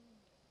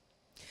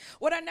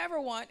What I never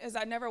want is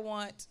I never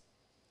want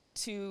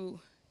to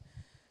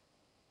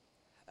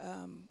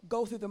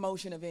go through the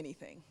motion of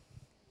anything,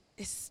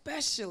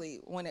 especially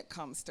when it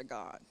comes to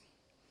God.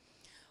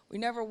 We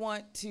never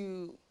want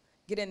to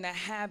get in the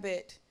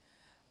habit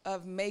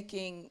of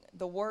making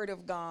the Word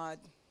of God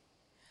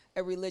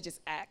a religious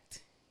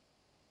act.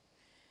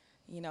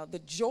 You know, the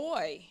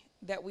joy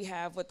that we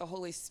have with the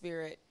Holy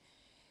Spirit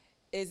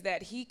is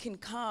that he can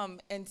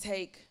come and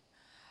take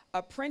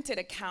a printed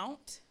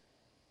account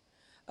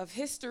of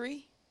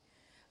history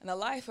and the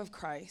life of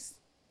Christ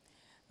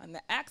and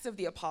the Acts of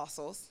the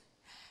Apostles,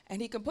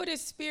 and he can put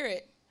his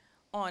Spirit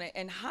on it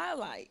and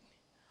highlight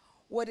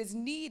what is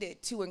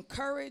needed to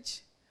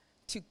encourage,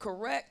 to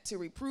correct, to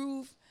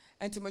reprove,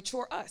 and to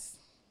mature us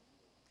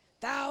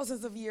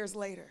thousands of years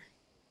later.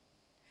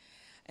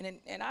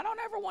 And I don't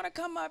ever want to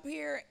come up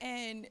here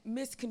and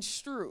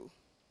misconstrue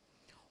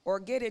or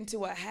get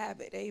into a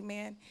habit,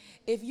 amen?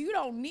 If you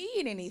don't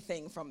need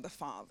anything from the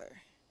Father,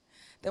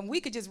 then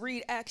we could just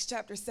read Acts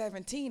chapter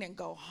 17 and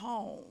go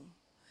home.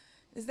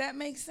 Does that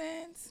make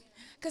sense?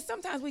 Because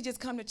sometimes we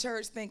just come to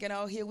church thinking,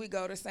 oh, here we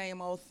go, the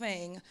same old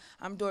thing.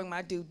 I'm doing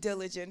my due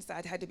diligence.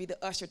 I had to be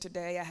the usher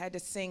today. I had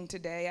to sing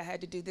today. I had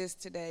to do this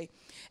today.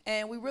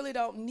 And we really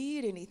don't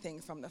need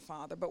anything from the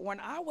Father. But when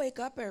I wake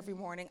up every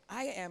morning,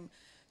 I am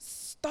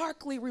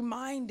starkly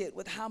reminded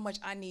with how much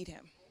I need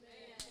him.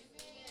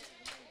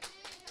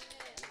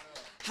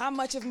 How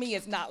much of me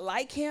is not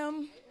like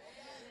him.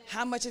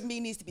 How much of me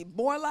needs to be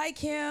more like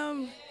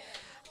him.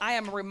 I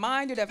am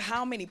reminded of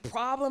how many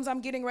problems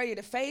I'm getting ready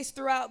to face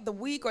throughout the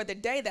week or the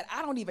day that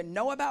I don't even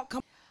know about.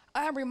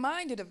 I'm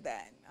reminded of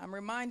that. I'm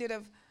reminded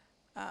of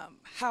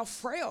how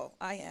frail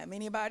I am.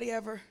 Anybody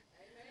ever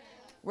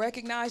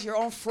recognize your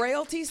own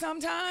frailty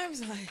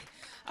sometimes? Like,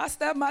 I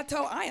stub my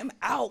toe, I am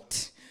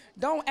out.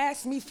 Don't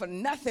ask me for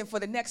nothing for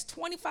the next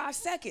 25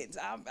 seconds.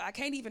 I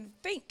can't even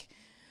think.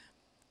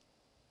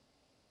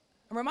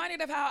 I'm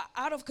reminded of how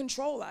out of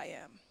control I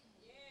am.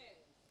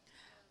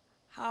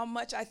 How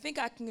much I think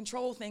I can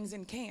control things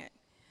and can't.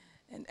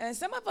 And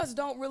some of us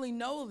don't really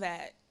know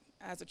that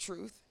as a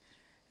truth.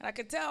 And I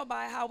can tell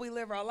by how we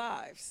live our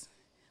lives.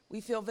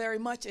 We feel very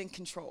much in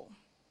control.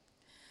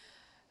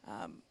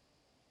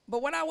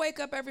 But when I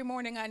wake up every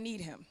morning, I need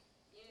him.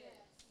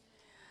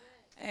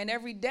 And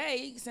every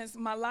day, since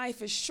my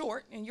life is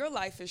short and your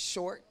life is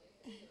short,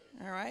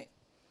 all right,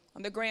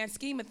 on the grand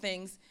scheme of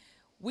things,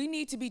 we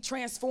need to be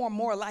transformed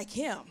more like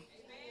him.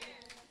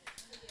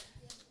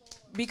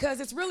 Because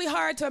it's really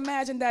hard to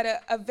imagine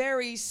that a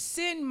very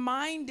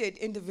sin-minded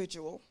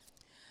individual,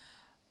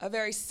 a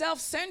very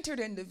self-centered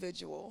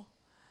individual,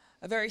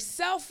 a very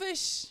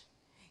selfish,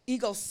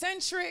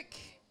 egocentric,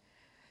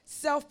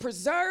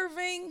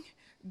 self-preserving,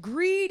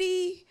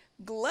 greedy,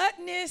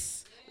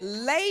 gluttonous,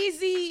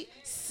 lazy,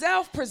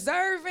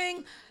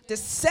 self-preserving,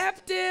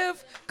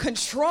 deceptive,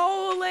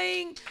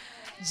 controlling,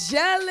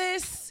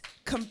 jealous,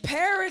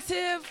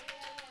 comparative.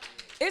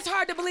 It's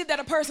hard to believe that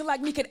a person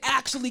like me could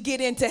actually get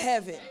into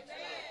heaven.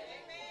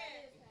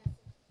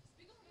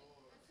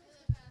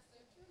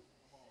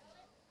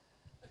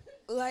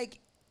 Like,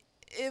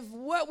 if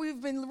what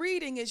we've been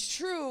reading is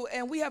true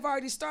and we have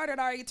already started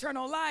our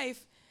eternal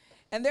life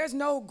and there's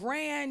no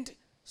grand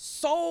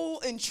soul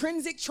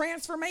intrinsic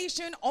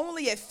transformation,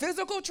 only a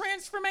physical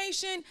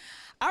transformation,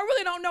 I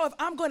really don't know if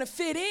I'm going to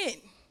fit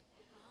in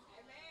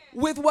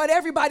with what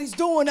everybody's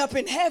doing up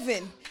in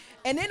heaven.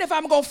 And then if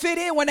I'm going to fit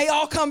in when they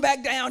all come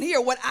back down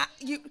here,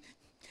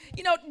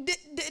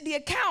 the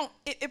account,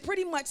 it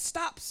pretty much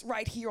stops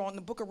right here on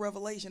the book of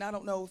Revelation. I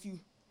don't know if you,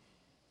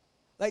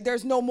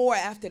 there's no more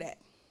after that.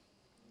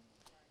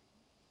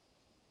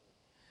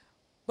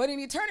 But in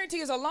eternity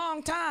is a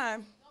long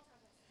time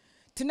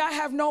to not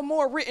have no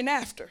more written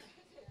after.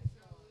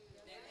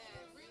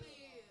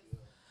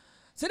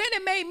 So then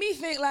it made me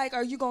think,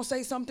 are you going to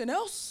say something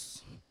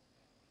else?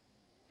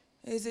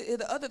 Is it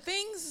the other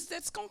things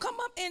that's going to come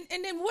up? And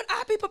then would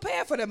I be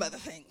prepared for them other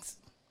things?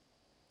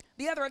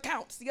 The other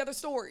accounts, the other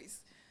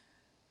stories,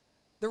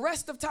 the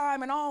rest of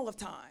time and all of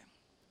time.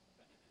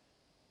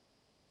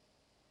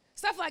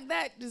 Stuff like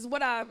that is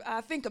what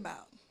I think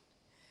about.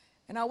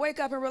 And I wake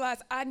up and realize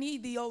I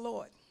need thee, O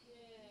Lord.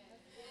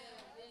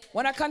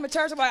 When I come to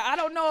church, I'm like, I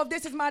don't know if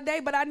this is my day,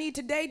 but I need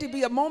today to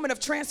be a moment of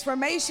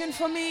transformation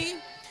for me.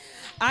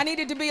 I need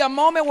it to be a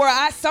moment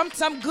where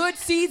some good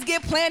seeds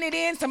get planted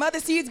in, some other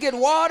seeds get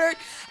watered.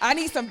 I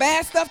need some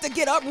bad stuff to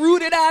get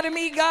uprooted out of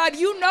me, God.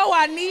 You know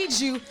I need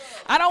you.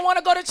 I don't want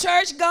to go to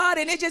church, God,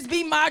 and it just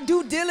be my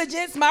due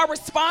diligence, my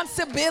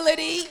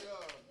responsibility.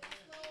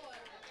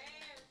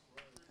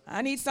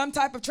 I need some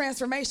type of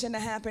transformation to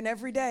happen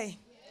every day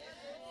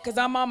because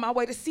I'm on my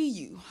way to see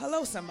you.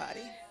 Hello,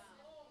 somebody.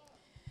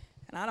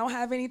 And I don't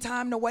have any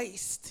time to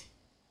waste.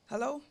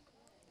 Hello?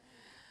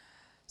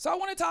 So I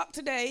want to talk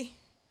today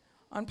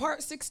on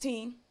part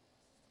 16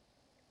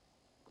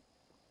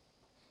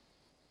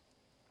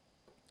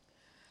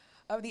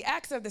 of the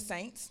Acts of the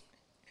Saints.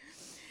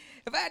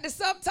 If I had to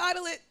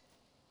subtitle it,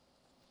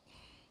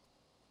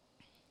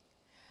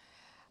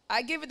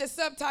 I give it the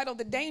subtitle,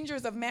 The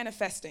Dangers of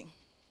Manifesting.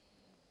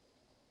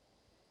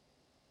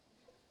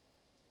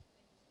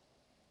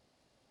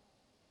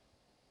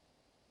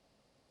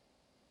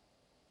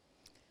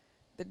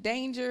 the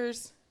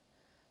dangers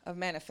of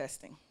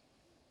manifesting.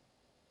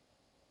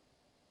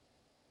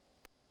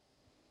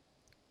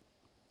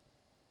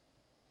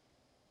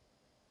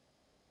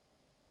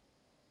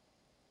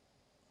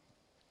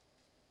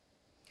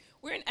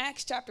 We're in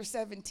Acts chapter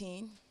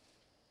 17.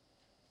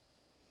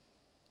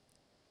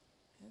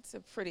 It's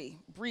a pretty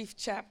brief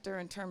chapter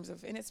in terms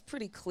of, and it's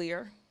pretty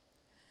clear.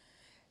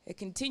 It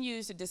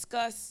continues to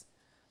discuss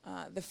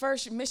the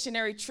first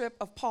missionary trip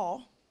of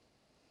Paul.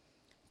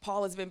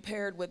 Paul has been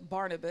paired with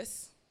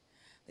Barnabas.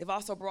 They've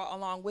also brought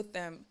along with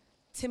them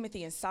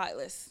Timothy and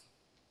Silas.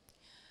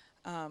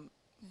 And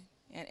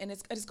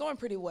it's going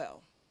pretty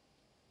well.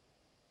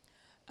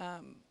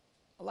 A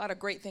lot of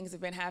great things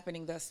have been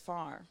happening thus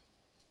far.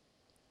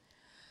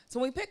 So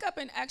when we pick up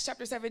in Acts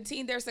chapter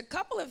 17, there's a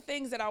couple of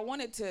things that I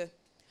wanted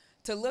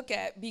to look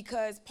at,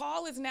 because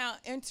Paul is now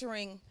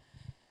entering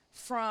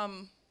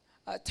from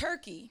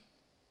Turkey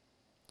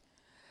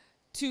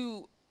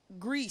to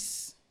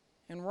Greece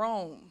and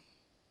Rome.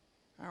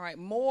 All right,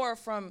 more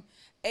from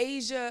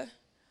Asia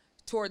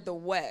toward the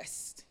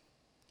west.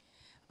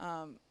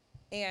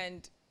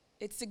 And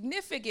it's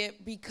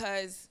significant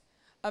because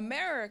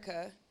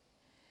America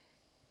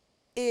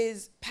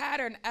is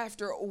patterned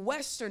after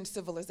Western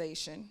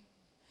civilization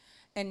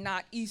and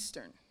not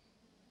Eastern.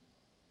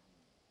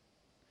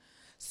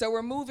 So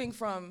we're moving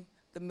from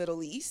the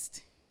Middle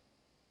East,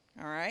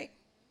 all right,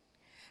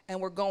 and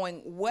we're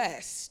going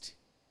west,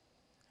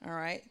 all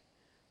right,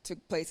 to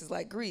places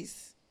like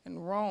Greece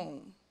and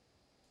Rome,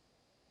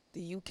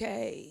 the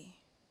UK,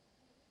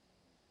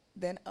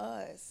 then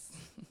us,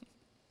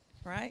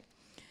 right?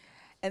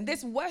 And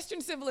this Western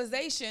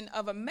civilization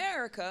of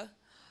America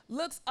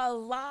looks a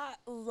lot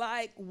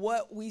like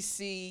what we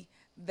see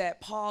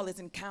that Paul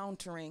is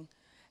encountering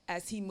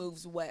as he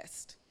moves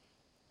west.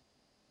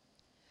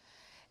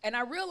 And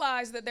I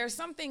realize that there's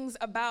some things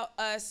about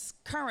us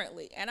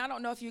currently, and I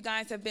don't know if you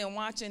guys have been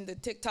watching the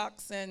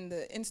TikToks and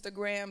the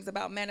Instagrams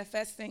about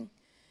manifesting.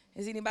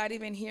 Has anybody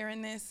been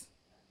hearing this?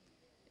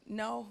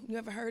 No? You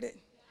ever heard it?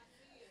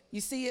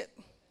 You see it?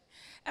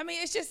 I mean,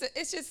 it's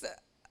just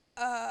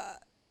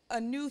a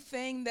new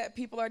thing that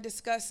people are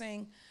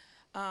discussing,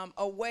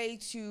 a way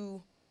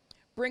to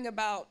bring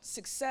about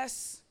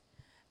success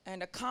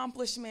and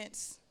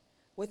accomplishments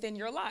within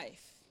your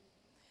life.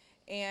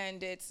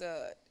 And it's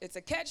a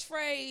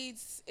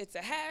catchphrase, it's a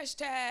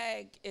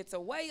hashtag, it's a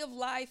way of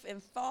life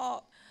and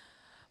thought,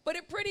 but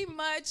it pretty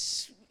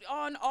much,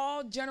 on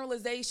all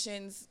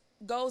generalizations,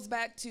 goes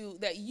back to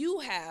that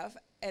you have,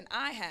 and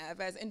I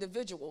have as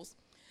individuals,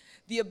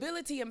 the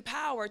ability and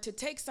power to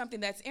take something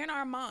that's in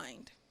our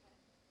mind,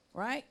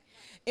 right,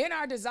 in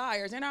our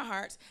desires, in our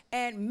hearts,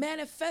 and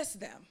manifest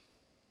them.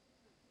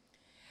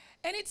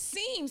 And it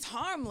seems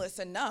harmless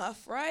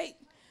enough, right?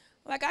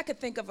 Like I could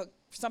think of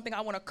something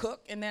I want to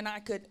cook, and then I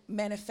could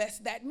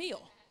manifest that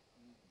meal,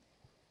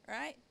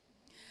 right?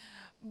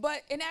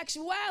 But in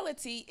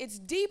actuality, it's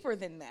deeper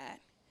than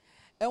that.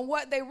 And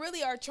what they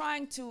really are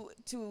trying to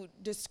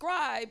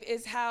describe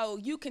is how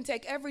you can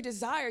take every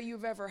desire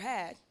you've ever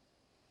had,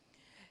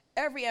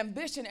 every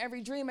ambition,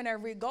 every dream, and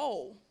every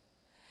goal,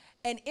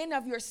 and in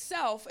of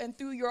yourself and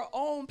through your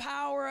own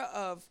power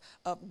of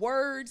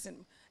words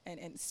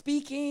and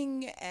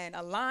speaking and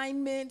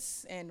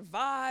alignments and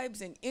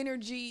vibes and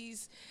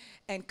energies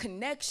and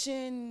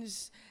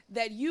connections,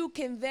 that you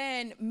can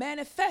then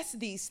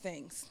manifest these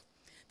things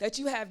that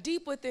you have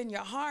deep within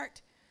your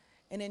heart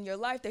and in your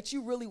life that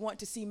you really want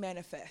to see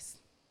manifest.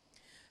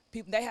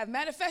 People, they have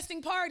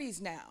manifesting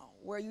parties now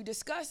where you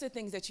discuss the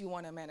things that you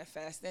want to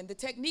manifest and the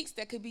techniques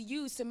that could be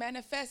used to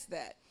manifest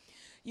that.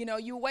 You know,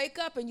 you wake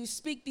up and you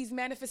speak these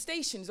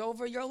manifestations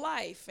over your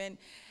life, and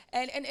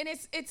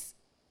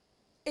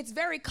it's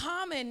very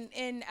common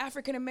in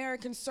African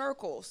American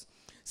circles.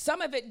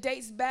 Some of it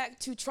dates back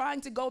to trying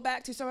to go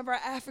back to some of our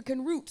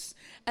African roots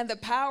and the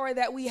power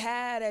that we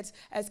had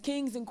as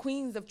kings and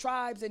queens of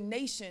tribes and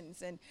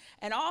nations.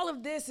 And all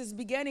of this is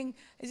beginning.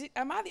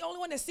 Am I the only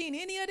one that's seen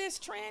any of this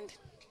trend?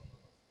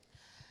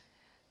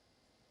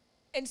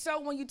 And so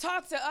when you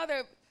talk to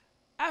other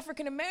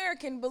African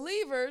American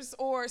believers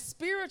or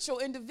spiritual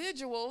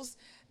individuals,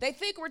 they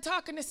think we're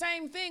talking the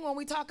same thing when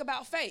we talk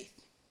about faith.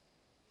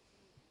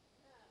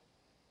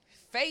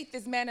 Faith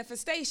is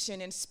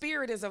manifestation, and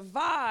spirit is a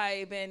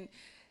vibe,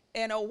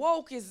 and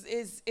awoke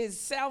is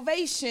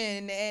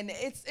salvation, and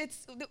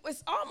it's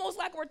almost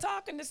like we're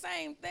talking the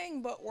same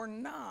thing, but we're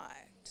not.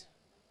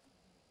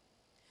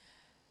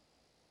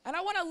 And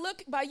I want to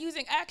look, by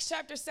using Acts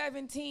chapter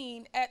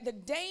 17, at the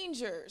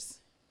dangers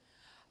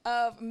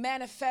of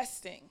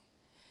manifesting.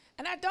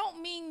 And I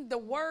don't mean the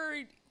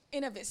word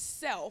in of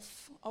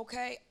itself,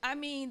 okay? I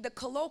mean the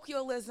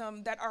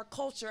colloquialism that our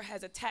culture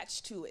has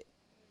attached to it.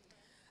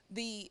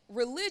 The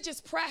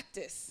religious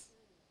practice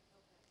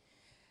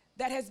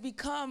that has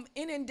become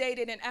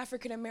inundated in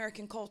African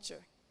American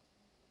culture,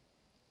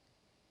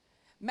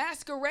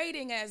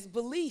 masquerading as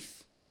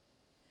belief,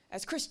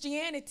 as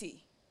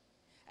Christianity,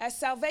 as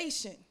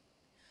salvation,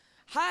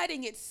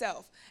 hiding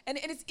itself. And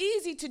it's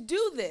easy to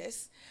do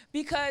this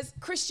because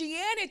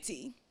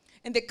Christianity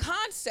and the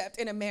concept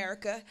in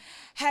America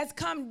has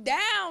come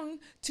down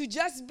to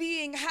just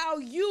being how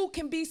you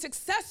can be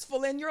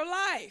successful in your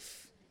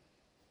life.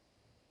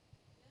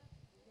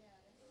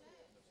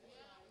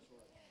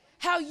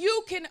 How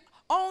you can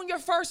own your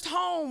first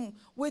home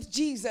with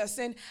Jesus,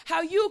 and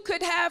how you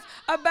could have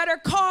a better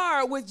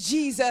car with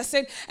Jesus,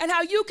 and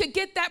how you could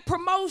get that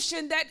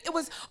promotion that it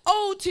was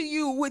owed to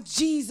you with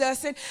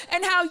Jesus, and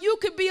how you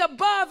could be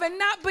above and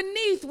not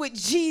beneath with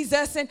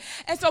Jesus. And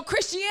so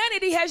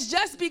Christianity has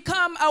just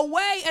become a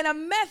way and a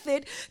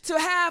method to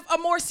have a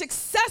more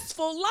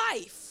successful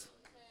life.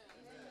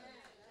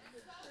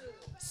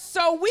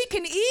 So we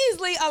can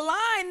easily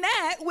align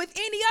that with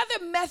any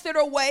other method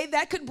or way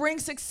that could bring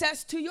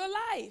success to your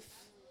life.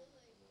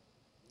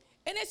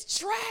 And it's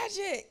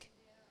tragic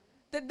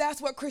that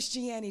that's what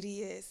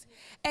Christianity is.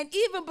 And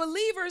even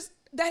believers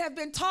that have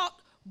been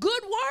taught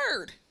good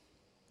word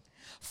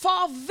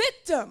fall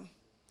victim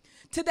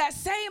to that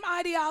same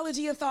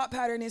ideology and thought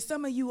pattern. And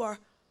some of you are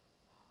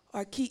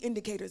key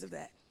indicators of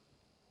that.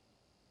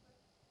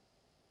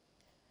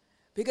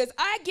 Because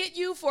I get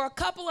you for a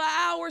couple of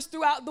hours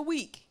throughout the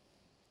week.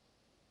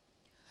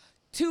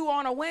 2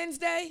 on a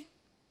Wednesday,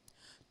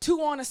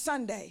 2 on a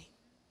Sunday.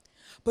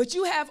 But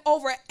you have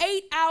over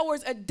 8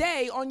 hours a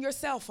day on your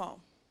cell phone.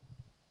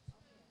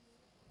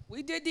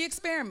 We did the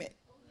experiment.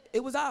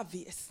 It was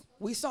obvious.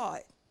 We saw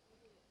it.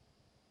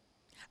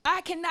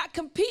 I cannot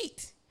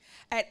compete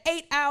at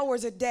 8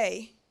 hours a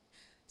day,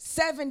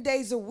 7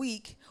 days a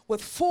week,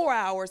 with 4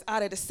 hours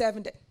out of the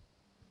 7 days.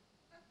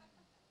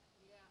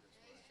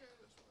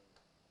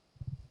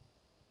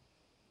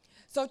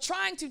 So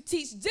trying to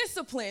teach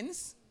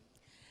disciplines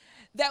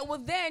that will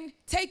then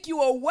take you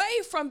away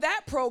from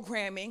that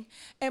programming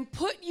and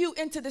put you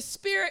into the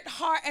spirit,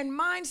 heart, and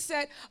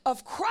mindset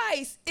of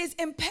Christ is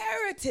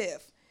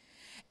imperative.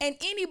 And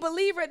any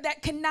believer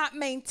that cannot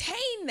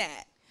maintain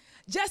that,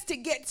 just to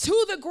get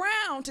to the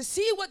ground, to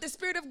see what the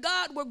Spirit of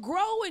God will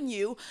grow in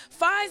you,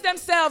 finds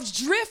themselves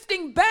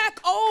drifting back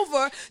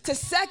over to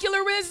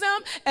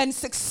secularism and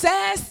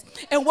success,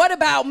 and what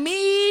about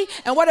me,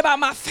 and what about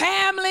my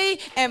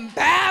family, and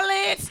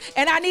balance,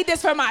 and I need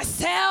this for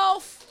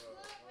myself.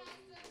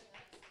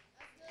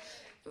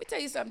 Let me tell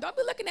you something. Don't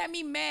be looking at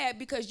me mad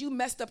because you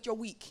messed up your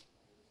week.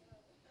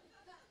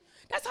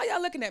 That's how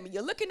y'all looking at me.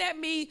 You're looking at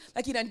me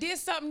like you done did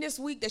something this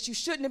week that you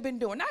shouldn't have been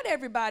doing. Not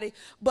everybody,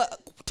 but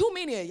too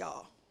many of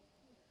y'all.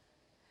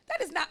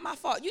 That is not my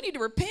fault. You need to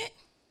repent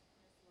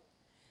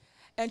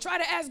and try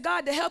to ask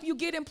God to help you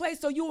get in place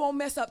so you won't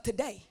mess up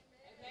today.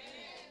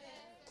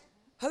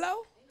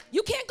 Hello?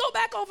 You can't go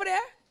back over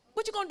there.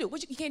 What you gonna do?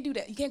 You can't do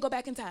that. You can't go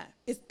back in time.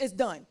 It's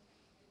done.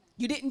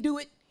 You didn't do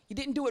it. You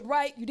didn't do it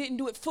right. You didn't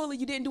do it fully.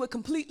 You didn't do it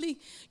completely.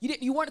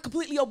 You weren't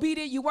completely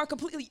obedient. You weren't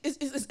completely.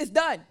 It's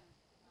done.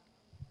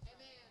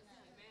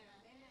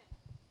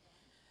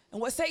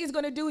 And what Satan's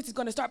going to do is he's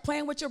going to start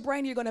playing with your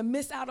brain. You're going to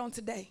miss out on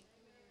today.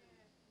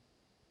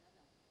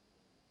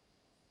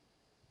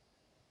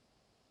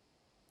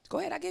 Go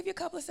ahead. I'll give you a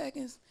couple of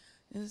seconds.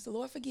 And the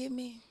Lord forgive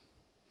me.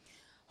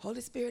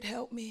 Holy Spirit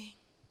help me.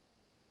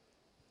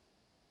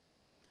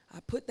 I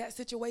put that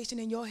situation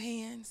in your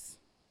hands.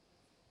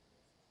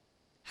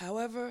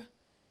 However,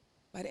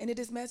 by the end of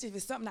this message, if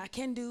it's something I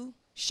can do,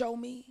 show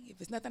me. If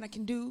it's nothing I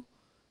can do,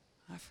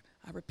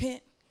 I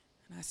repent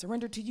and I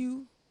surrender to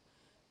you.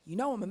 You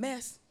know I'm a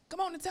mess. Come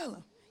on and tell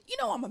him. You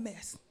know I'm a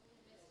mess.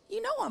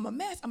 You know I'm a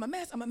mess. I'm a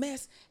mess. I'm a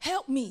mess.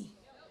 Help me.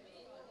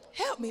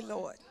 Help me,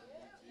 Lord.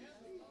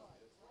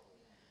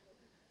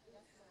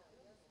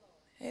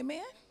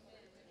 Amen.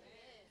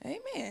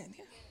 Amen.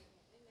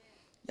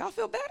 Y'all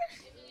feel better?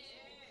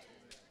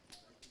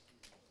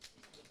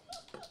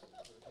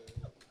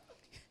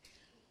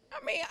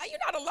 I mean, you're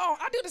not alone.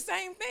 I do the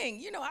same thing.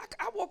 You know,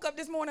 I woke up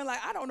this morning like,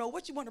 I don't know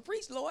what you want to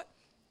preach, Lord.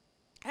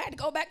 I had to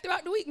go back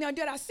throughout the week. Now,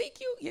 did I seek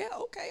you? Yeah,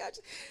 okay.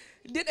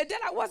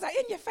 Was I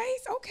in your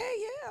face? Okay,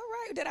 yeah, all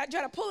right. Did I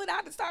try to pull it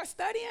out and start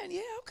studying?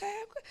 Yeah,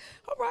 okay.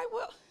 All right,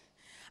 well,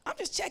 I'm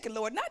just checking,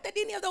 Lord. Not that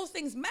any of those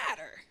things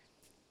matter.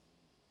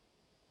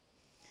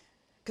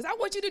 Because I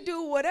want you to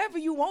do whatever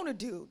you want to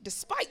do,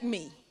 despite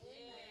me.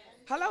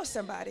 Hello,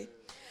 somebody.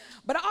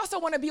 But I also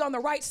want to be on the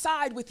right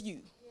side with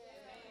you.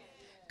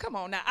 Come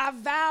on now. I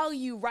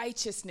value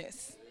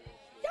righteousness.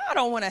 Y'all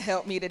don't want to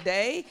help me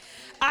today.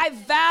 I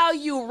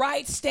value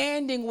right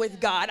standing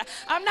with God.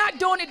 I'm not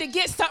doing it to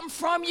get something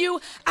from you.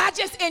 I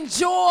just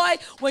enjoy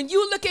when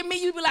you look at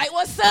me, you be like,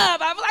 what's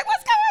up? I'm like,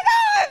 what's going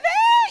on,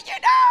 man?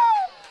 You know.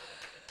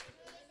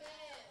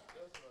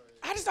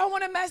 I just don't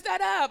want to mess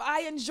that up.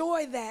 I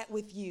enjoy that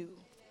with you.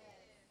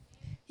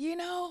 You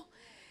know?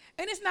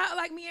 And it's not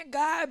like me and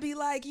God be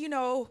like, you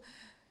know,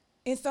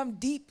 in some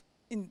deep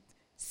and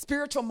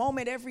spiritual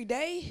moment every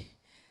day.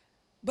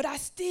 But I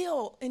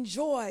still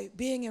enjoy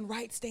being in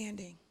right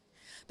standing.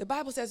 The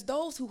Bible says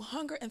those who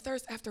hunger and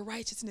thirst after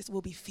righteousness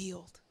will be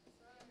filled.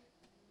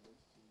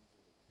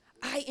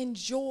 I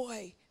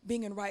enjoy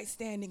being in right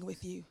standing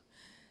with you.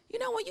 You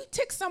know, when you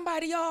tick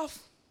somebody off,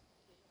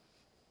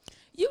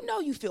 you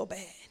know you feel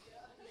bad.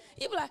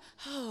 You be like,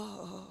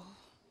 oh.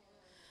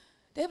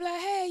 They be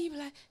like, hey. You be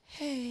like,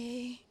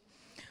 hey.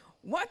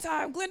 One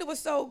time, Glenda was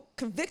so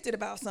convicted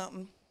about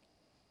something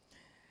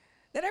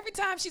that every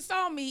time she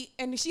saw me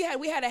and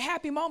we had a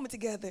happy moment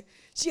together,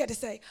 she had to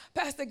say,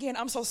 Pastor, again,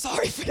 I'm so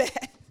sorry for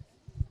that.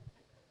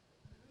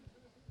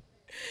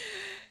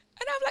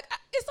 And I'm like,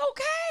 it's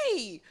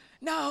okay.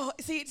 No,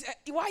 see,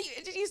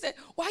 you said,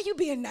 why you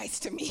being nice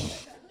to me?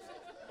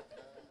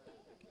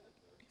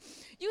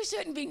 You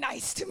shouldn't be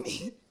nice to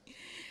me.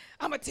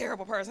 I'm a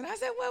terrible person. I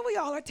said, well, we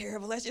all are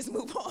terrible. Let's just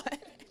move on.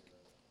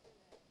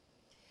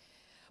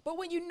 But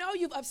when you know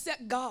you've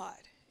upset God,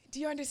 do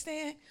you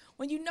understand?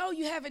 When you know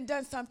you haven't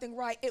done something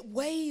right, it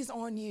weighs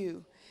on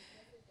you.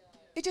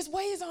 It just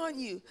weighs on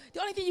you.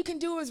 The only thing you can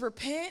do is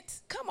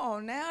repent. Come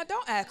on now,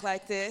 don't act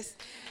like this.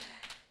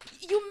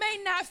 You may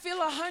not feel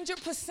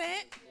 100%.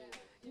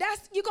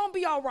 You're going to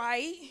be all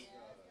right.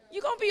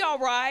 You're going to be all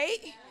right.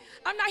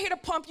 I'm not here to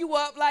pump you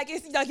up like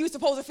you're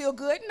supposed to feel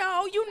good.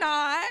 No, you're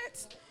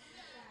not.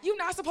 You're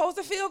not supposed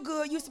to feel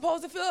good. You're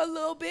supposed to feel a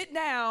little bit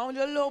down,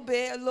 just a little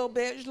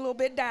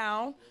bit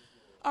down.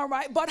 All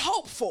right, but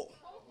hopeful.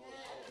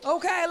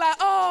 Okay, like,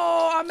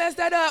 oh, I messed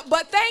that up.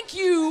 But thank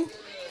you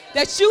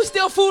that you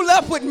still fool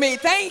up with me.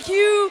 Thank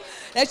you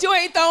that you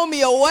ain't thrown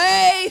me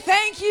away.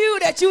 Thank you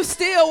that you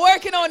still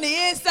working on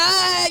the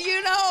inside,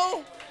 you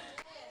know.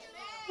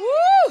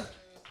 Woo!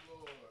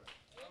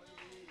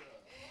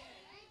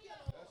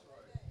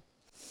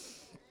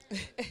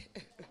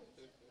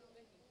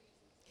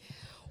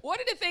 One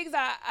of the things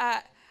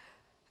I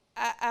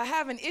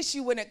have an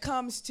issue when it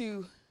comes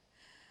to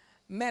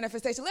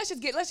manifestation. Let's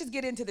just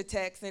get into the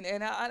text,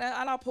 and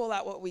I'll pull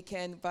out what we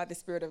can by the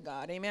Spirit of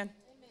God. Amen.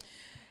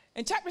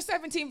 In chapter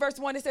 17, verse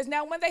 1, it says,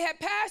 now when they had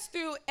passed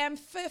through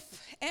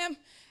Amphipolis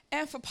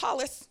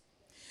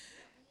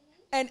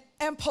and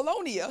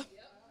Apollonia,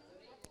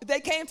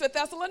 they came to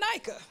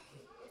Thessalonica,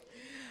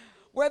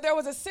 where there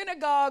was a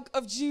synagogue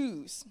of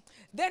Jews.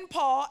 Then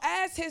Paul,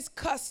 as his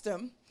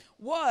custom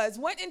was,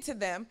 went into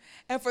them,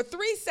 and for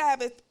 3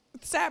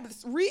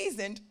 Sabbaths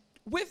reasoned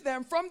with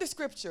them from the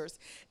scriptures,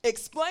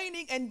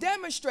 explaining and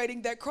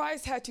demonstrating that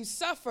Christ had to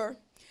suffer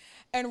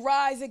and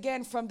rise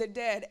again from the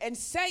dead, and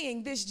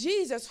saying, this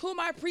Jesus whom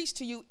I preach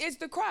to you is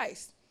the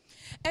Christ.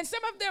 And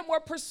some of them were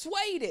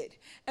persuaded,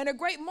 and a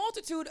great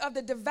multitude of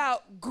the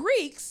devout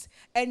Greeks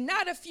and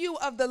not a few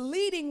of the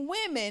leading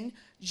women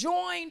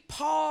joined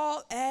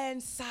Paul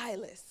and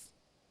Silas.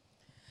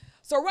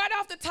 So right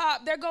off the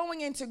top, they're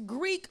going into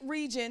Greek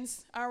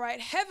regions, all right,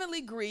 heavenly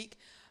Greek,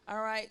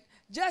 all right.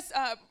 Just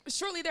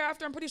shortly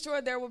thereafter, I'm pretty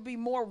sure there will be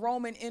more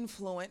Roman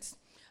influence.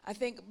 I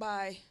think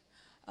by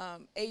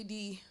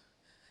AD,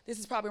 this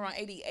is probably around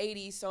AD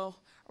 80, so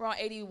around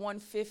AD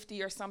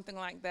 150 or something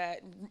like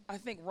that. I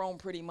think Rome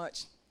pretty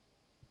much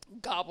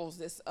gobbles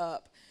this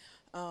up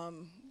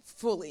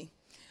fully.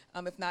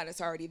 If not,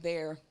 it's already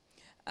there.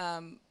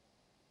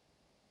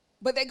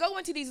 But they go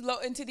into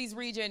these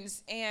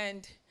regions,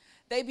 and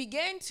they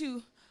begin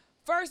to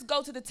first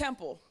go to the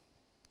temple,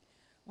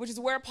 which is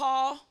where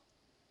Paul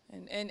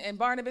and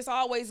Barnabas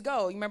always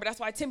go. You remember, that's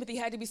why Timothy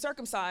had to be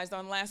circumcised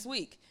on last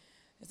week,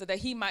 so that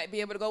he might be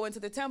able to go into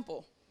the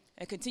temple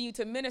and continue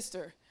to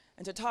minister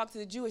and to talk to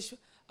the Jewish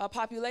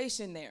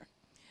population there.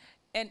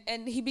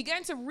 And he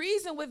began to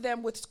reason with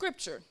them with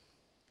scripture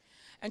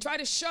and try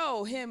to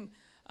show him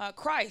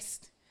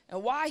Christ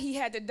and why he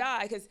had to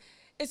die. Because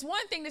it's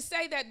one thing to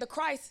say that the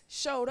Christ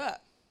showed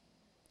up.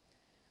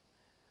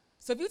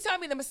 So if you tell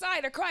me the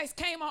Messiah, the Christ,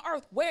 came on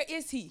earth, where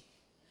is he?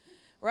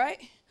 Right?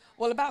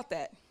 Well, about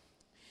that.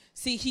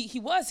 See, he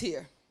was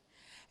here,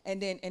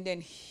 and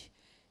then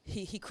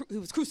he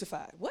was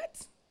crucified.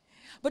 What?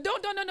 But no.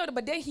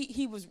 But then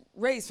he was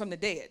raised from the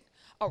dead.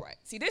 All right.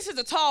 See, this is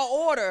a tall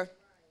order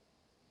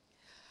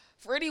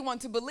for anyone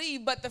to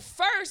believe, but the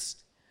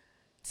first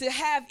to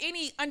have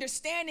any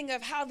understanding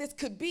of how this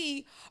could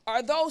be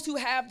are those who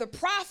have the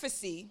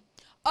prophecy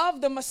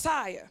of the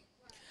Messiah.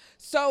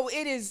 So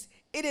it is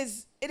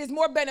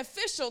more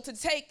beneficial to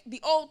take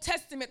the Old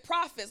Testament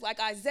prophets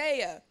like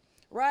Isaiah,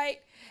 right,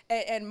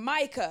 and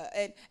Micah,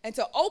 and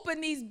to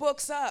open these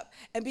books up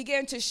and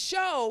begin to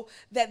show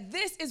that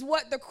this is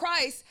what the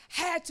Christ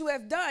had to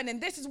have done,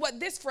 and this is what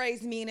this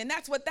phrase means, and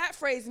that's what that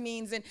phrase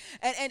means,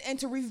 and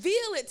to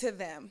reveal it to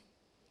them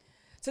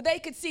so they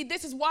could see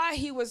this is why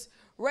he was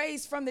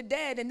raised from the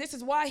dead, and this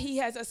is why he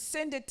has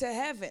ascended to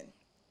heaven,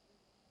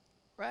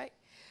 right?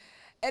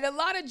 And a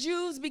lot of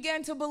Jews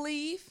began to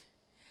believe,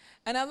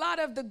 and a lot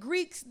of the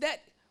Greeks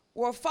that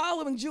were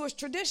following Jewish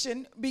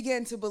tradition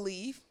began to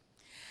believe.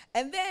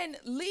 And then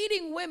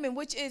leading women,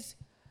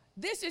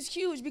 this is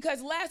huge,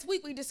 because last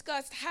week we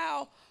discussed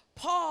how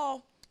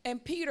Paul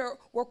and Peter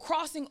were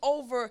crossing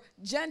over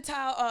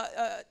Gentile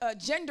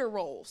gender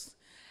roles,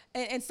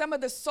 and some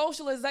of the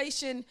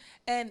socialization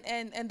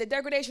and the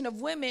degradation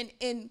of women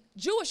in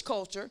Jewish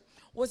culture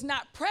was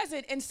not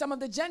present in some of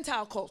the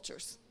Gentile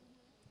cultures.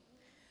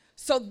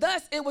 So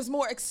thus it was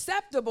more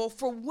acceptable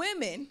for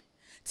women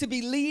to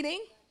be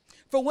leading,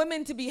 for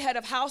women to be head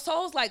of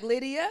households like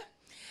Lydia.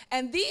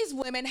 And these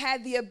women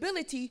had the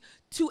ability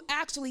to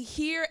actually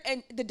hear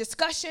the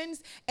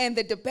discussions and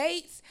the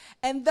debates,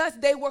 and thus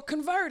they were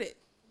converted.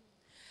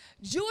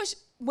 Jewish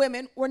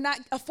women were not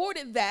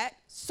afforded that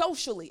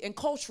socially and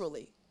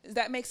culturally. Does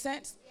that make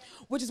sense?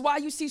 Which is why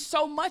you see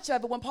so much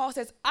of it when Paul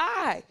says,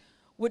 I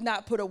would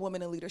not put a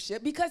woman in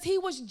leadership, because he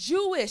was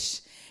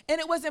Jewish, and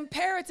it was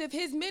imperative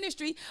his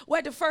ministry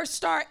had to first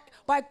start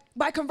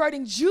by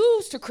converting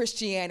Jews to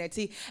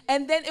Christianity,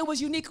 and then it was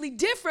uniquely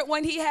different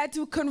when he had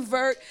to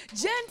convert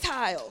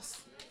Gentiles.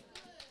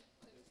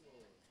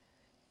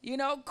 You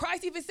know,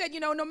 Christ even said,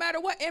 no matter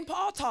what, and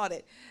Paul taught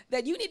it,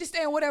 that you need to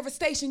stay in whatever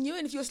station you're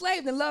in. If you're a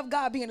slave, then love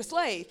God being a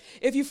slave.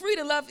 If you're free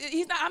to love,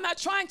 I'm not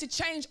trying to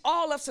change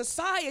all of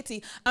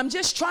society. I'm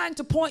just trying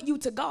to point you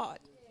to God.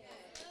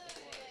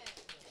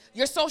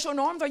 Your social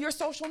norms are your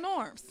social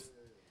norms.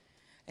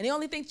 And the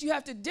only thing you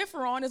have to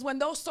differ on is when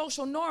those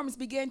social norms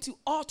begin to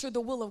alter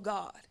the will of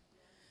God.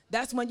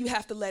 That's when you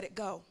have to let it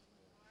go.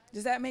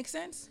 Does that make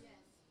sense?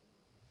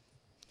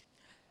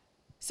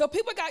 So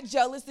people got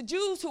jealous. The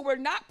Jews who were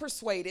not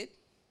persuaded,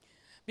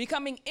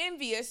 becoming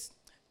envious,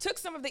 took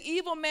some of the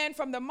evil men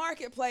from the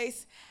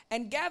marketplace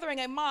and, gathering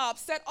a mob,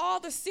 set all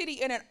the city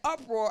in an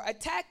uproar,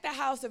 attacked the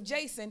house of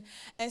Jason,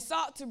 and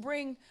sought to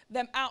bring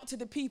them out to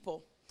the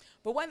people.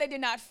 But when they did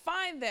not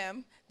find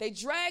them, they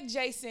dragged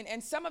Jason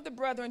and some of the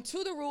brethren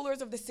to the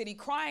rulers of the city,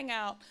 crying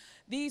out,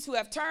 "These who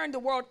have turned the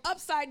world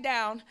upside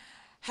down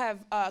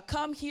have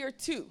come here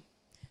too."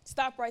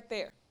 Stop right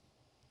there.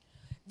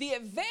 The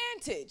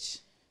advantage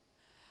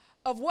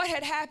of what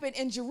had happened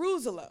in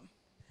Jerusalem,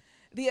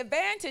 the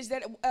advantage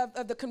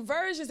of the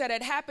conversions that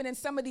had happened in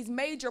some of these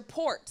major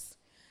ports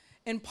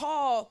in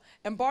Paul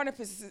and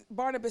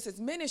Barnabas's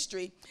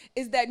ministry,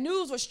 is that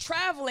news was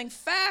traveling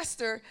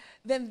faster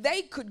than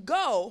they could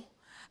go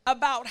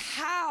about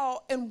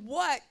how and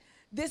what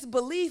this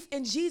belief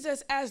in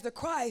Jesus as the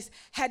Christ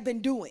had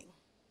been doing.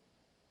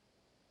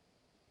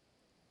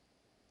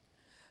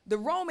 The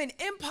Roman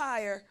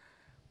Empire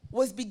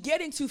was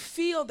beginning to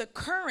feel the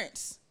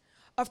currents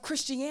of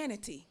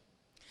Christianity.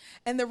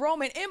 And the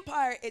Roman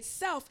Empire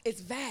itself is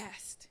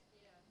vast.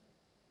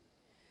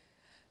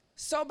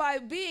 So by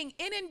being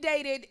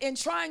inundated and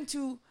trying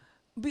to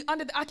be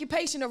under the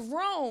occupation of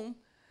Rome,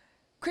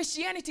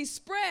 Christianity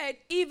spread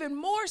even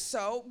more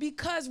so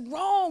because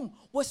Rome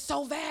was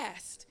so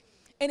vast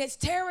and its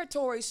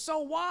territory so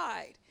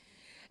wide.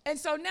 And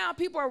so now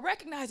people are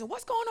recognizing,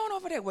 what's going on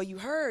over there? Well, you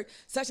heard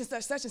such and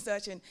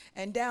such,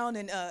 and down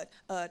in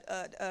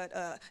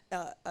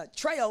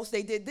Trails,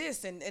 they did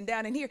this, and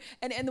down in here.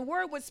 And the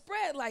word would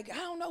spread like, I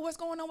don't know what's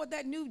going on with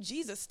that new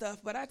Jesus stuff,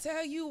 but I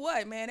tell you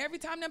what, man, every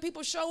time them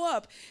people show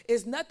up,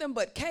 it's nothing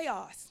but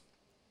chaos.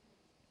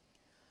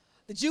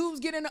 The Jews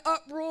get in the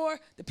uproar,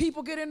 the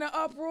people get in the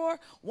uproar.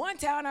 One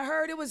town I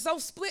heard it was so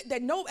split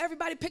that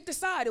everybody picked a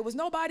side. It was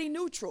nobody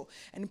neutral,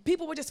 and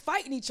people were just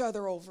fighting each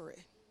other over it.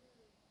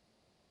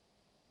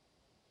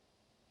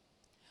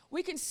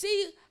 We can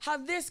see how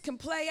this can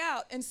play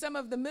out in some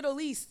of the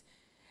Middle East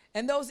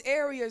and those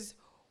areas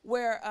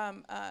where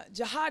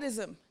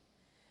jihadism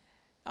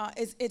and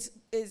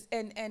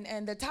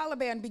the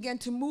Taliban began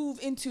to move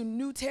into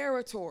new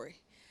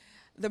territory.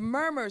 The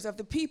murmurs of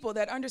the people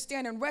that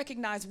understand and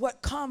recognize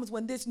what comes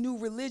when this new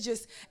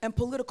religious and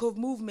political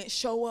movement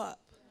show up.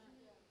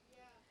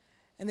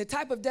 And the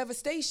type of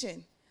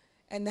devastation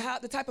and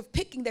the type of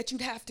picking that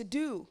you'd have to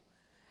do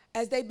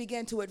as they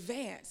began to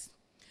advance.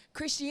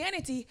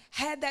 Christianity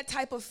had that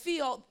type of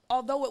feel,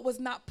 although it was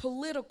not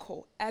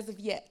political as of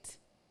yet,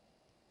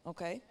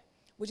 okay?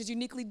 Which is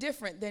uniquely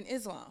different than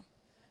Islam,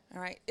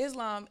 all right?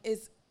 Islam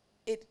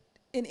in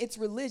its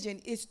religion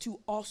is to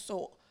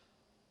also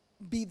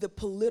be the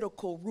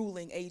political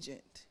ruling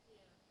agent,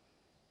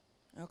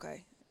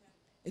 okay?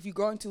 If you're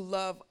going to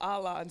love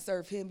Allah and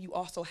serve him, you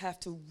also have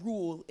to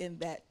rule in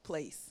that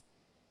place,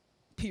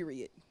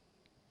 period,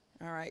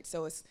 all right?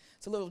 So it's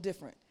a little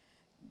different.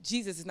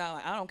 Jesus is not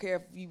like, I don't care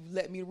if you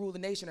let me rule the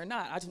nation or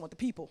not. I just want the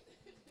people.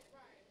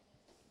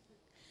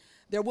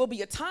 There will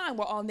be a time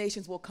where all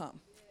nations will come.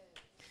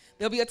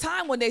 There'll be a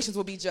time when nations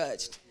will be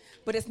judged,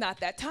 but it's not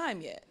that time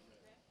yet.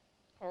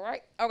 All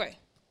right? Okay.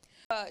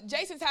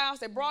 Jason's house,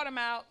 they brought him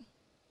out.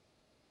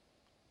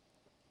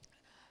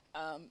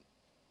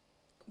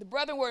 The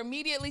brethren were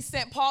immediately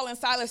sent Paul and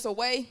Silas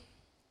away.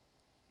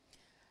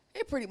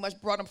 They pretty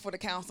much brought them before the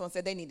council and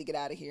said they need to get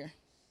out of here.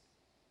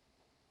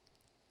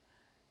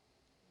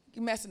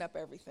 You're messing up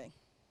everything.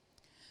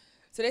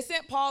 So they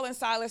sent Paul and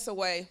Silas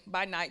away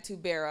by night to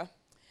Berea.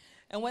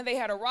 And when they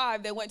had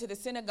arrived, they went to the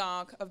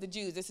synagogue of the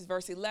Jews. This is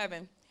verse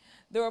 11.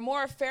 They were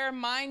more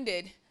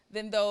fair-minded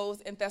than those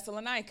in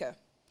Thessalonica,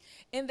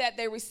 in that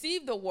they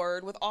received the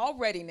word with all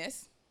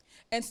readiness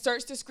and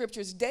searched the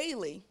scriptures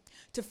daily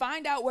to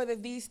find out whether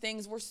these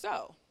things were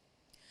so.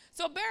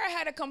 So Berea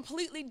had a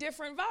completely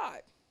different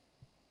vibe.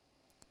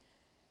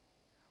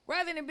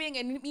 Rather than being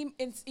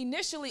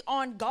initially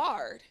on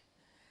guard,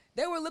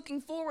 they were looking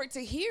forward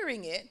to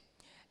hearing it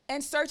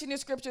and searching the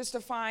scriptures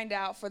to find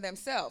out for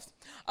themselves.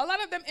 A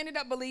lot of them ended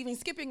up believing,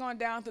 skipping on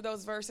down through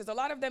those verses, a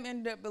lot of them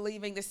ended up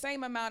believing the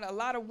same amount, a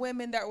lot of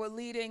women that were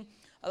leading,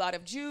 a lot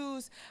of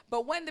Jews.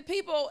 But when the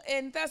people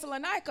in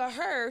Thessalonica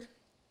heard,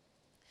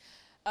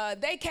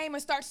 they came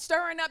and started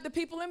stirring up the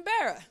people in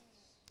Berea.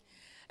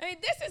 I mean,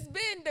 this has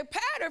been the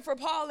pattern for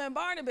Paul and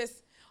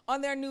Barnabas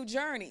on their new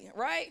journey,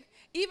 right?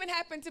 Even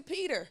happened to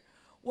Peter.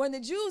 When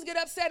the Jews get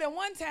upset in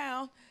one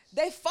town,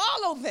 they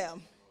follow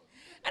them.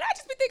 And I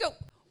just be thinking,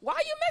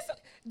 why you messing?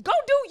 Go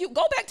do you.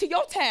 Go back to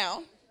your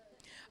town,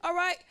 all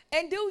right,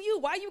 and do you.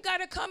 Why you got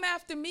to come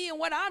after me and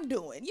what I'm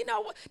doing? You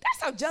know,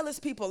 that's how jealous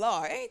people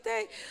are, ain't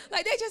they?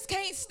 Like, they just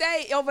can't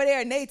stay over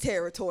there in their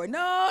territory.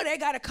 No, they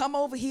got to come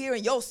over here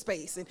in your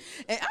space. And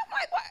I'm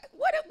like,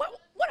 what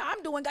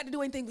I'm doing got to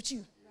do anything with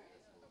you?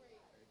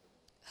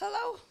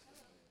 Hello?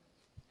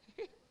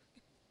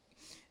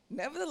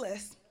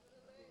 Nevertheless.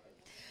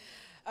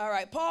 All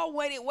right, Paul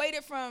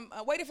waited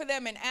for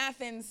them in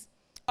Athens.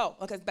 Oh,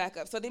 okay, let's back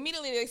up. So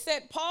immediately they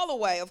sent Paul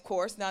away, of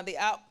course. Now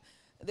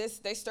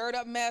they stirred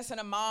up mess and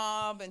a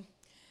mob,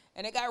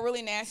 and it got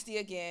really nasty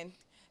again.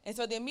 And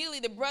so immediately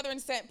the brethren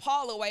sent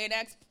Paul away and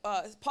asked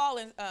Paul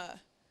and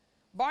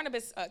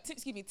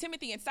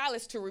Timothy and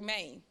Silas to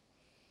remain,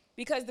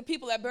 because the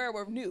people at Berea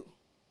were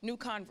new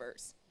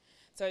converts.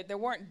 So they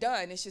weren't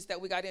done. It's just that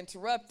we got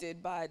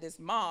interrupted by this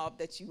mob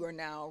that you are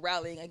now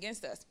rallying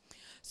against us.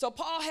 So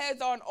Paul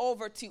heads on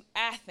over to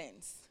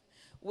Athens,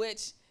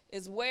 which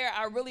is where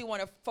I really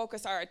want to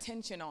focus our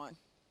attention on.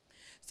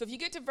 So if you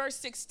get to verse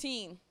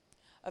 16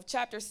 of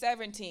chapter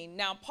 17,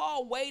 now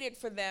Paul waited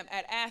for them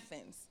at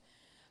Athens.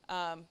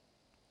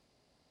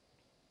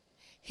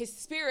 His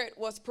spirit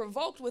was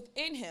provoked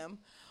within him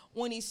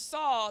when he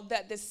saw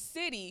that the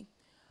city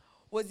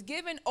was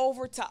given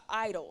over to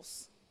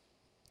idols.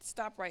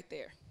 Stop right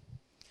there.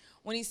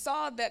 When he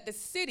saw that the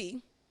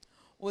city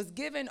was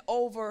given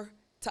over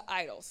to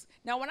idols.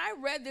 Now, when I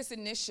read this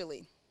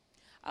initially,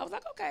 I was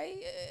like,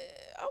 okay,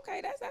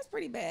 that's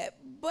pretty bad.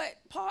 But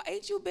Paul,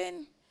 ain't you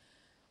been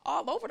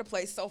all over the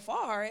place so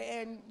far,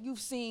 and you've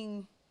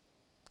seen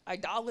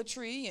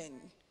idolatry and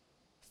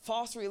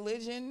false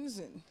religions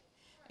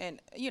and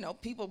you know,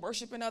 people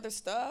worshiping other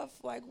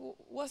stuff? Like,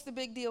 what's the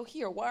big deal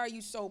here? Why are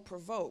you so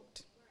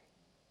provoked?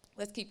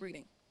 Let's keep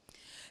reading.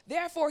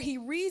 Therefore, he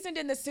reasoned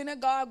in the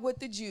synagogue with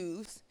the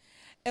Jews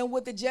and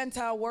with the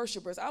Gentile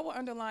worshipers. I will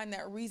underline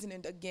that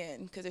reasoning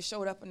again because it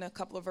showed up in a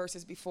couple of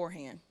verses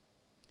beforehand.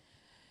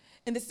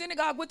 In the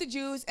synagogue with the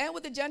Jews and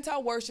with the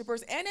Gentile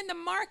worshipers, and in the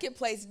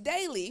marketplace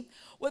daily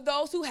with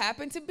those who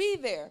happened to be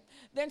there.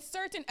 Then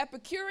certain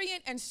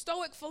Epicurean and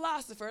Stoic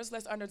philosophers,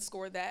 let's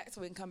underscore that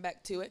so we can come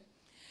back to it,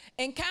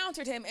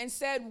 encountered him and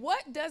said,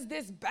 "What does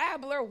this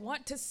babbler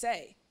want to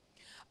say?"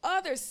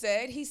 Others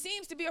said, "He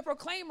seems to be a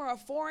proclaimer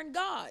of foreign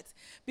gods,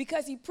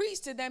 because he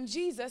preached to them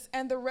Jesus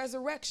and the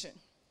resurrection."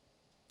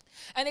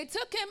 And they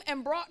took him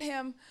and brought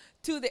him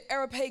to the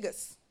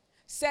Areopagus,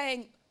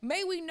 saying,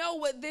 "May we know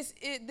what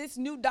this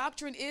new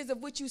doctrine is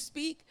of which you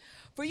speak?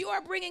 For you are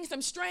bringing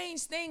some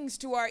strange things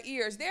to our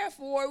ears.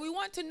 Therefore, we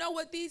want to know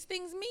what these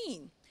things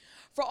mean."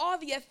 For all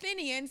the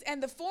Athenians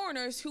and the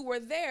foreigners who were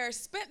there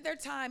spent their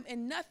time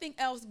in nothing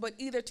else but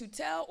either to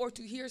tell or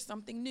to hear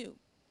something new.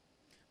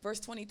 Verse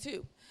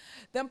 22.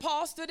 Then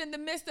Paul stood in the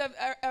midst of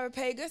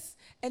Areopagus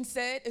and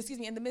said,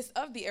 in the midst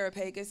of the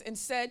Areopagus and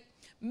said,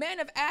 "Men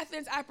of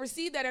Athens, I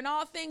perceive that in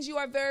all things you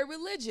are very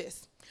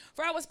religious.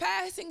 For I was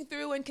passing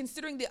through and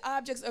considering the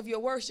objects of your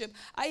worship.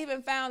 I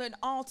even found an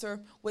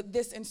altar with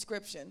this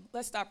inscription."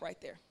 Let's stop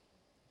right there.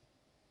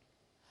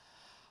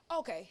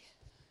 Okay.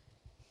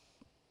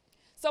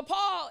 So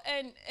Paul,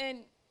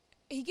 and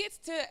he gets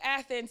to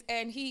Athens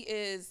and he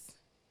is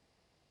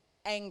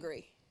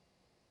angry.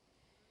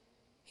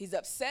 He's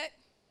upset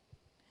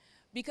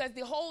because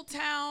the whole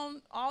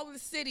town, all of the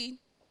city,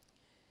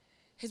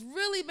 has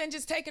really been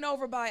just taken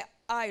over by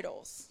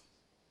idols.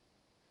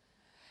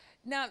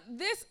 Now,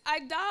 this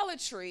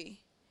idolatry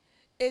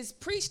is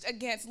preached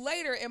against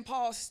later in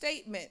Paul's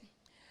statement,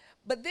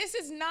 but this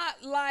is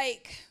not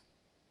like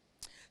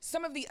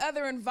some of the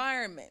other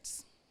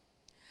environments.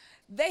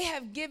 They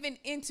have given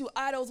into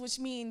idols, which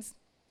means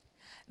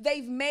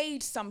they've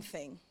made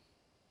something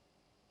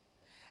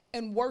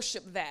and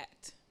worship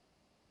that.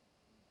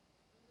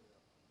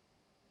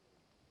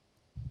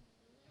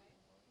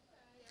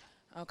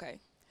 Okay.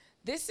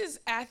 This is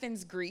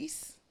Athens,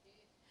 Greece.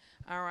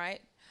 All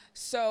right.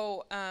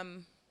 So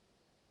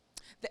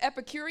the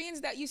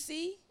Epicureans that you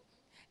see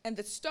and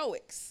the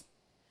Stoics.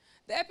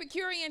 The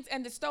Epicureans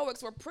and the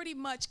Stoics were pretty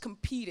much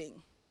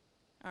competing.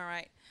 All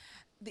right.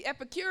 The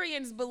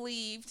Epicureans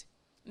believed,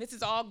 and this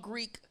is all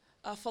Greek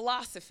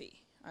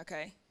philosophy.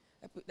 Okay.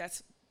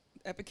 That's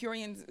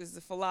Epicureans is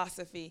a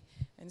philosophy,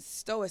 and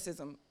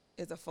Stoicism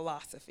is a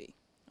philosophy.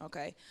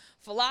 Okay.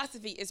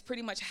 Philosophy is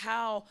pretty much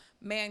how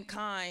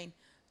mankind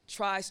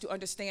tries to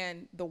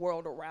understand the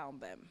world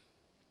around them.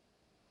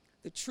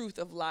 The truth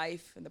of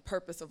life and the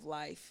purpose of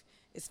life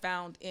is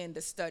found in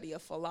the study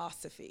of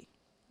philosophy.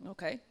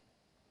 Okay?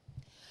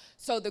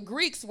 So the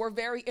Greeks were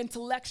very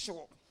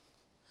intellectual.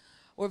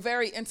 And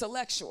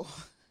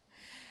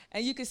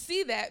you can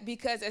see that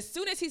because as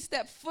soon as he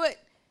stepped foot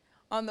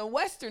on the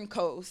western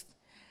coast,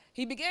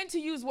 he began to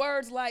use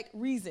words like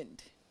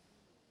reasoned.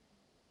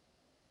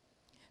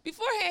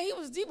 Beforehand,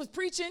 he was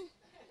preaching.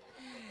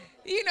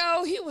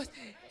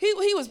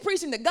 He was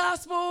preaching the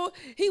gospel.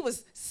 He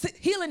was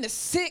healing the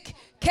sick,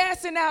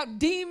 casting out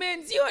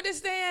demons. You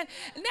understand?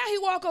 And now he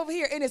walk over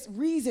here and it's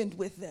reasoned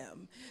with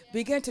them.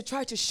 Began to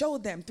try to show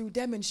them through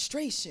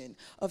demonstration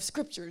of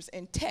scriptures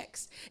and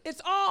text.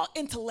 It's all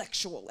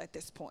intellectual at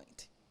this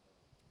point.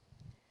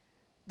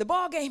 The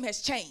ball game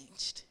has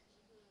changed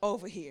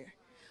over here.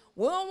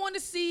 We don't want to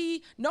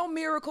see no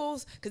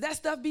miracles because that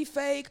stuff be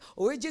fake,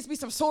 or it just be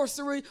some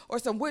sorcery or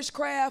some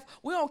witchcraft.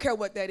 We don't care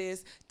what that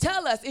is.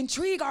 Tell us,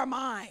 intrigue our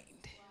mind.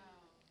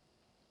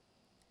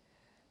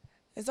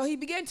 And so he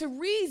began to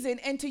reason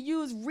and to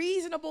use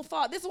reasonable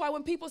thought. This is why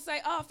when people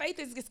say, oh, faith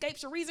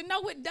escapes your reason.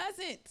 No, it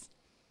doesn't.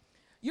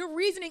 Your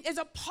reasoning is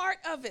a part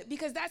of it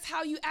because that's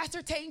how you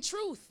ascertain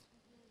truth.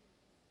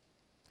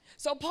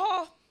 So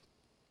Paul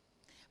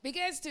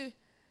begins to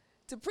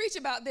preach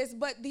about this,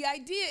 but the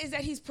idea is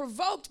that he's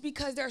provoked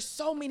because there are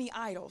so many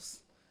idols.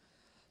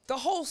 The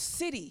whole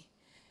city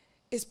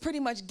is pretty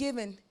much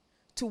given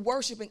to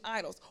worshiping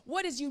idols.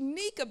 What is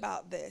unique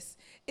about this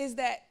is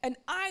that an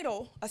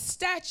idol, a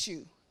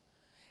statue,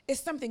 is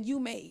something you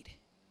made.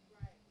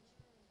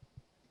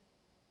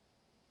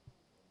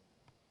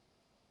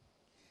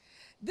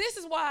 This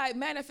is why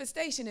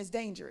manifestation is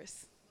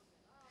dangerous.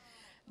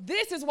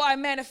 This is why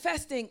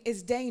manifesting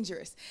is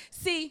dangerous.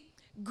 See,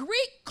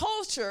 Greek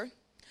culture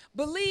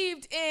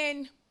believed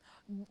in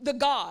the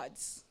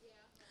gods,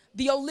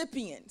 the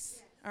Olympians,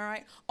 all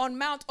right, on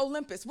Mount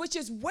Olympus, which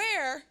is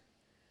where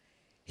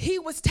he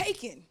was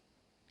taken.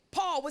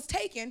 Paul was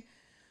taken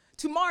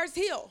to Mars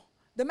Hill,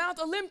 the Mount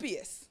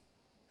Olympus,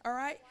 all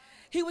right?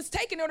 He was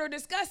taken in order to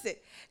discuss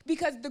it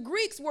because the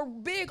Greeks were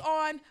big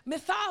on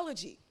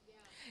mythology.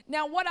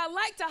 Now, what I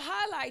like to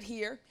highlight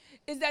here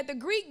is that the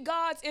Greek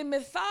gods in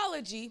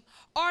mythology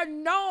are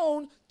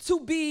known to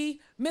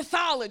be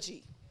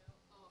mythology.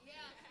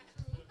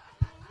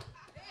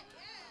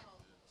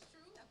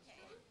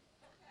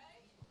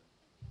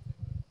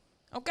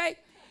 Okay?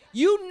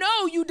 You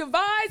know you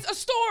devise a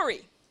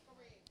story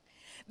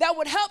that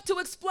would help to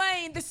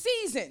explain the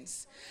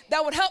seasons,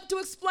 that would help to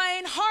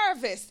explain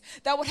harvest,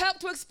 that would help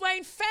to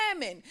explain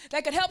famine,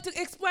 that could help to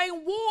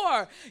explain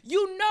war.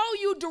 You know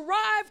you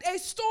derived a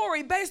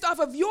story based off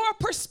of your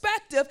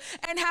perspective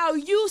and how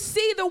you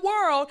see the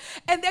world,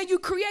 and then you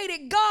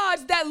created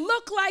gods that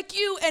look like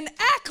you and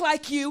act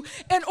like you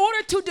in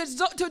order to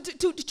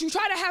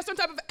try to have some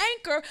type of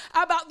anchor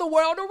about the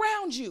world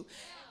around you.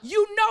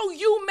 You know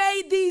you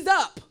made these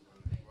up.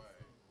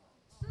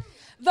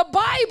 The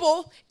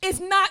Bible is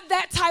not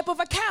that type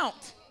of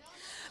account.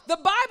 The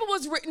Bible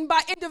was written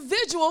by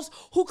individuals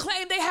who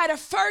claimed they had a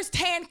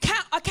first-hand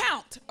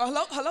account.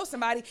 Hello,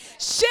 somebody.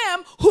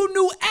 Shem, who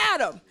knew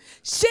Adam.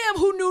 Shem,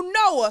 who knew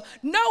Noah.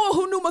 Noah,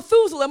 who knew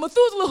Methuselah.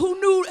 Methuselah, who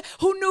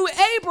knew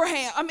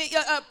Abraham.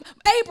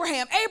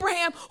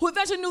 Abraham, who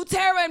eventually knew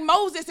Terah and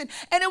Moses. And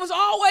it was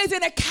always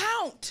an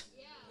account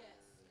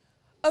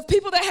of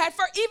people that had,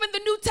 even the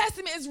New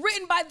Testament is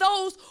written by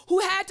those who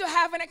had to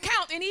have an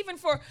account. And even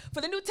for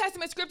the New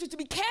Testament scripture to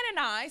be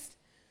canonized,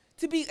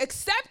 to be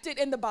accepted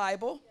in the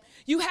Bible,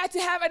 you had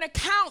to have an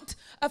account,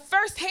 a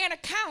first-hand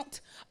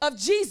account of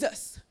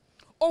Jesus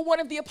or one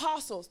of the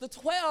apostles, the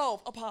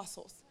 12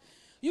 apostles.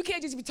 You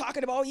can't just be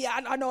talking about, oh yeah,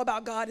 I know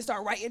about God and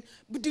start writing,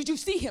 but did you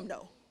see him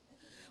though?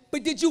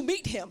 But did you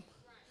meet him?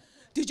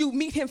 Did you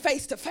meet him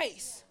face to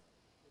face?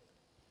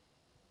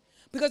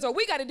 Because what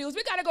we got to do is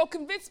we got to go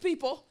convince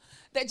people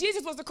that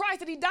Jesus was the Christ,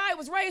 that he died,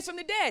 was raised from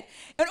the dead.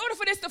 In order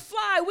for this to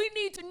fly, we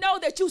need to know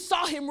that you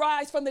saw him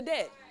rise from the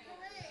dead.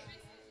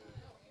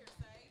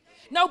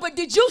 No, but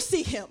did you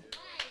see him?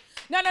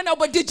 No,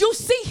 but did you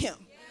see him?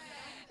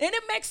 And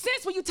it makes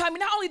sense when you tell me,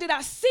 not only did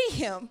I see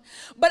him,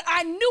 but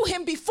I knew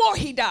him before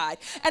he died.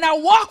 And I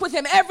walked with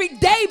him every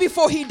day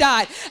before he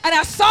died. And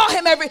I saw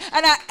him and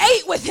I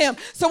ate with him.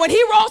 So when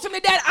he rose from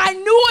the dead, I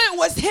knew it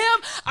was him.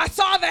 I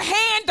saw the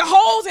hand, the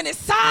holes in his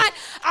side.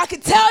 I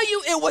could tell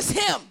you it was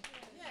him.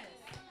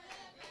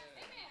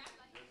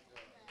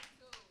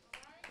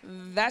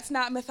 That's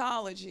not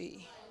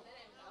mythology.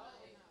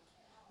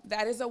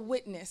 That is a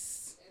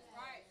witness.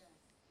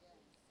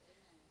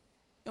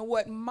 And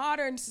what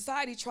modern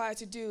society tries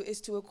to do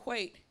is to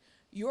equate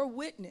your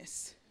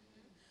witness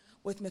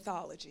with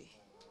mythology.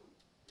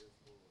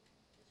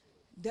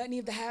 Doesn't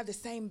even have the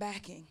same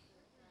backing.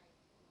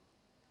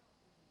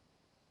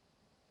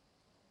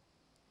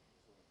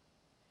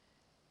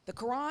 The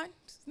Quran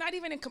is not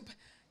even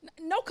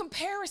no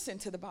comparison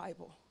to the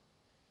Bible.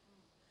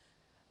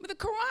 But the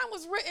Quran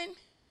was written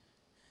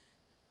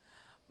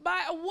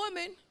by a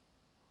woman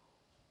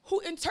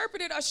who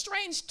interpreted a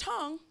strange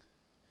tongue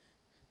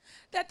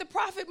that the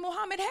Prophet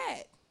Muhammad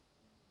had.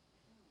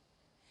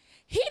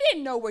 He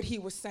didn't know what he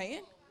was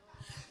saying.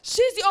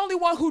 She's the only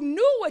one who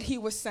knew what he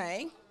was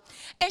saying,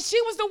 and she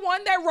was the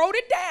one that wrote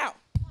it down.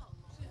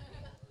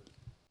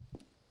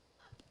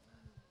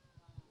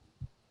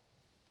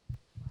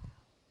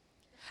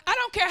 I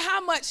don't care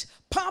how much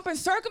pomp and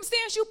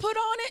circumstance you put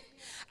on it.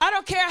 I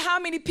don't care how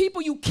many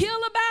people you kill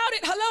about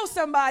it. Hello,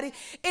 somebody.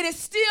 It is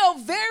still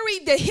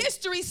the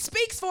history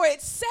speaks for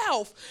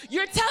itself.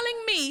 You're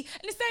telling me,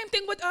 and the same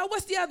thing with,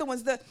 what's the other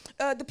ones?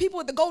 The people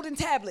with the golden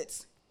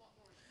tablets.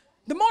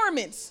 The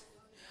Mormons.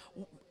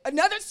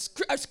 Another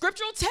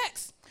scriptural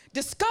text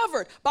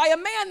discovered by a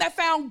man that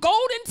found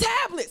golden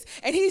tablets,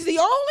 and he's the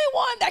only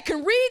one that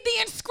can read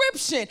the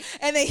inscription,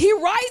 and then he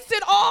writes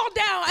it all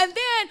down, and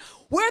then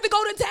where are the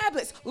golden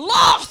tablets?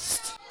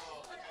 Lost.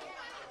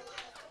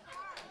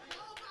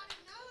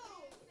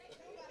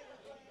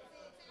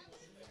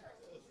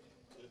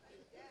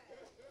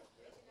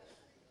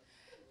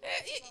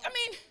 I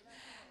mean,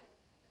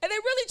 and they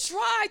really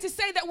try to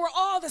say that we're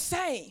all the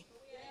same.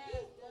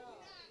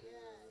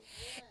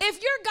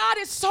 If your God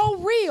is so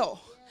real,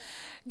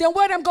 then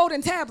where are them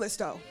golden tablets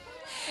though?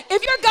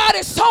 If your God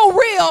is so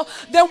real,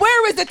 then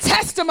where is the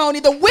testimony,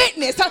 the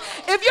witness?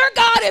 If your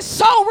God is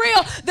so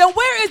real, then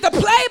where is the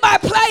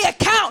play-by-play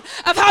account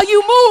of how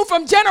you move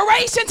from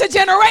generation to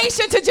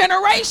generation to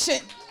generation?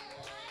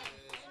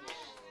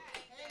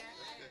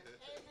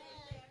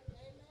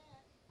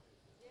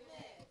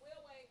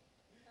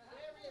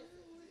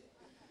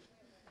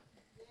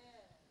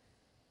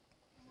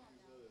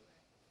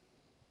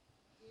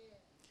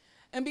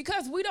 And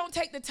because we don't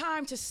take the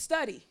time to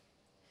study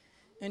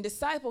in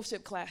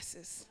discipleship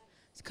classes,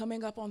 it's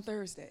coming up on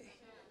Thursday.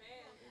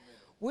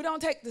 We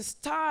don't take this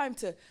time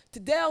to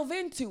delve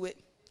into it.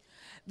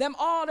 Them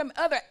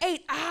other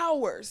 8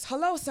 hours,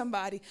 hello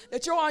somebody,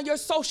 that you're on your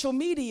social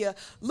media,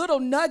 little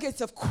nuggets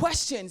of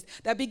questions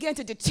that begin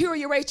to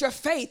deteriorate your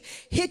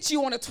faith, hit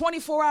you on a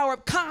 24-hour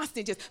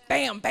constant, just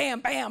bam,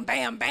 bam, bam,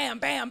 bam, bam,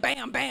 bam,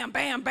 bam, bam,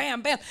 bam,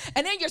 bam, bam.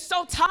 And then you're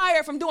so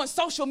tired from doing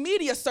social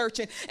media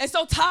searching, and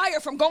so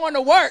tired from going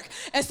to work,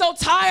 and so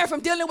tired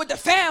from dealing with the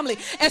family,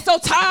 and so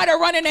tired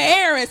of running the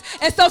errands,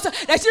 and so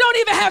that you don't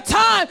even have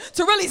time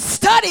to really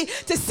study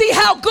to see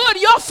how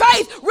good your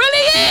faith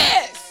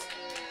really is.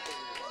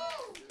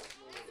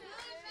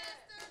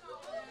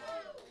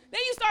 Then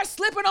you start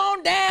slipping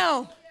on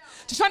down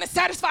to trying to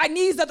satisfy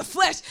needs of the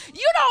flesh.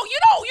 You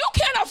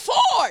can't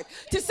afford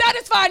to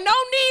satisfy no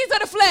needs of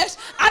the flesh.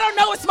 I don't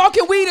know if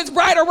smoking weed is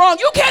right or wrong.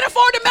 You can't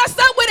afford to mess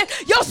up with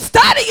it. Your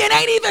studying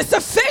ain't even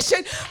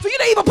sufficient for you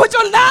to even put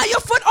your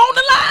foot on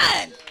the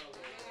line.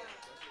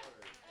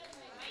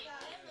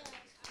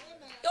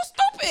 You're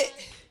stupid.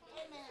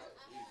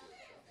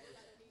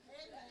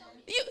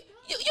 You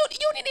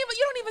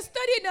don't even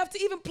study enough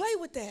to even play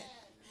with that.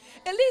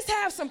 At least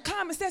have some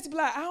common sense to be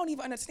like, I don't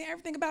even understand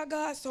everything about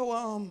God, so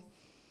I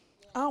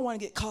don't want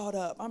to get caught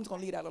up. I'm just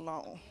going to leave that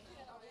alone.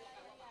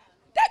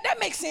 That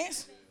makes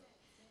sense.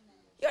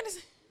 You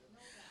understand?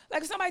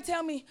 Like if somebody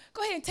tell me,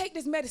 go ahead and take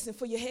this medicine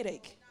for your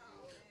headache.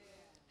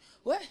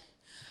 What?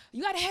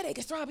 You got a headache,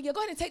 it's throbbing. Yeah,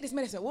 go ahead and take this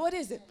medicine. What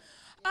is it?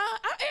 I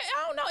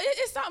don't know.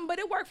 It's something, but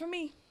it worked for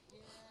me.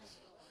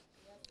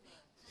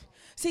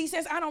 See,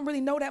 since I don't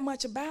really know that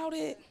much about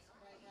it,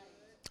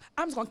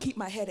 I'm just going to keep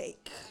my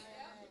headache.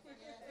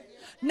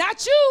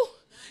 Not you.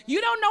 You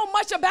don't know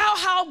much about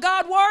how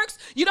God works.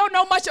 You don't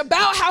know much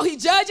about how he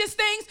judges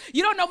things.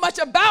 You don't know much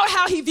about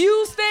how he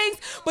views things.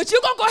 But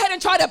you're going to go ahead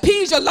and try to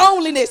appease your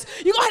loneliness.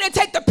 You go ahead and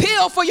take the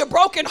pill for your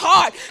broken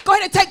heart. Go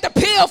ahead and take the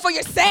pill for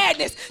your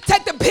sadness.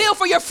 Take the pill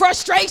for your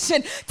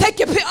frustration. Take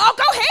your pill. Oh,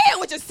 go ahead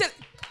with your sin.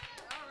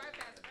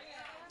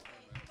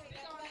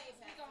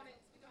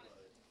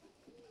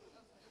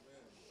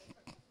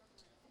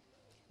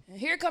 And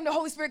here come the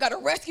Holy Spirit got to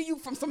rescue you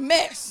from some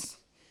mess.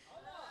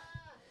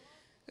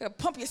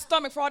 Pump your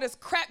stomach for all this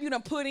crap you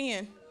done put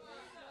in.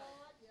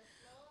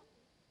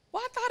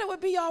 Well, I thought it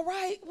would be all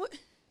right. What?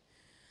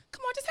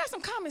 Come on, just have some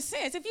common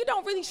sense. If you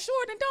don't really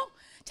sure, then don't.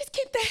 Just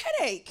keep the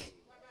headache.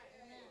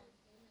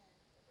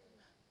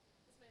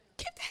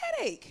 Keep the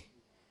headache.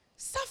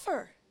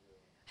 Suffer.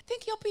 I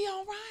think you'll be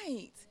all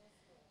right.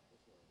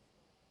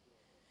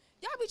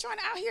 Y'all be trying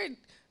to out here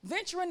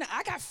venturing.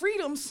 I got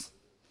freedoms.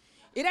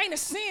 It ain't a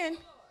sin.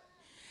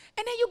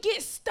 And then you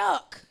get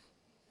stuck,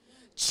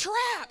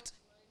 trapped.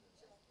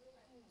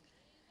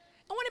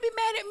 I want to be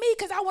mad at me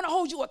because I want to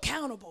hold you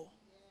accountable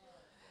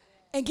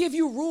and give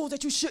you rules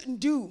that you shouldn't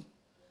do.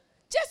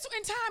 Just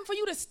in time for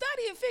you to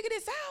study and figure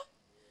this out.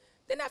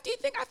 Then after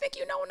I think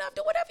you know enough,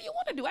 do whatever you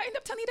want to do. I end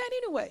up telling you that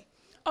anyway.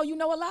 Oh, you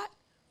know a lot?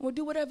 Well,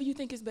 do whatever you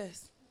think is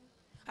best.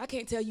 I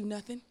can't tell you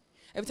nothing.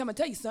 Every time I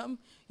tell you something,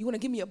 you want to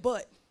give me a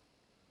but,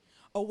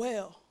 a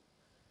well.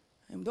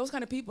 And those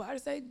kind of people, I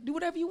just say, do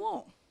whatever you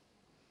want.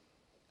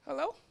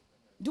 Hello?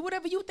 Do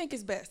whatever you think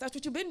is best. That's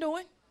what you've been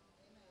doing.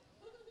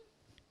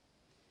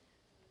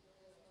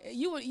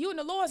 You in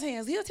the Lord's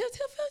hands. He'll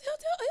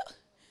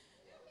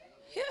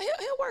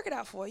work it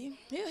out for you.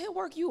 He'll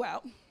work you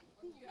out.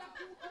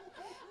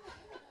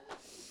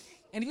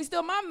 And if you're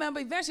still my member,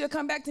 eventually he'll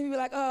come back to me and be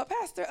like,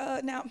 Pastor,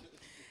 now,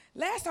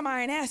 last time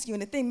I ain't asked you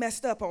and the thing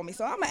messed up on me,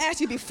 so I'm going to ask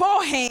you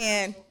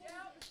beforehand.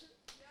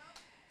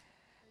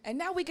 And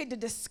now we get to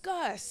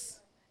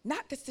discuss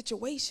not the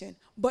situation,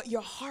 but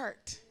your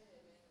heart.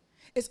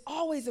 It's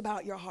always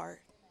about your heart.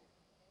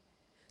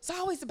 It's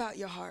always about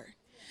your heart.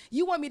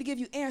 You want me to give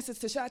you answers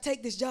to, should I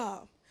take this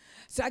job?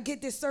 Should I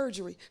get this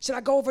surgery? Should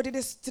I go over to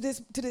this?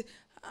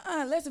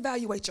 Let's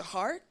evaluate your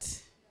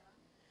heart.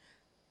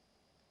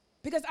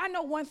 Because I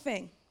know one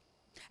thing.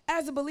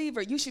 As a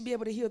believer, you should be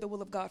able to hear the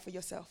will of God for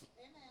yourself.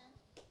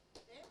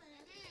 Amen.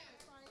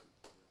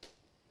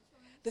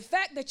 The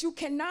fact that you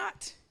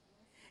cannot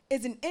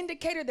is an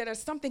indicator that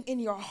there's something in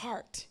your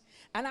heart.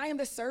 And I am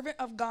the servant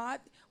of God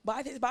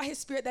by his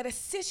Spirit that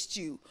assists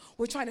you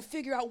with trying to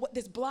figure out what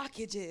this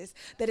blockage is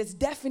that is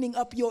deafening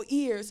up your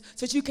ears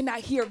so that you cannot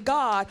hear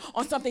God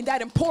on something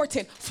that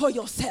important for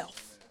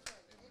yourself.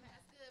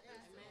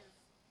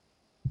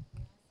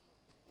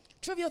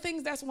 Trivial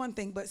things, that's one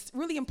thing, but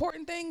really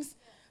important things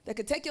that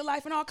could take your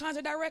life in all kinds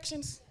of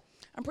directions,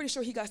 I'm pretty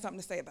sure he got something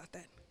to say about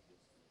that.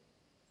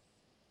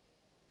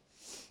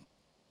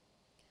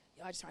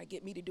 Y'all just trying to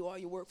get me to do all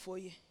your work for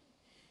you.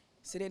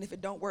 So then if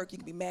it don't work, you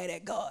can be mad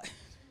at God.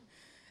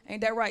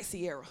 Ain't that right,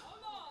 Sierra?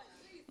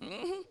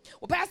 Mm-hmm.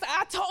 Well, Pastor,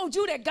 I told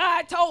you that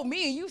God told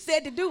me and you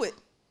said to do it.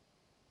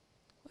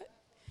 What?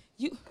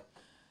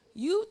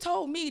 You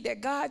told me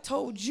that God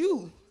told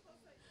you.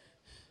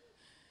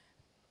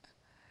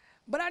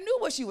 But I knew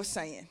what she was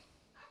saying.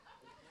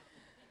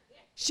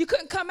 She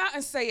couldn't come out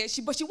and say it,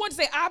 but she wanted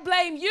to say, I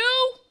blame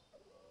you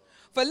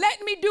for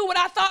letting me do what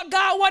I thought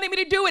God wanted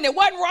me to do, and it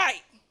wasn't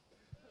right.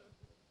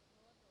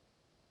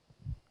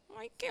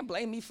 Well, you can't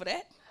blame me for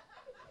that.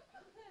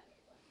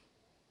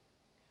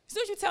 As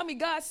soon as you tell me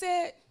God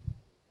said,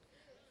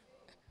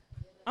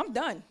 I'm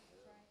done.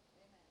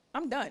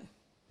 I'm done.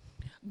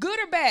 Good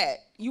or bad,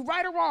 you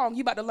right or wrong,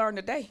 you about to learn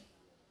today.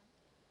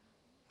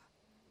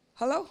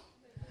 Hello?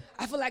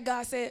 I feel like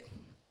God said,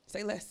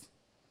 say less.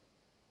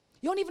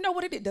 You don't even know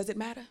what it is. Does it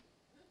matter?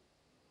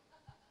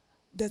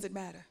 Does it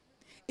matter?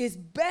 It's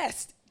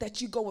best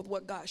that you go with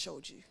what God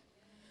showed you.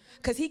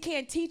 Because he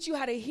can't teach you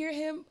how to hear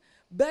him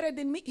better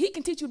than me. He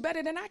can teach you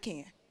better than I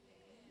can.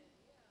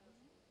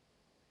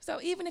 So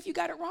even if you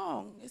got it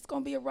wrong, it's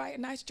going to be a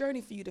nice journey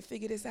for you to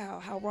figure this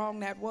out, how wrong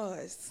that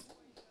was.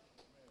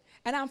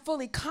 And I'm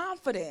fully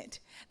confident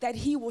that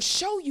he will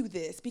show you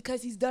this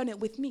because he's done it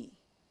with me.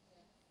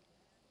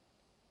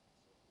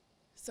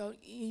 So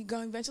you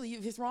go eventually,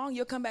 if it's wrong,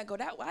 you'll come back and go,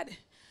 that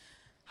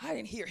I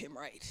didn't hear him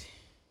right.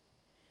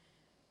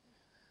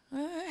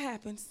 It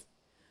happens.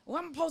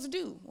 What am I supposed to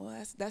do?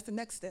 Well, that's the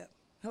next step.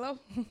 Hello?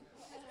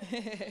 What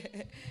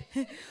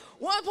am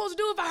I supposed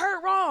to do if I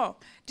heard wrong?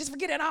 Just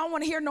forget it. I don't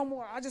want to hear no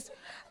more. I just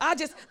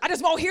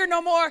won't hear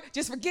no more.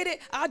 Just forget it.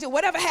 I'll do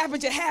whatever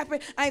happens, it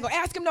happened. I ain't gonna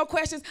ask him no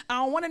questions.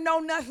 I don't want to know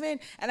nothing,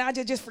 and I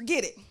just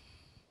forget it.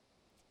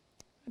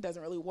 It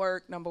doesn't really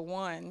work, number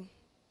one.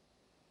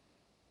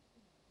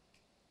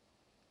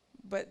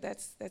 But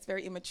that's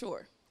very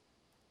immature.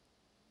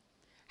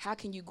 How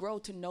can you grow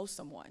to know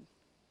someone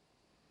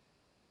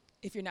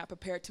if you're not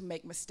prepared to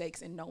make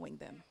mistakes in knowing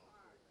them?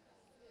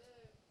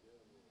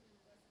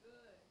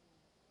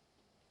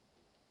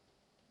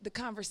 The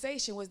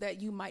conversation was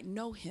that you might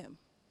know him.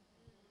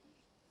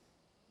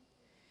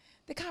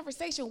 The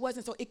conversation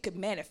wasn't so it could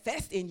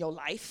manifest in your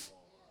life.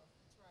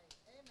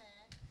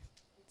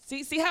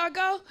 See how it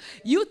go?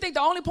 You think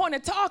the only point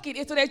of talking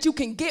is so that you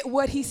can get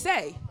what he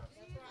say.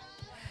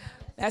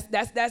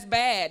 That's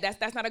bad.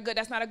 That's not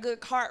a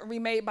good heart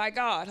remade by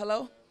God.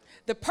 Hello?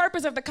 The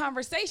purpose of the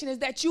conversation is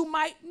that you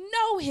might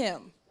know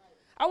him.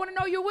 I want to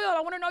know your will.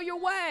 I want to know your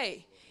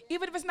way.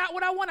 Even if it's not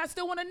what I want, I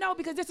still want to know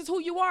because this is who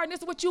you are and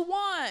this is what you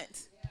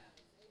want.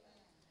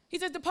 He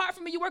says, depart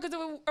from me, you workers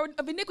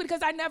of iniquity, because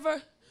I never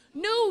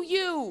knew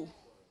you.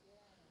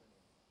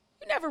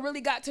 You never really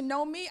got to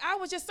know me. I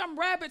was just some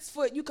rabbit's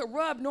foot you could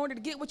rub in order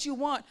to get what you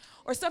want,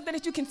 or something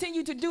that you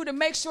continue to do to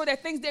make sure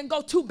that things didn't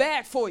go too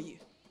bad for you.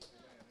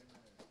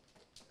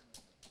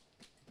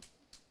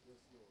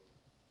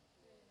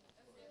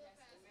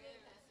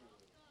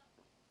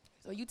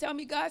 So you tell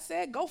me God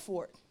said, go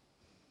for it.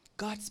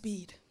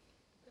 Godspeed.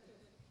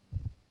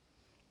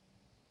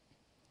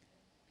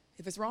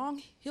 If it's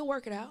wrong, he'll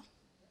work it out.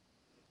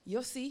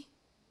 You'll see.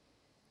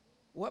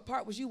 What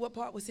part was you? What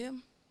part was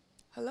him?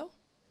 Hello?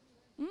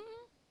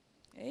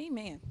 Mm-hmm.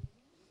 Amen.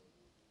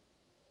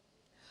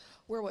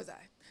 Where was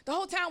I? The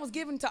whole town was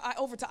given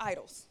over to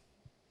idols.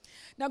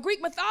 Now,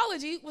 Greek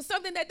mythology was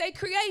something that they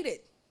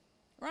created,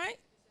 right?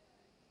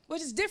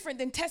 Which is different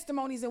than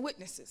testimonies and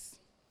witnesses.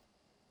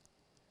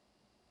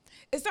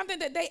 It's something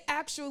that they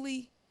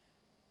actually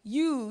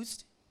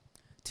used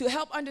to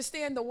help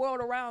understand the world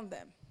around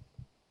them,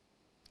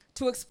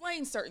 to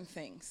explain certain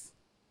things.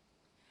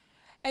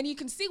 And you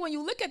can see when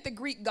you look at the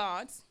Greek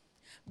gods,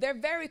 they're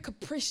very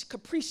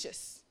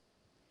capricious.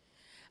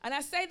 And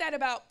I say that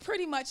about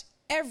pretty much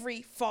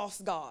every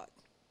false god.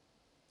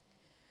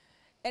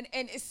 And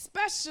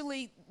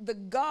especially the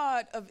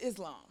God of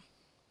Islam.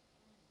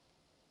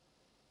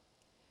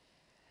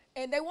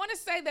 And they want to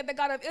say that the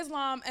God of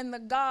Islam and the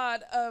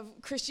God of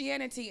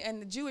Christianity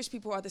and the Jewish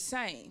people are the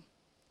same.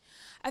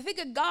 I think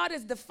a God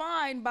is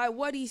defined by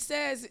what he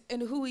says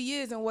and who he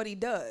is and what he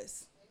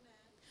does,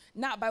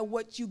 not by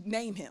what you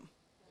name him.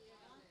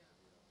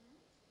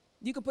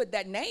 You can put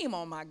that name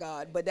on my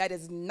God, but that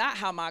is not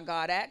how my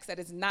God acts. That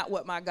is not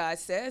what my God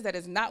says. That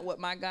is not what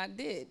my God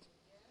did.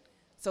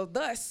 So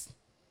thus,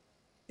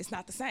 it's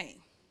not the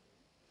same.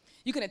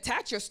 You can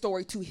attach your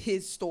story to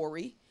his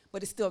story,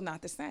 but it's still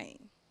not the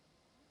same.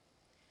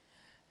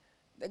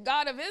 The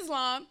God of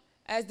Islam,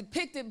 as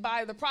depicted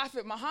by the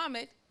Prophet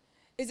Muhammad,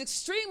 is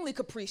extremely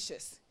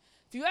capricious.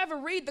 If you ever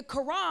read the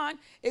Quran,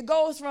 it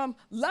goes from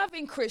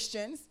loving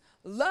Christians,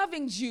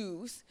 loving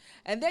Jews,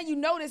 and then you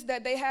notice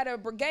that they had a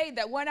brigade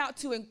that went out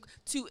to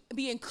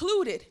be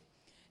included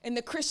in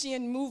the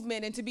Christian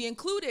movement and to be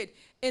included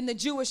in the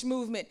Jewish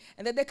movement,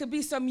 and that there could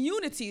be some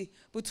unity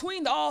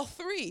between all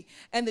three.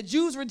 And the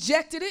Jews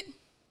rejected it,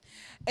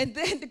 and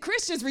then the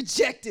Christians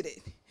rejected it.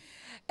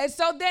 And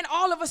so then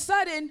all of a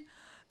sudden,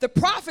 the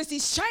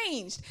prophecies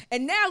changed,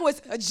 and now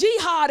it's a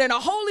jihad and a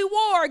holy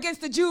war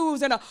against the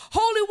Jews and a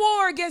holy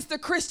war against the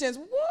Christians.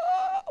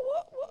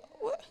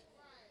 What?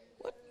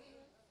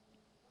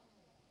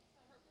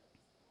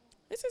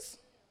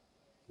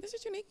 This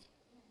is unique.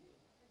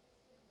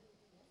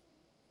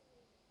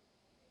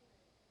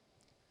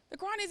 The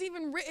Quran is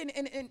even written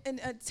in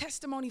a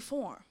testimony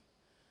form.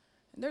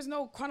 And there's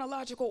no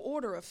chronological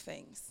order of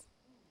things.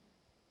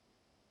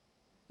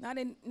 Not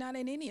in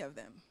any of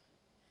them.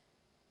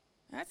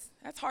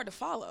 That's hard to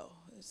follow.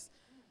 It's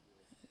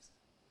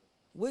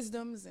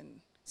wisdoms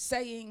and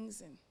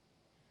sayings and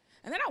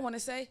then I want to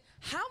say,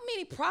 how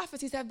many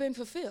prophecies have been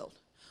fulfilled?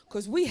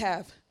 Because we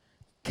have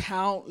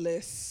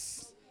countless.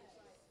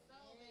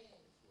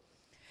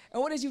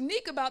 And what is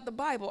unique about the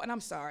Bible, and I'm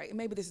sorry,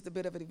 maybe this is a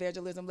bit of an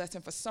evangelism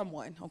lesson for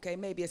someone, okay?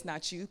 Maybe it's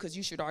not you, because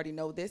you should already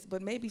know this,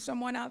 but maybe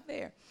someone out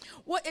there.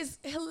 What is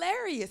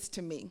hilarious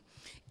to me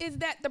is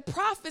that the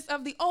prophets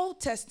of the Old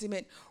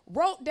Testament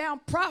wrote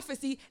down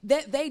prophecy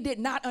that they did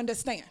not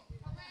understand.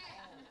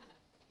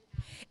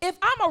 If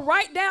I'm going to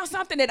write down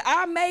something that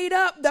I made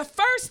up, the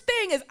first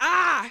thing is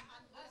I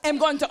am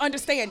going to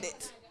understand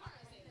it.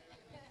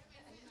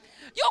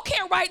 You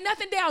can't write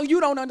nothing down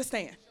you don't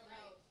understand.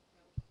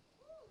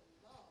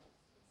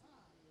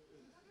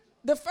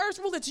 The first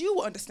rule that you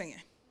will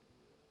understand,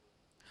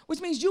 which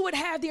means you would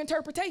have the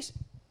interpretation.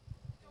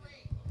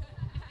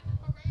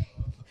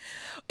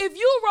 If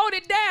you wrote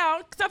it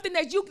down, something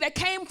that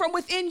came from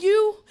within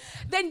you,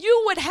 then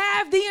you would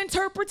have the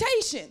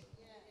interpretation.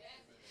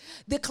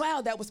 The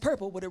cloud that was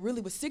purple, what it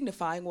really was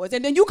signifying was,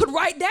 and then you could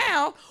write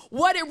down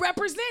what it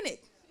represented.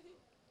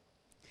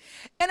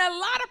 And a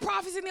lot of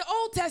prophecies in the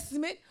Old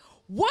Testament,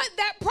 what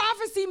that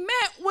prophecy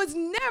meant was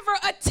never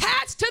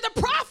attached to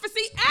the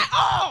prophecy at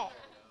all.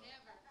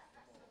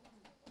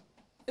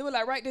 It was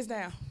like, write this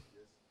down.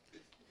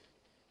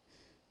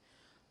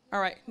 All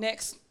right,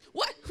 next.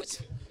 What?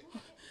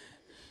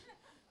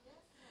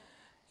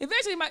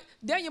 Eventually,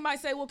 Daniel might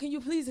say, well, can you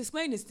please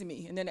explain this to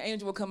me? And then the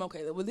angel will come,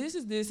 okay, well, this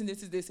is this, and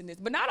this is this, and this.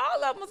 But not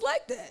all of them was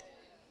like that.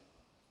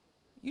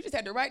 You just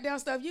had to write down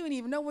stuff you didn't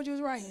even know what you was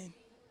writing.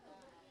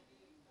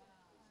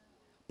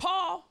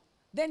 Paul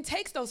then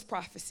takes those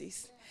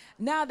prophecies.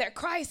 Now that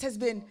Christ has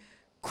been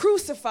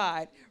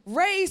crucified,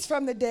 raised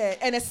from the dead,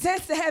 and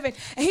ascends to heaven,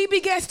 and he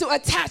begins to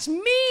attach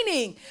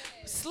meaning,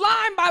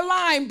 line by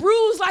line,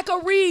 bruised like a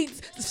reed,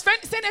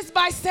 sentence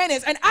by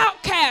sentence, an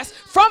outcast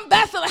from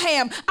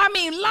Bethlehem. I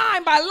mean,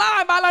 line by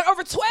line by line,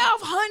 over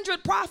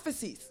 1,200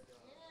 prophecies.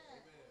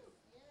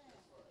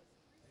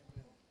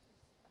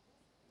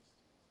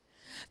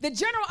 The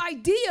general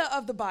idea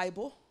of the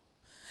Bible,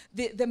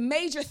 the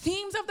major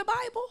themes of the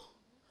Bible,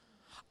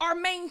 are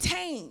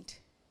maintained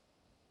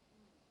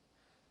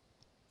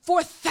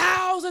for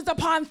thousands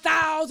upon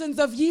thousands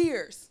of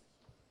years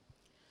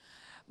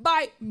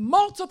by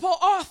multiple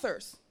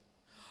authors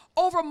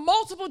over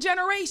multiple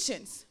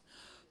generations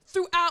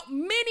throughout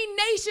many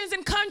nations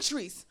and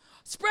countries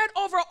spread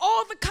over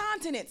all the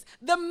continents.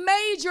 The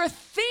major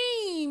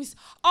themes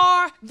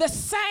are the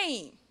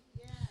same.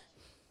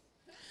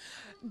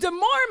 The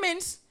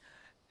Mormons,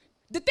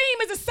 the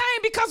theme is the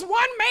same because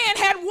one man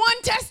had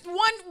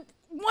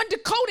one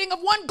decoding of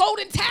one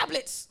golden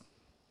tablets.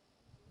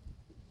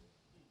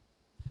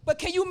 But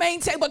can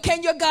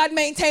your God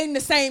maintain the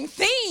same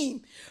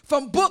theme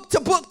from book to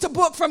book to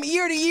book, from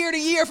year to year to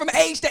year, from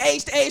age to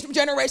age to age, from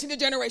generation to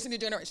generation to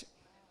generation?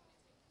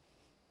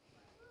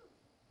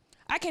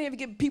 I can't even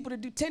get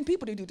 10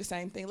 people to do the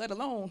same thing, let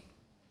alone.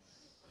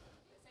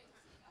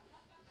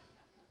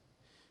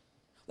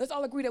 Let's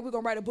all agree that we're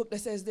going to write a book that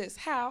says this.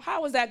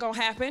 How is that going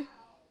to happen?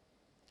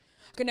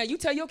 Okay, now you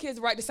tell your kids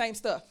to write the same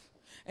stuff,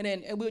 and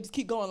we'll just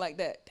keep going like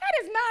that.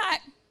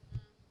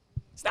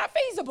 It's not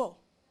feasible.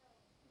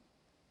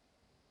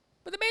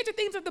 But the major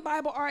themes of the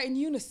Bible are in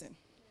unison,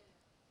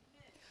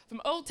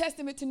 from Old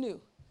Testament to New.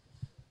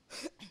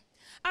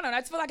 I don't know, I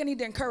just feel like I need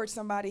to encourage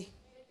somebody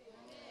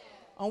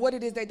on what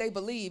it is that they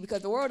believe,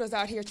 because the world is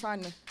out here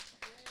trying to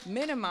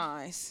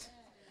minimize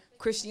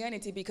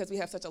Christianity because we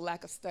have such a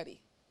lack of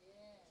study.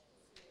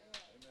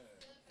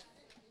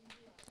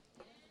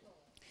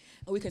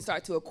 And we can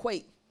start to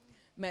equate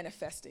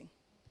manifesting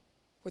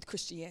with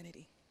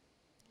Christianity.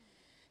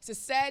 It's a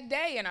sad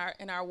day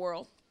in our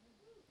world,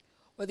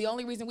 where the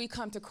only reason we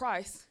come to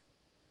Christ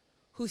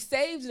who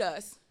saved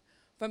us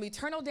from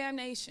eternal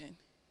damnation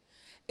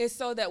is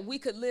so that we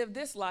could live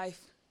this life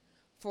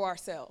for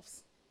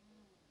ourselves.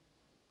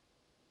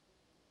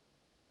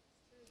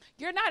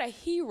 You're not a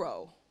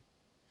hero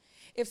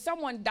if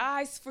someone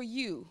dies for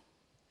you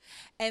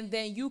and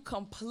then you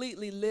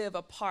completely live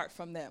apart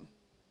from them.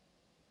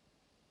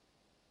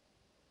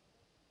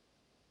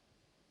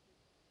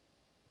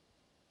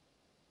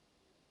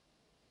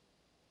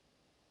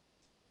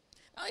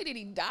 Not only did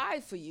he die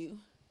for you,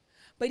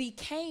 but he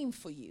came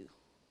for you.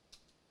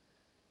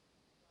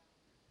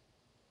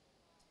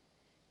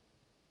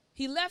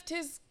 He left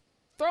his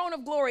throne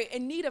of glory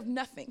in need of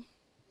nothing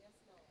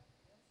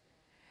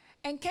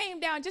and came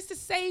down just to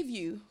save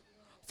you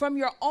from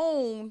your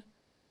own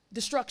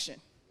destruction,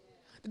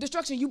 the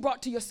destruction you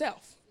brought to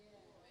yourself.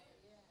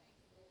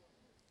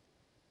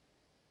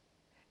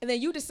 And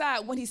then you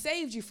decide when he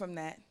saved you from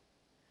that,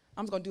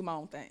 I'm just going to do my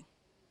own thing.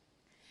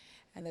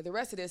 And then the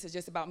rest of this is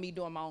just about me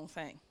doing my own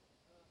thing.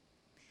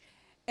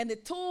 And the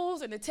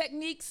tools and the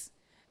techniques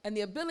and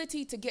the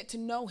ability to get to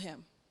know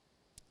him,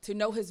 to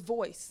know his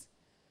voice,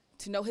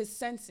 to know his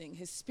sensing,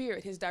 his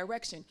spirit, his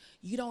direction,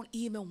 you don't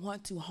even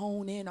want to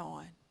hone in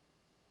on.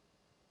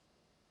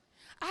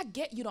 I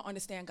get you don't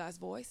understand God's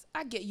voice.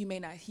 I get you may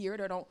not hear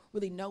it or don't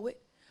really know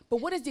it.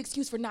 But what is the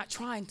excuse for not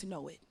trying to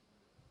know it?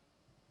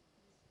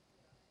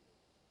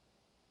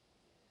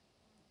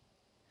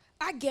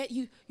 I get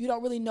you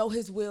don't really know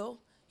his will.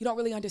 You don't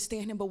really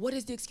understand him. But what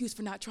is the excuse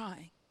for not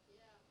trying?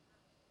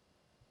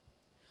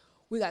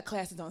 We got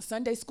classes on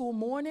Sunday school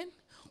morning.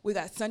 We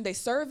got Sunday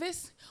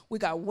service. We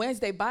got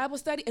Wednesday Bible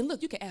study. And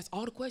look, you can ask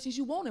all the questions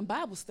you want in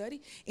Bible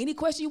study. Any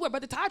question you want.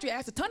 Brother Tadri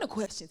asked a ton of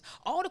questions.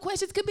 All the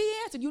questions could be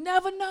answered. You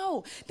never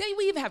know. Then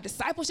we even have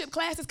discipleship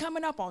classes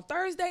coming up on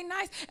Thursday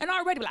nights. And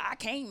already like, I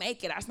can't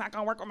make it. That's not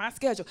going to work on my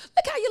schedule.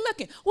 Look how you're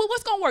looking. Well,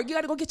 what's going to work? You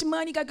got to go get your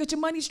money. You got to get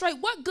your money straight.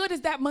 What good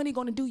is that money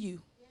going to do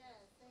you?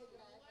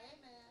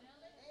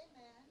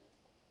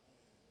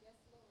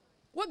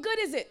 What good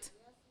is it?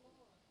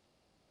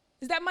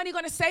 Is that money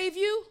going to save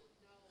you?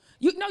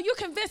 You're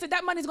convinced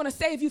that money is going to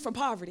save you from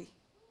poverty.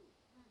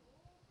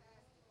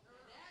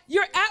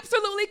 You're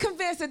absolutely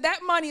convinced that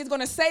money is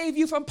going to save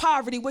you from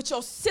poverty with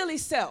your silly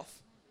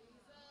self.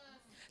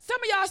 Some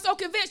of y'all are so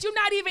convinced you're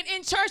not even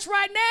in church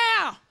right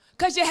now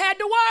because you had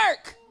to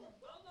work.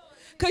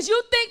 Because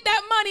you think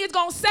that money is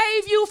going to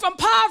save you from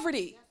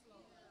poverty.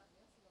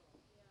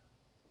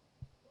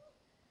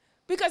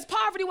 Because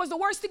poverty was the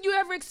worst thing you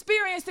ever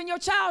experienced in your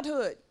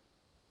childhood.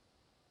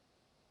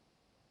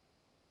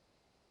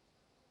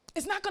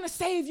 It's not going to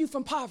save you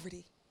from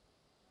poverty.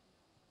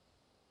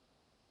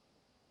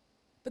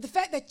 But the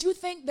fact that you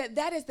think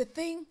that is the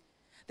thing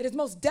that is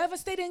most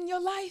devastating in your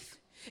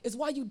life is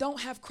why you don't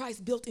have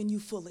Christ built in you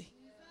fully.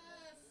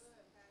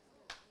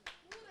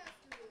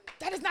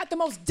 That is not the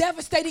most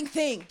devastating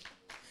thing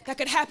that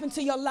could happen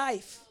to your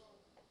life.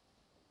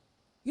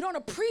 You don't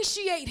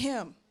appreciate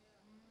him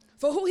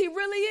for who he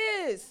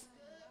really is.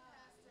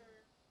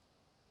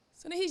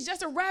 So then he's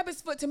just a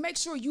rabbit's foot to make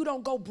sure you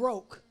don't go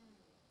broke.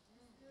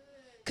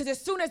 Because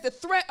as soon as the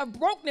threat of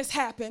brokenness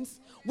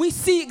happens, we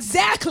see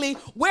exactly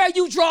where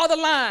you draw the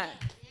line.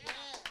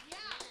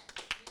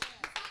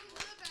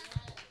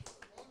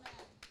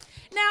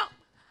 Now,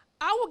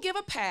 I will give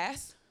a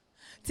pass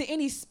to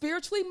any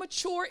spiritually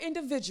mature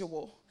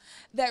individual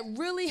that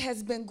really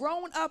has been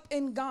grown up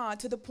in God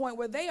to the point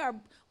where they are,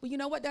 well, you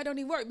know what, that don't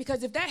even work.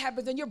 Because if that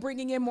happens, then you're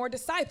bringing in more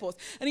disciples.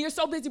 And you're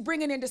so busy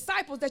bringing in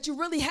disciples that you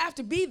really have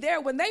to be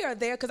there when they are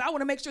there, because I want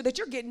to make sure that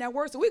you're getting that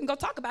word so we can go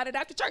talk about it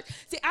after church.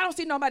 See, I don't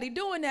see nobody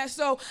doing that,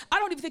 so I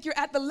don't even think you're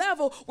at the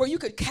level where you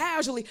could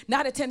casually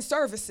not attend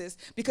services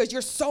because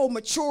you're so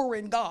mature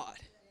in God.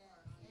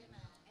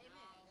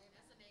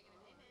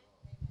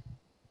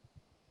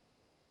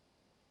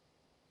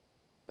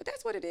 But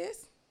that's what it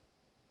is.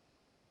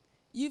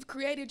 You've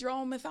created your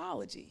own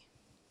mythology.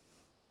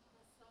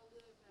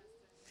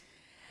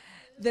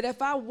 That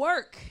if I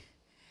work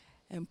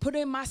and put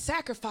in my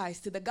sacrifice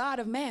to the God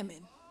of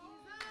Mammon,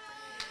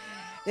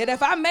 that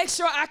if I make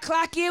sure I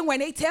clock in when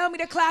they tell me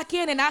to clock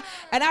in, and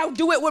I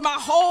do it with my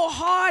whole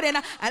heart, and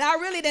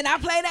I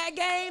play that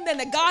game, then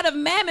the God of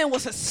Mammon will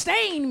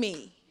sustain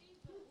me.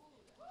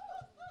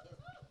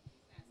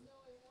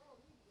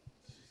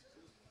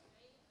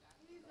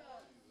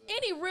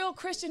 Any real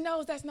Christian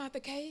knows that's not the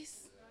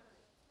case.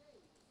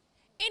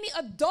 Any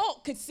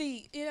adult could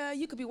see,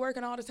 you could be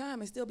working all the time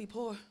and still be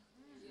poor.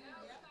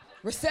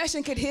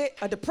 Recession could hit,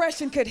 a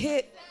depression could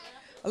hit,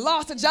 a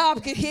loss of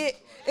job could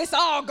hit. It's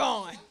all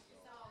gone.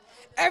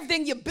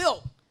 Everything you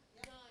built,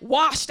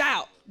 washed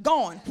out,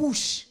 gone,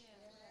 whoosh.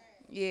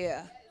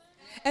 Yeah.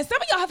 And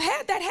some of y'all have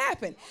had that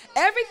happen.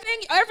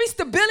 Every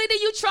stability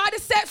you try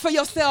to set for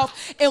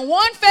yourself in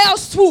one fell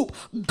swoop,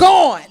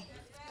 gone.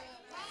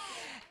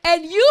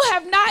 And you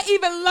have not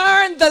even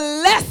learned the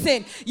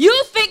lesson.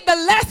 You think the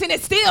lesson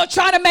is still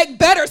trying to make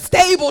better,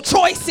 stable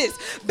choices.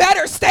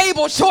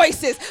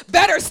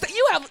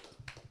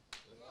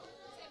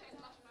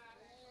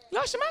 You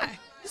lost your mind.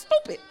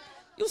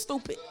 You're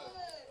stupid.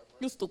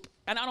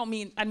 And I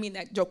mean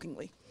that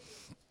jokingly.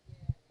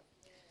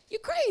 You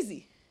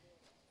crazy.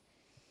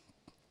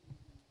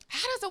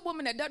 How does a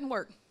woman that doesn't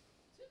work,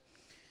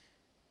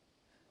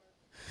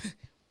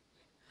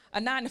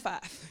 a 9 to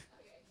 5,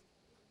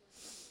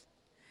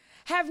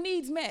 have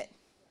needs met?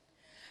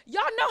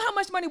 Y'all know how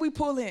much money we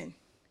pull in.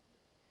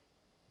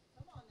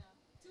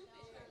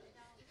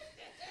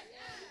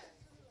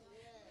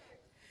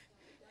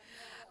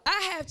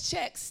 I have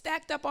checks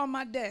stacked up on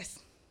my desk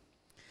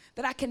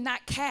that I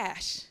cannot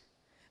cash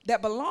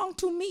that belong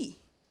to me.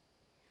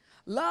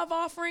 Love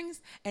offerings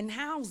and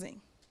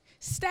housing.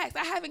 Stacks.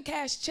 I haven't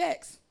cashed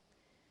checks.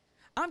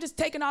 I'm just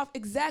taking off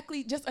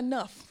exactly just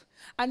enough.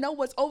 I know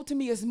what's owed to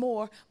me is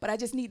more, but I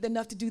just need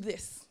enough to do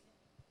this.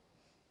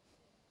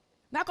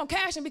 Not gonna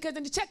cash them because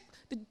then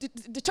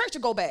the church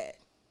will go bad.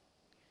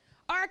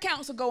 Our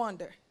accounts will go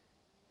under.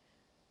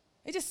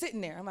 They're just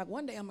sitting there. I'm like,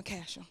 one day I'm gonna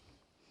cash them.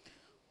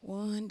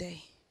 One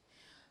day.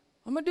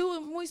 I'm gonna do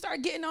it when we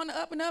start getting on the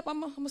up and up.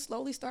 I'm gonna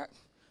slowly start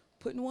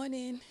putting one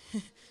in.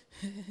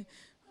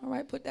 All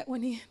right, put that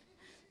one in.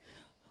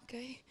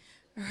 Okay,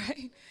 all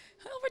right.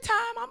 Over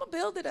time, I'm gonna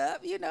build it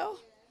up, you know.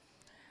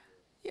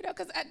 You know,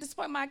 because at this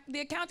point, the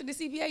accountant,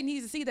 the CPA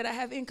needs to see that I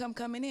have income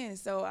coming in.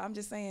 So I'm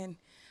just saying,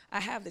 I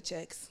have the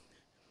checks.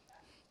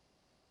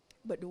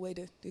 But the way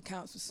the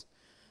accounts was,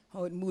 I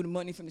would move the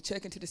money from the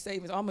check into the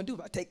savings. All I'm gonna do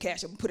is I take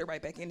cash and put it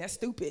right back in. That's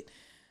stupid.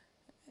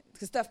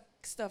 Because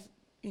stuff,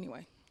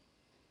 anyway.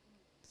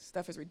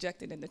 Stuff is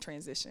rejected in the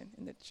transition,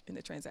 in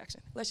the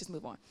transaction. Let's just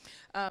move on.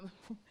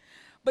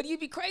 But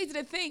you'd be crazy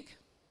to think,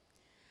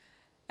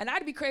 and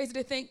I'd be crazy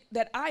to think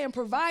that I am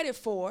provided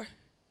for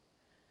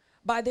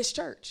by this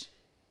church.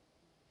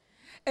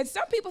 And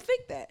some people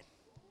think that.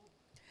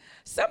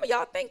 Some of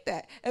y'all think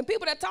that. And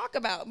people that talk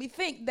about me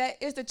think that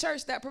it's the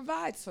church that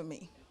provides for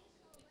me.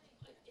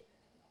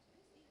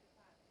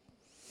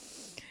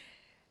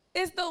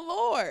 It's the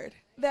Lord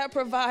that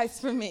provides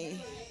for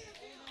me.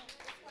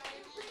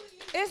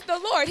 It's the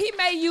Lord. He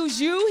may use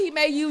you. He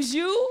may use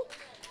you.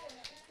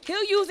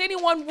 He'll use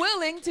anyone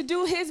willing to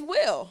do his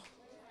will.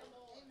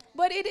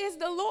 But it is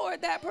the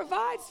Lord that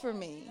provides for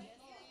me.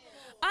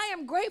 I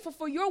am grateful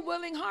for your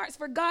willing hearts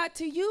for God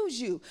to use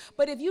you.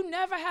 But if you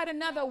never had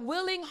another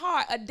willing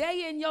heart a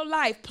day in your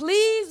life,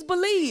 please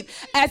believe,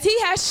 as he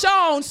has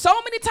shown so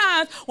many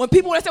times when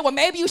people want to say, well,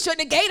 maybe you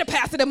shouldn't have gave the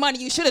pastor the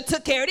money. You should have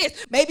took care of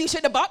this. Maybe you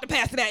shouldn't have bought the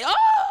pastor that.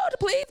 Oh,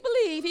 please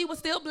believe he will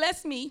still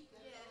bless me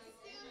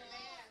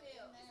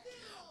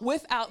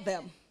without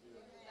them.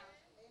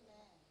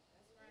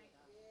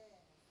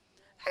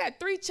 I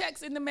got 3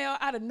 checks in the mail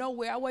out of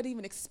nowhere I wasn't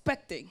even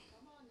expecting.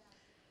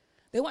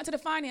 They went to the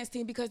finance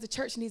team because the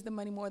church needs the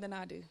money more than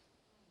I do.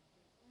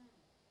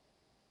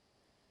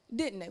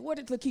 Didn't they? Where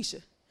did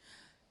Lakeisha?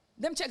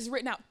 Them checks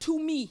written out to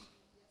me.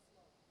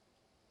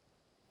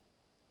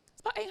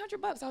 It's about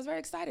 $800. I was very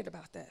excited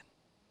about that.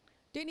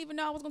 Didn't even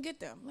know I was going to get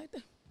them. Like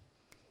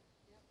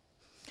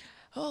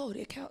oh,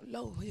 the account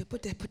low. Yeah,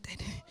 put that.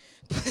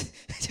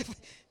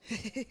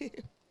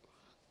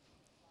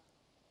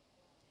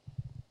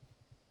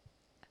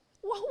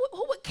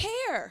 Who would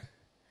care?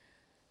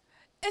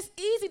 It's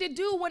easy to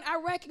do when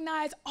I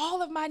recognize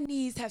all of my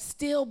needs have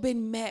still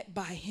been met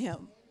by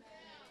him.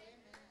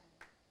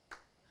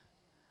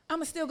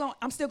 I'm still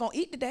gonna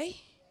eat today.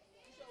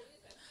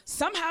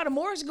 Somehow the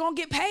mortgage is gonna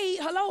get paid.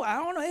 Hello, I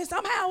don't know.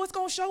 Somehow it's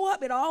gonna show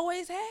up. It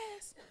always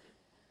has.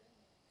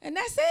 And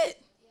that's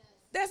it.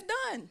 That's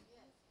done.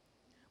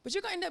 But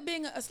you're gonna end up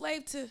being a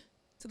slave to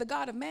the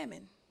God of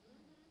Mammon.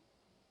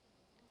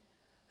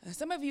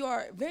 Some of you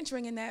are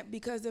venturing in that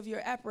because of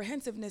your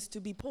apprehensiveness to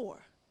be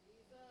poor.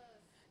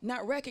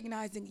 Not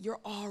recognizing you're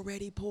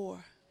already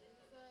poor.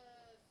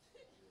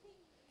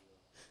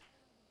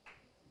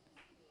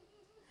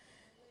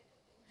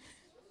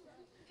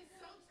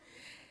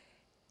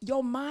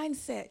 Your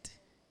mindset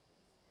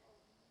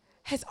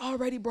has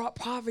already brought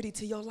poverty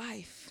to your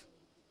life.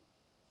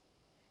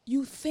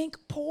 You think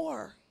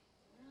poor.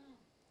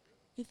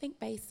 You think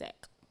basic.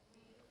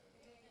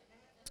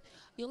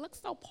 You look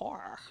so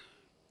poor.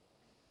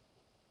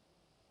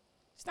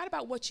 It's not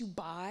about what you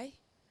buy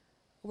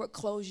or what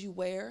clothes you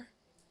wear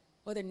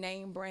or the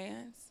name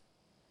brands.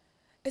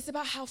 It's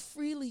about how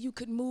freely you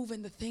could move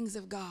in the things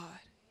of God.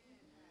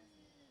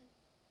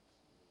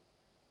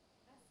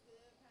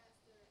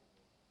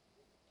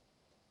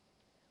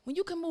 When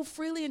you can move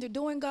freely into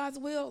doing God's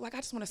will, like I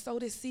just want to sow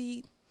this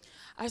seed.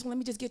 Let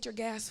me just get your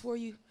gas for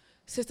you.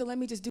 Sister, let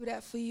me just do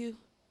that for you.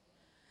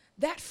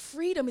 That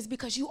freedom is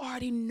because you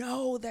already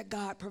know that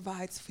God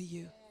provides for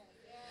you.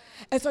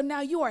 And so now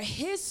you are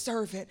his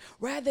servant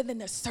rather than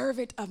the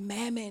servant of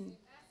Mammon.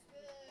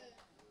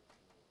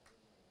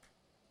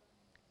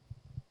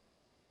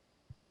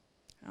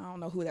 I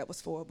don't know who that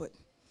was for, but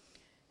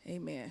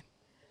amen.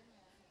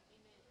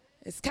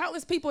 It's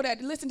countless people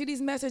that listen to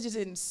these messages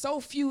and so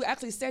few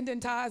actually send in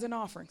tithes and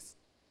offerings.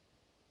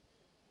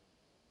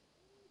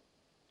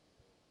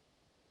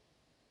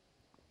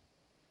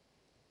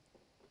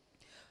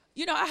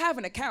 You know, I have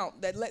an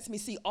account that lets me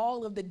see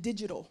all of the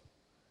digital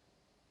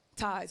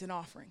tithes and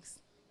offerings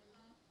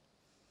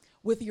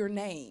with your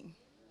name.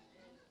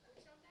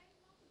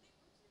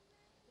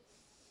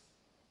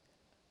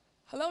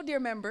 Hello, dear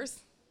members.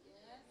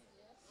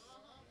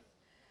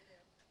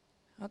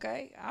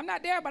 Okay, I'm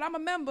not there, but I'm a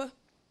member.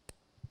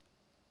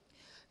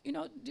 You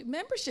know,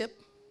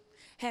 membership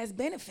has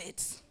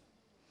benefits,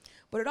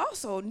 but it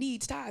also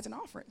needs tithes and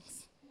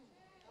offerings.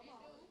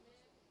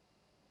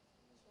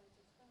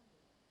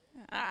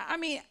 I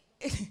mean,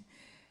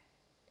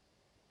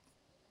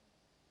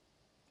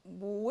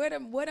 where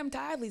them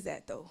tithlies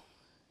at though?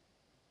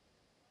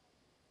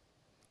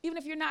 Even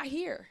if you're not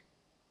here,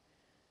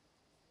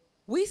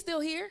 we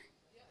still here.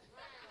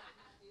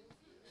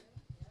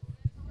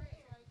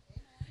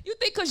 You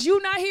think because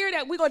you not here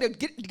that we're going to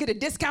get a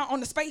discount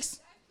on the space?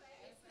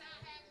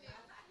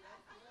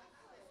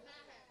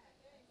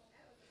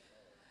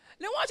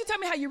 Now, why don't you tell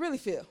me how you really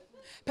feel?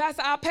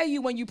 Pastor, I'll pay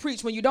you when you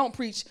preach. When you don't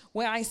preach,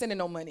 well, I ain't sending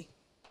no money.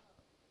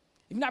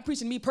 If you're not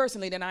preaching to me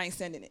personally, then I ain't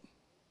sending it.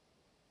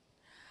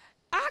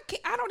 I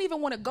don't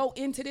even want to go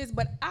into this,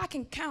 but I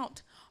can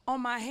count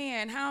on my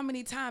hand how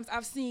many times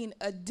I've seen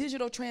a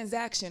digital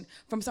transaction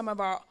from some of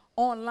our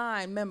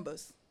online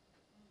members.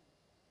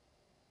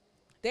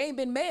 They ain't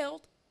been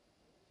mailed.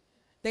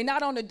 They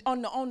not on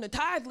the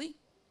tithely.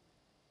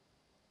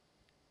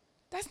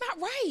 That's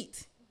not right.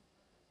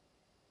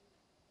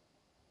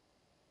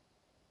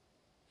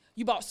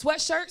 You bought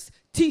sweatshirts,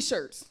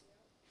 t-shirts.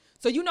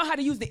 So you know how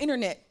to use the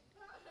internet.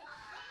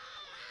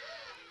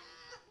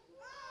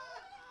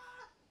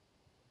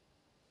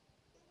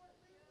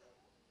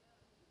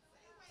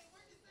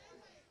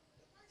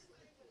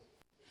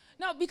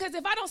 No, because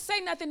if I don't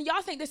say nothing,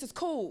 y'all think this is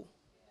cool.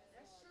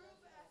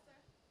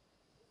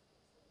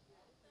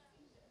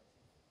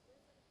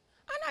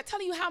 I'm not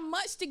telling you how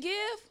much to give,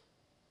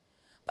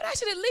 but I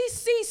should at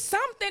least see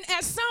something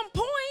at some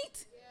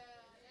point.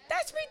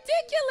 That's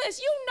ridiculous.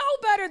 You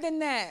know better than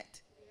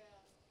that.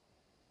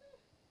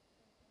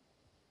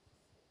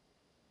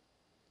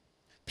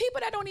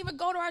 People that don't even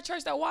go to our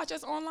church that watch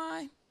us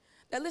online,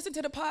 that listen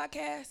to the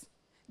podcast,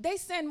 they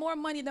send more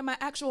money than my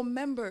actual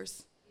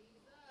members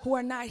who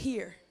are not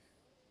here.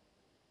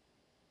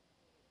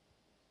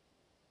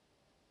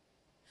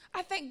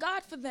 I thank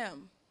God for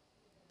them.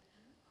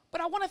 But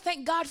I want to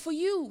thank God for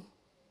you.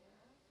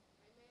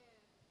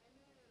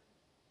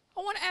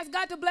 I want to ask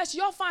God to bless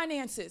your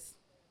finances.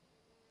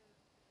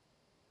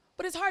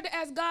 But it's hard to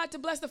ask God to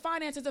bless the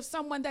finances of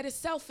someone that is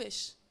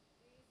selfish.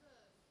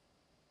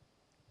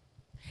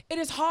 It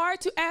is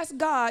hard to ask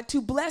God to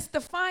bless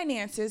the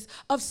finances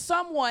of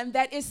someone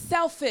that is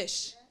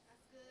selfish.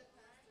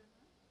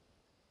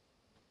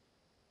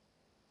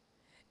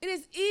 It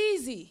is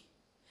easy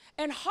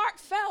and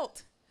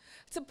heartfelt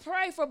to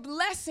pray for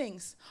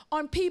blessings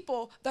on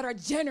people that are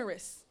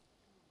generous.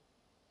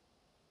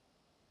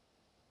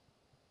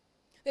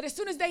 That as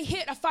soon as they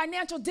hit a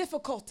financial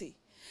difficulty,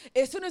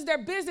 as soon as their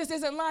business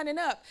isn't lining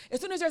up,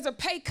 as soon as there's a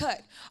pay cut,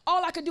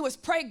 all I can do is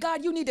pray,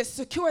 God, you need to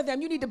secure them.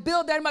 You need to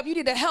build them up. You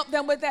need to help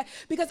them with that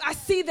because I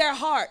see their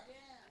heart.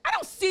 I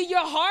don't see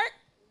your heart.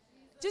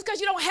 Just because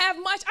you don't have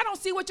much, I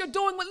don't see what you're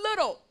doing with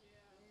little.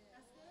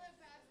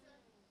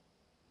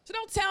 So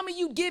don't tell me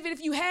you give it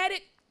if you had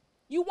it.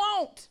 You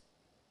won't.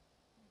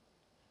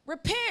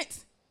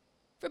 Repent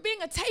for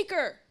being a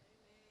taker.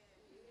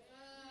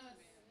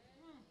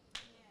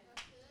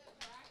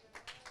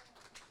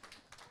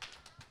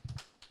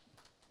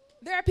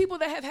 There are people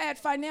that have had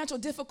financial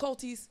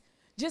difficulties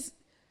just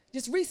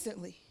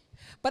recently.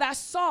 But I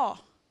saw,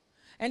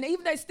 and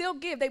even they still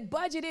give, they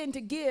budget in to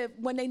give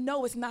when they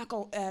know it's not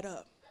going to add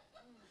up.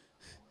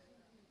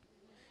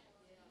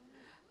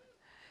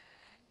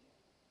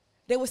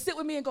 They would sit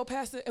with me and go,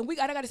 Pastor, and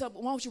I got to tell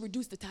them, why don't you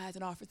reduce the tithes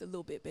and offerings a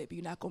little bit, baby?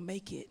 You're not going to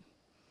make it.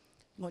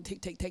 You're going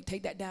to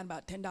take that down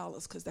about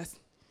 $10 because that's,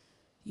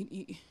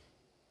 if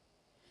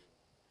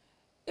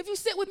you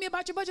sit with me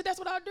about your budget, that's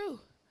what I'll do.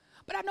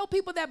 But I know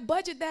people that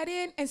budget that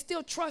in and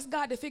still trust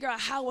God to figure out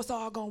how it's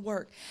all going to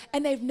work.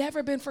 And they've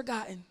never been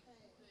forgotten.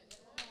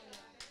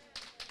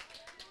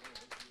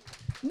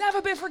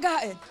 Never been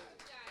forgotten.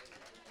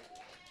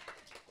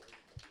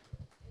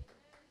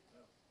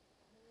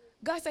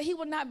 God said he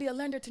will not be a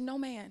lender to no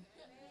man.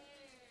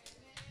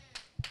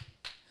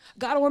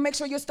 God, I want to make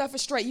sure your stuff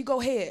is straight. You go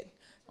ahead.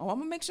 Oh, I'm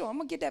going to make sure. I'm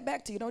going to get that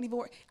back to you. Don't even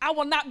worry. I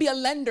will not be a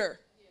lender.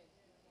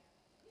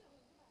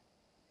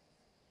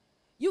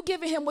 You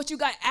giving him what you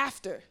got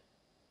after.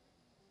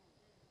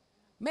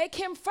 Make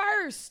him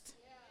first.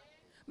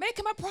 Make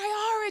him a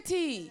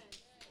priority.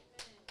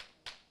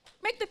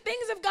 Make the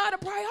things of God a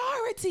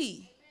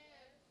priority.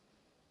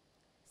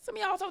 Some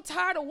of y'all so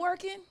tired of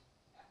working.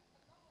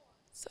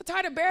 So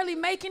tired of barely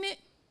making it.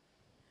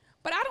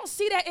 But I don't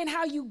see that in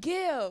how you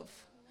give.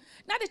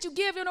 Not that you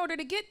give in order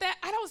to get that.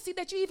 I don't see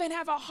that you even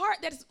have a heart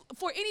that's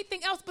for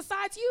anything else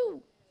besides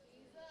you.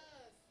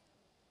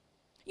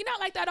 You're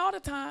not like that all the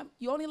time.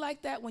 You only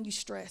like that when you're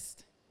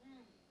stressed.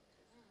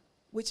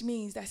 Which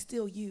means that's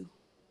still you.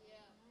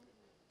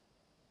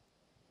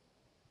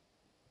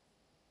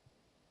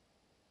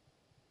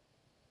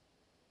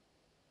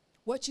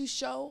 What you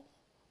show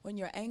when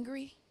you're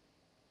angry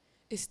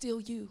is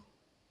still you.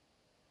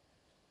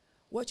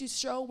 What you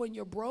show when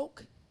you're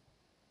broke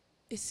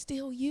is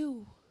still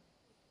you.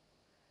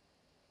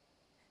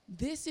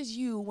 This is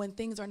you when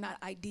things are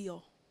not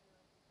ideal.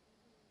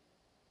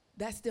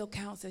 That still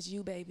counts as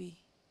you, baby.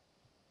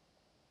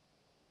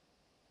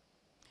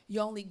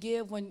 You only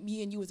give when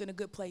me and you is in a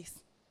good place.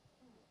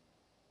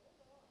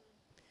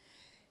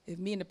 If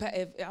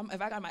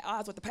I got my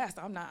odds with the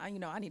pastor, I'm not,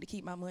 I need to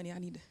keep my money.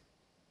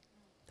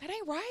 That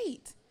ain't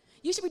right.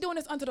 You should be doing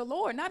this unto the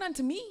Lord, not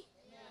unto me.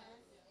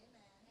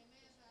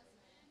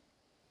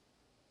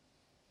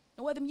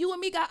 And whether you and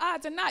me got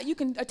odds or not, you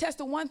can attest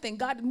to one thing.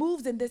 God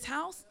moves in this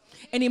house,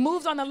 and he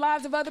moves on the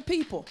lives of other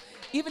people.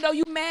 Even though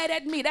you mad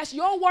at me, that's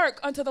your work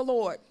unto the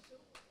Lord.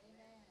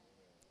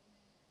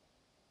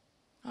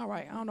 All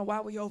right, I don't know why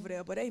we over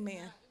there, but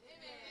amen.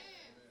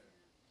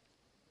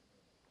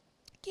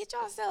 Get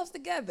yourselves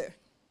together.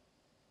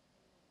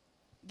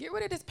 Get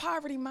rid of this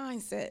poverty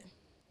mindset.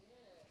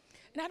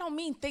 And I don't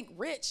mean think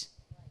rich.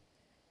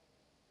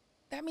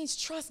 That means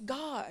trust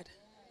God.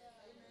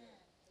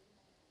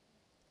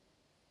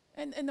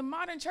 And the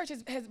modern church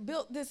has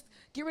built this,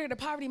 get rid of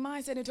the poverty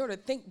mindset in order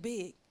to think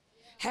big,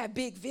 have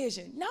big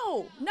vision.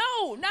 No.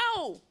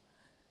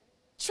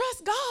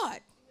 Trust God.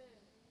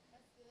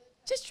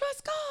 Just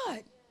trust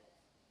God.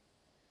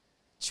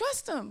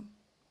 Trust him.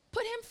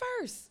 Put him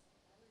first.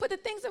 Put the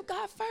things of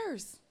God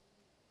first.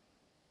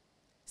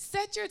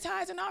 Set your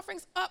tithes and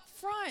offerings up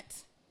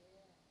front.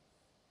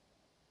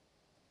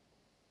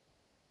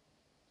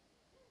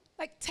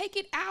 Like, take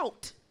it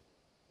out.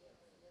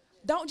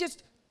 Don't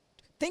just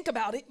think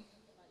about it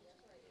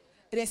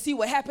and then see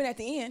what happened at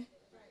the end.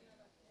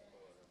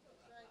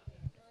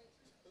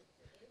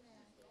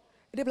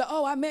 And they'll be like,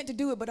 oh, I meant to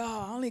do it, but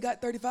I only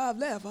got 35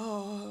 left.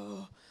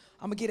 Oh,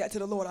 I'm going to give that to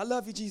the Lord. I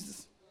love you,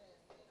 Jesus.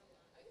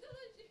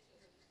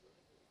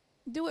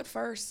 Do it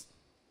first.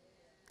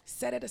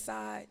 Set it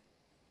aside.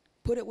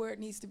 Put it where it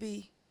needs to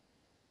be.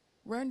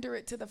 Render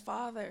it to the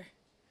Father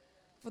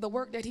for the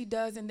work that he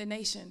does in the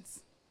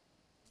nations.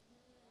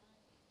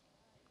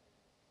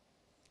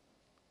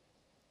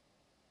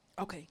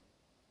 Okay.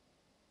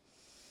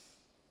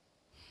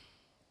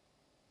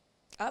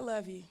 I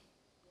love you.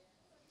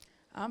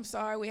 I'm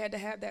sorry we had to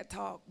have that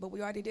talk, but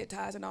we already did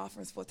tithes and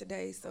offerings for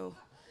today, so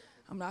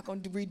I'm not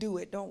going to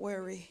redo it. Don't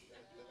worry.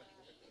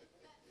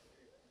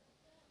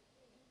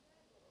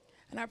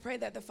 And I pray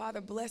that the Father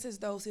blesses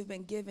those who've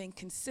been giving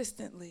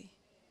consistently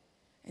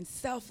and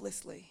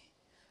selflessly,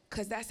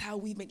 because that's how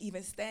we've been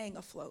even staying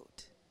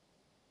afloat.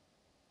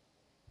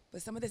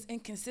 But some of this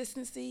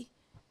inconsistency,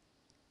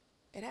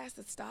 it has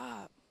to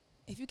stop.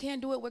 If you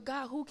can't do it with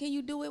God, who can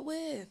you do it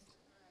with?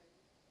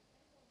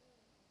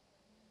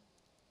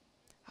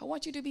 I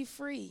want you to be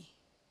free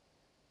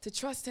to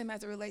trust him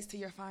as it relates to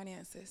your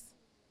finances.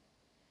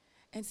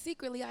 And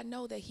secretly, I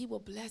know that he will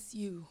bless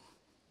you.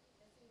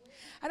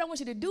 I don't want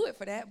you to do it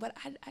for that, but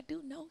I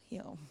do know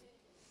him.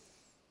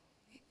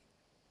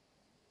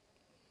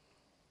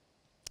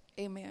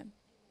 Amen.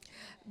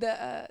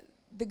 The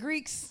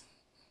Greeks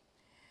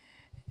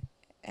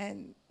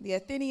and the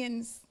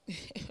Athenians,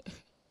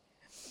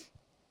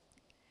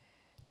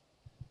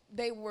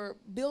 they were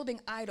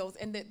building idols,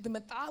 and the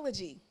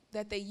mythology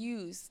that they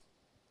used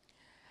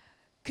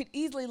could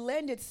easily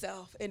lend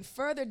itself in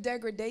further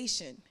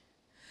degradation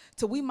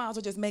to we might as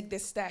well just make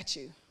this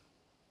statue.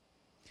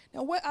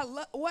 Now, what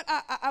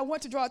I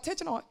want to draw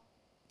attention on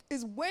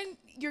is when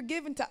you're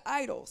given to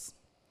idols,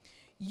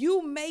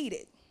 you made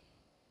it.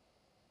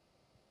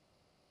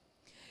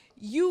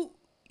 You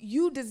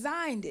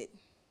designed it.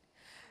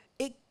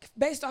 It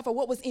based off of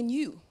what was in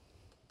you.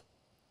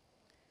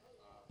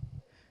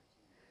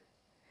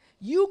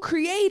 You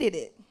created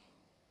it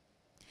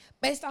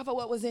based off of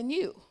what was in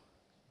you,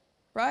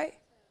 right?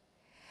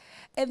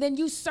 And then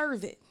you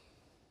serve it.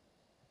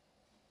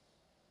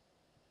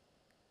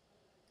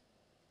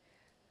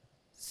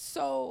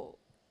 So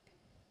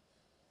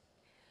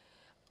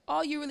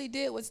all you really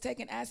did was take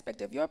an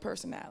aspect of your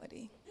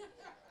personality,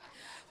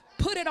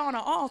 put it on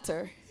an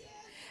altar,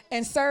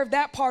 and serve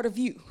that part of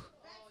you.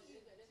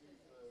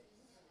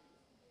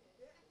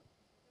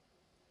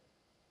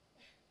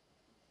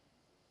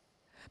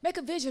 Make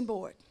a vision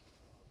board.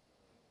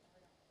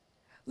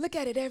 Look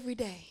at it every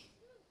day.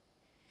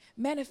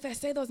 Manifest,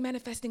 say those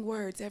manifesting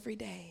words every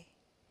day.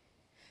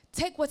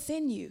 Take what's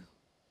in you.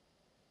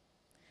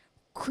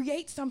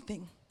 Create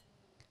something.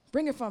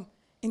 Bring it from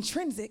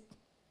intrinsic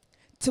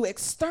to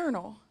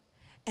external,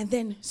 and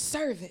then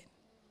serve it.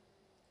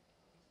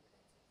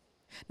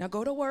 Now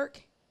go to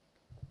work,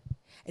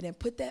 and then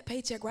put that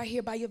paycheck right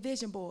here by your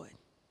vision board.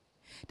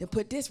 Then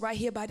put this right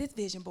here by this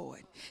vision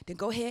board. Then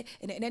go ahead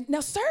and now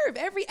serve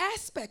every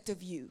aspect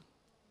of you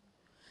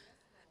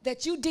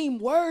that you deem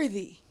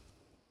worthy,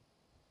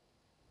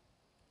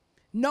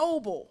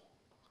 noble,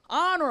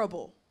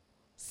 honorable,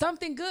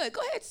 something good.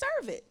 Go ahead,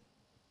 serve it.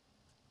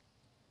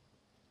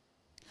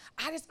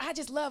 I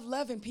just love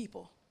loving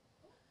people.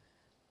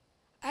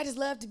 I just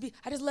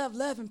love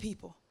loving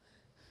people.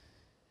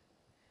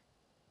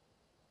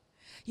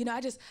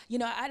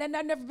 I've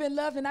never been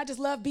loved, and I just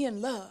love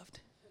being loved.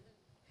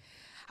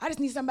 I just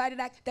need somebody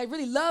that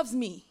really loves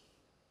me.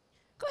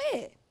 Go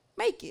ahead,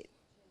 make it.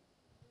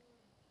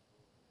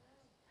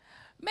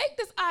 Make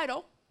this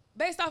idol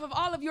based off of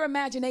all of your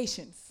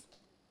imaginations.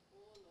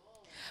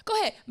 Go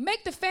ahead,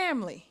 make the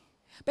family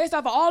based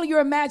off of all of your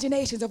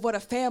imaginations of what a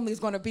family is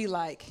going to be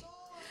like.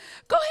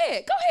 Go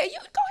ahead, go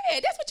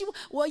ahead. That's what you,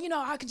 well, you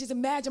know, I can just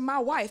imagine my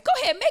wife. Go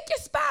ahead, make your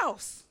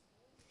spouse.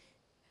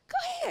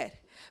 Go ahead.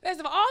 Based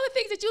off of all the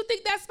things that you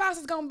think that spouse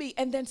is going to be,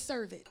 and then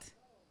serve it.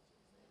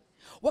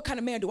 What kind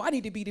of man do I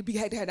need to be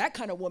to have that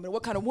kind of woman?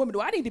 What kind of woman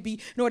do I need to be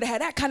in order to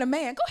have that kind of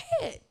man? Go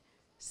ahead,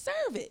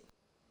 serve it.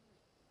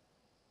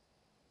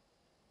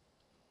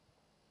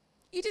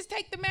 You just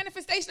take the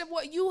manifestation of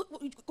what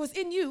was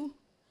in you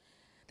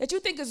that you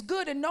think is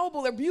good and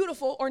noble or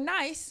beautiful or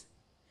nice.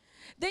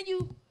 Then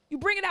you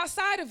bring it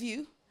outside of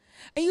you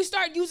and you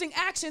start using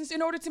actions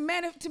in order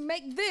to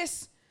make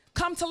this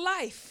come to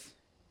life.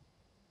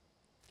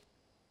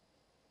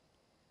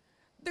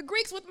 The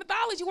Greeks with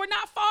mythology were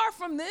not far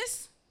from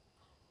this.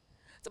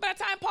 So by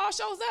the time Paul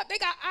shows up, they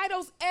got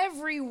idols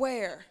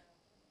everywhere.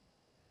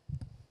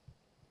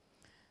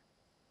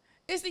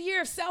 It's the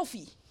year of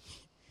selfie.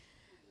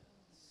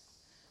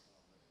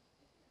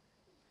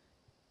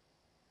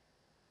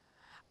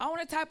 I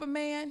want a type of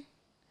man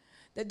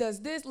that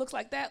does this, looks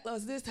like that,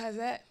 loves this, has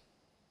that.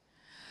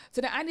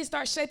 So then I need to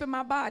start shaping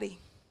my body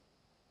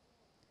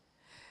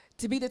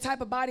to be the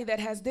type of body that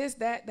has this,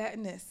 that,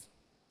 and this.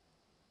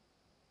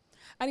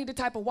 I need the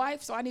type of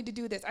wife, so I need to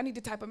do this. I need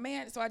the type of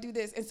man, so I do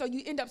this. And so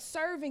you end up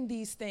serving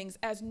these things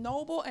as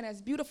noble and as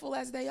beautiful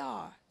as they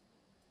are.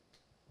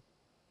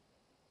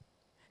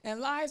 And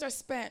lives are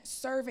spent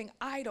serving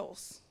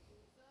idols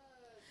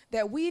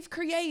that we've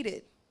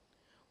created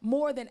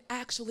more than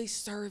actually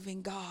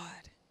serving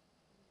God.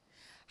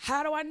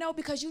 How do I know?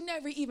 Because you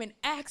never even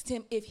asked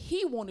him if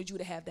he wanted you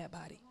to have that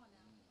body.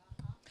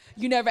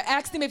 You never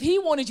asked him if he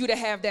wanted you to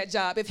have that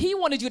job, if he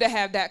wanted you to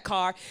have that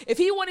car, if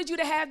he wanted you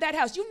to have that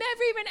house. You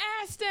never even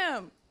asked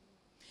him.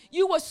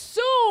 You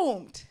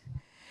assumed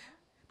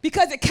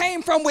because it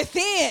came from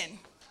within.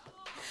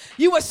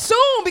 You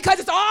assume because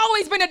it's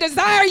always been a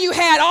desire you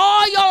had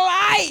all your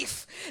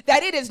life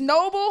that it is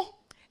noble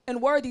and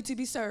worthy to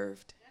be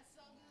served. That's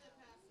so good,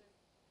 Pastor.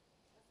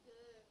 That's good.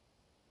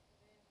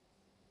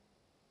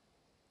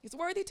 It's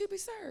worthy to be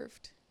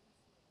served.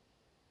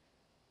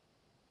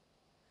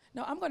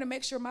 No, I'm going to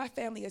make sure my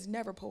family is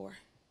never poor.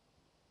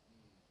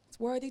 It's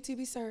worthy to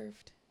be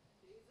served.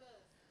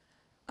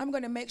 I'm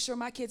going to make sure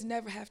my kids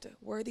never have to.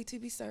 Worthy to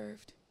be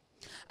served.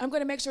 I'm going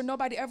to make sure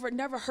nobody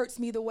never hurts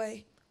me the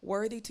way.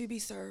 Worthy to be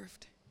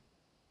served.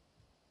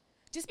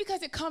 Just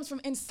because it comes from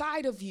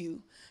inside of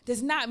you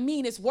does not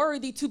mean it's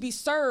worthy to be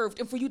served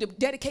and for you to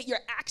dedicate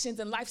your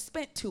actions and life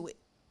spent to it.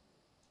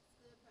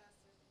 That's good,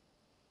 Pastor.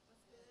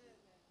 That's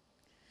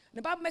good.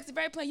 The Bible makes it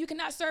very plain. You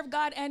cannot serve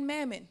God and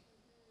mammon.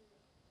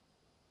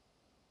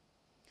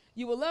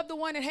 You will love the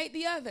one and hate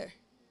the other.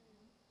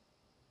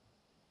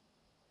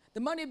 The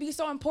money will be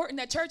so important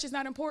that church is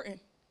not important.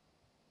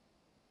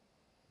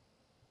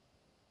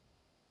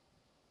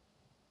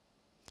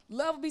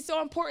 Love will be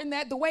so important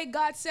that the way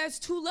God says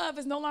to love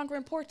is no longer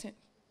important.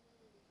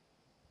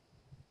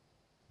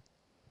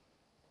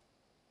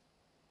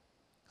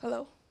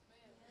 Hello?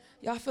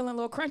 Y'all feeling a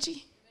little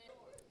crunchy?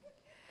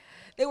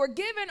 They were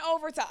given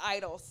over to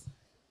idols.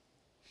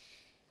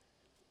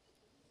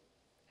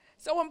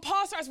 So when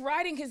Paul starts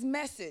writing his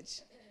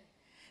message,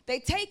 they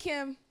take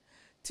him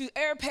to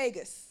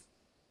Areopagus.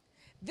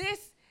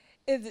 This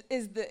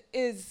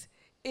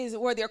is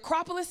where the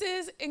Acropolis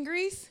is in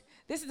Greece.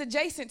 This is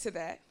adjacent to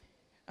that,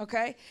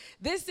 okay?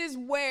 This is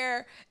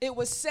where it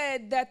was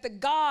said that the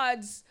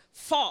gods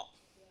fought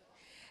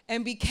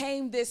and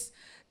became this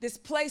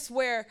place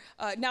where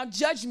now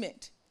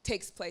judgment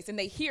takes place. And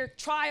they hear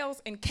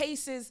trials and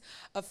cases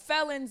of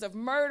felons, of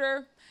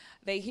murder.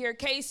 They hear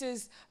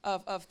cases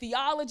of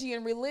theology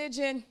and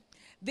religion.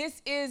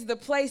 This is the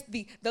place,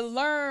 the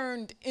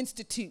learned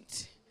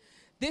institute.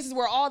 This is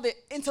where all the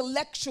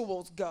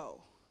intellectuals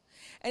go.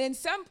 And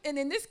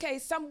in this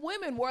case, some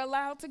women were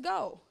allowed to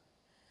go.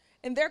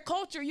 In their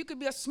culture, you could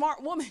be a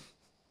smart woman.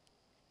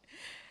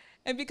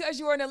 And because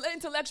you were an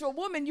intellectual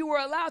woman, you were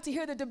allowed to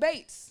hear the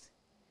debates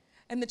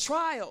and the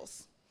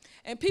trials.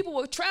 And people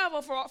would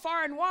travel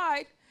far and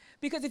wide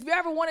because if you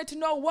ever wanted to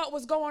know what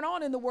was going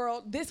on in the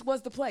world, this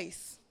was the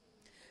place.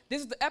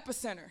 This is the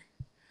epicenter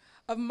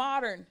of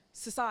modern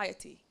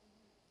society.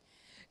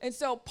 And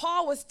so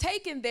Paul was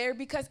taken there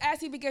because as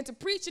he began to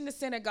preach in the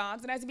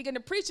synagogues and as he began to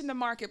preach in the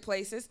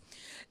marketplaces,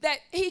 that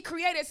he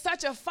created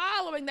such a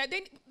following that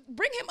they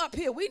bring him up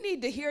here. We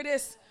need to hear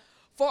this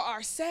for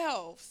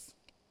ourselves.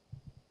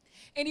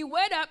 And he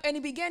went up and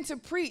he began to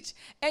preach.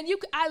 And he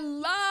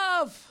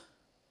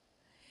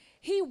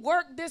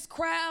worked this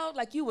crowd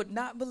like you would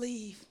not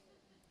believe.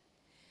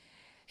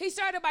 He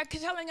started by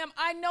telling them,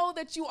 I know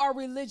that you are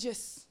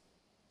religious.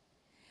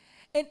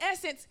 In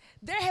essence,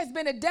 there has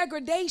been a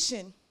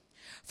degradation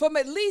from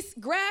at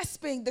least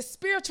grasping the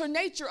spiritual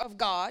nature of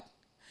God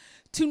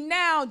to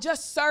now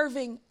just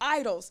serving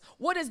idols.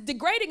 What is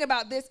degrading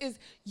about this is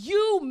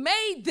you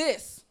made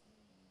this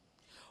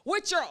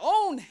with your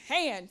own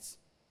hands.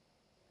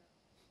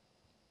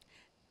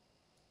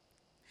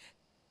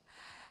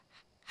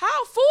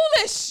 How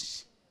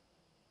foolish.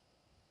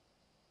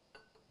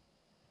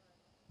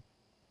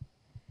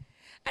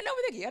 I know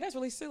we're thinking, yeah, that's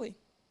really silly.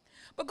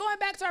 But going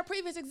back to our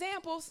previous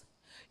examples,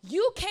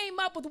 you came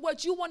up with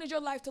what you wanted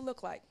your life to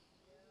look like.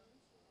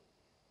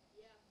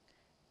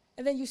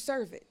 And then you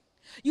serve it.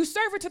 You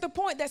serve it to the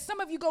point that some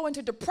of you go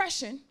into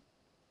depression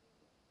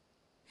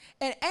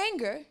and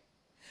anger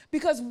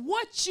because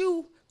what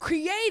you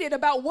created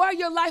about where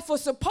your life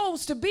was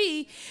supposed to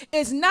be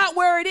is not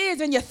where it is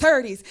in your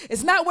 30s.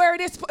 It's not where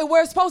it's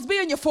supposed to be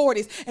in your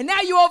 40s. And now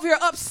you're over here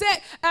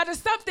upset out of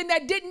something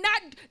that did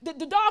not,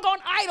 the doggone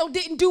idol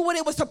didn't do what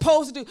it was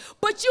supposed to do.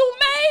 But you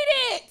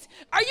made it.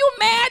 Are you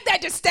mad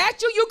that the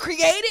statue you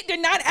created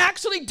did not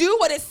actually do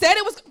what it said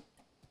it was?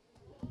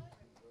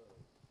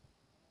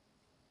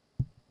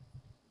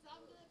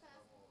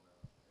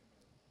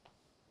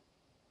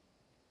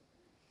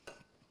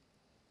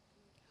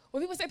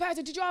 When people say,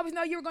 Pastor, did you always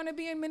know you were going to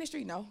be in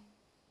ministry? No.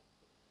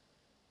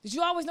 Did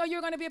you always know you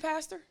were going to be a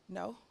pastor?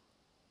 No.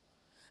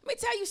 Let me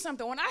tell you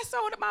something. When I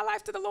sold my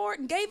life to the Lord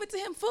and gave it to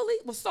him fully,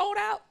 was sold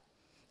out,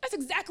 that's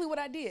exactly what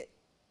I did.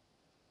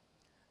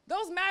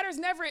 Those matters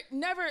never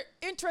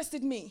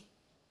interested me.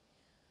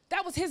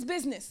 That was his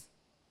business.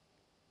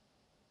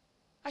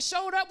 I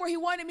showed up where he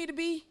wanted me to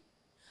be.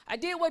 I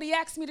did what he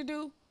asked me to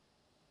do.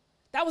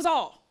 That was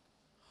all.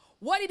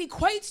 What it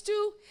equates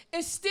to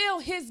is still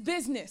his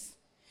business.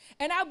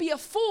 And I'll be a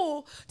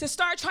fool to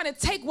start trying to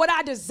take what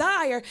I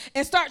desire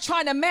and start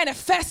trying to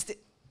manifest it.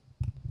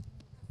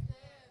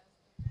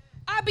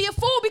 I'd be a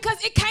fool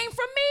because it came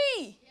from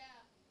me.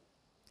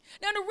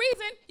 Now, the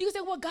reason, you can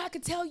say, well, God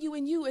could tell you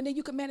and then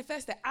you can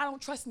manifest that. I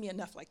don't trust me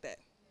enough like that.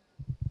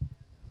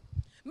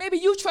 Maybe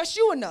you trust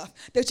you enough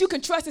that you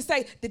can trust and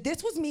say that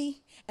this was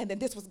me and then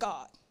this was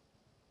God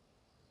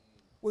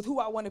with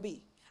who I want to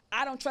be.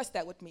 I don't trust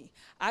that with me.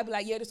 I'd be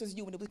like, yeah, this was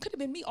you. And it could have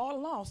been me all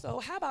along. So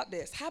how about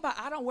this? How about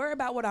I don't worry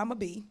about what I'm going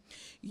to be.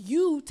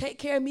 You take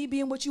care of me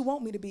being what you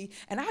want me to be.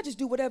 And I just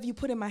do whatever you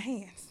put in my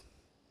hands.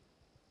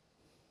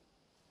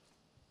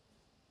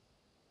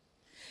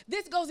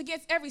 This goes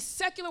against every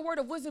secular word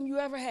of wisdom you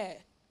ever had.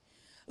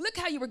 Look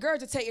how you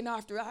regurgitating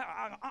after.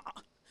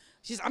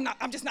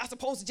 I'm just not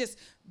supposed to just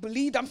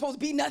believe I'm supposed to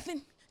be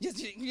nothing. You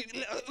can't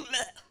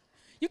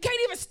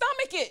even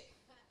stomach it.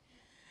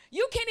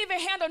 You can't even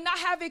handle not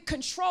having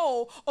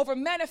control over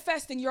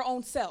manifesting your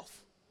own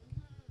self.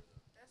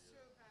 That's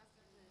true, Pastor.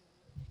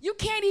 You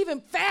can't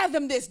even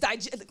fathom this. So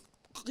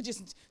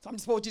I'm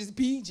supposed to just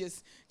be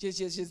just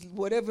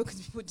whatever,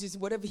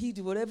 just whatever he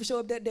do, whatever show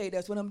up that day.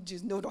 That's what I'm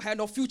just don't have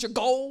no future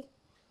goal.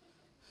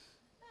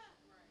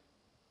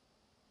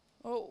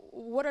 Oh,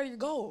 what are your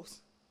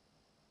goals?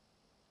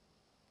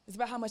 It's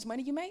about how much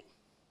money you make.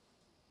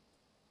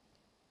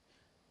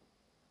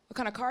 What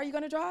kind of car are you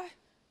going to drive?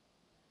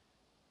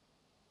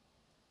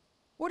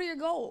 What are your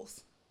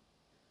goals?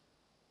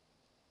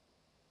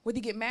 Whether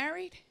you get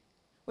married,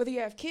 whether you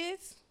have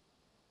kids,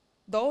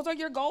 those are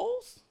your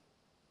goals?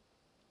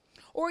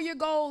 Or your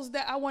goals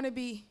that I want to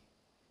be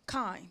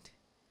kind,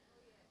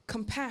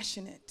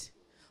 compassionate,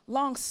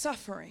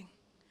 long-suffering,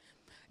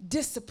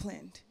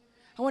 disciplined.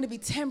 I want to be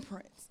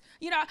temperate.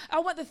 You know, I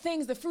want the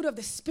things, the fruit of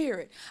the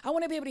Spirit. I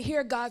want to be able to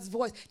hear God's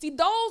voice. See,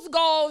 those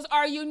goals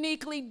are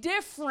uniquely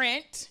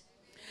different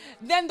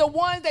than the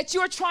ones that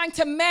you're trying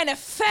to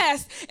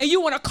manifest and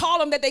you want to call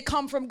them that they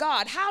come from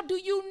God. How do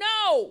you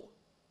know?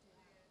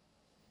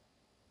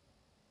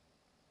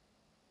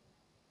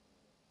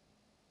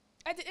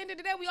 At the end of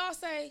the day, we all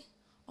say,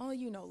 only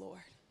you know,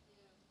 Lord.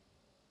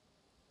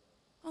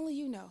 Only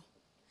you know.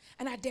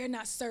 And I dare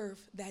not serve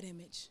that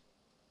image.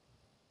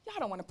 Y'all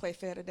don't want to play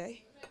fair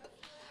today.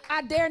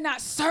 I dare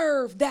not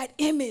serve that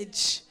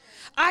image.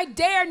 I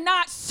dare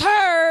not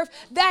serve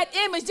that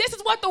image. This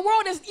is what the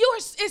world is.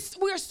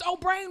 We are so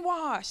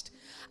brainwashed.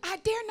 I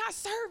dare not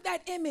serve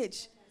that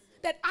image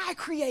that I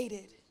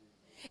created.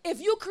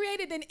 If you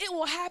created, then it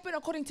will happen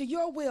according to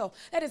your will.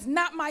 That is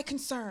not my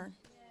concern.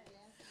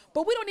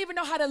 But we don't even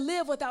know how to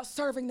live without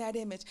serving that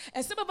image.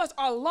 And some of us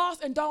are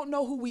lost and don't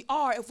know who we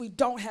are if we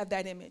don't have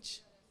that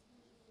image.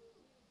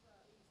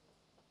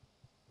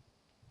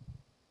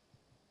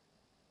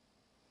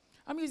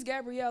 I'm going to use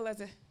Gabrielle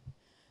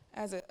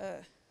as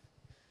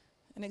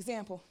an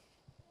example.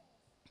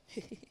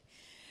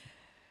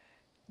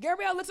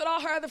 Gabrielle looks at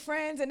all her other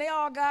friends, and they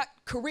all got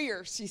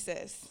careers, she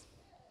says.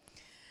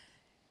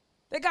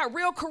 They got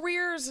real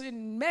careers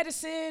in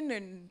medicine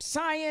and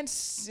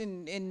science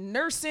and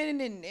nursing,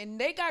 and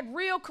they got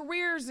real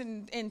careers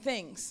in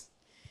things.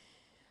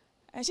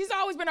 And she's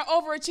always been an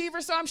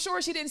overachiever, so I'm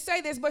sure she didn't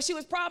say this, but she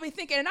was probably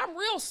thinking, and I'm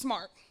real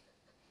smart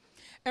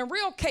and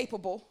real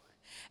capable,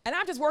 and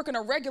I'm just working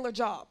a regular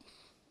job.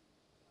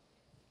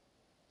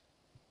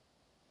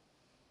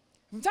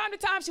 From time to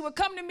time, she would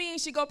come to me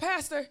and she'd go,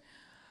 Pastor,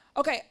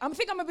 okay, I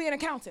think I'm going to be an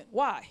accountant.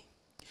 Why?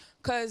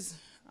 Because,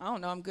 I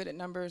don't know, I'm good at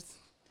numbers.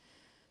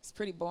 It's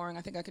pretty boring.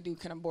 I think I could do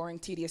kind of boring,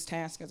 tedious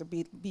tasks as a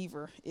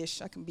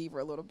beaver-ish. I can beaver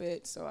a little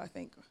bit, so I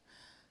think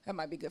that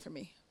might be good for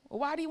me. Well,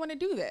 why do you want to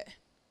do that?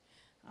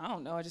 I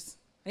don't know. I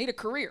need a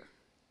career.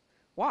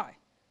 Why?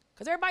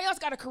 Because everybody else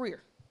got a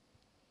career.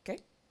 Okay?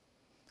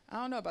 I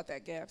don't know about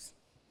that, Gabs.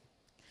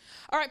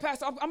 All right,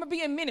 Pastor, I'm going to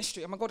be in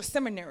ministry. I'm going to go to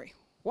seminary.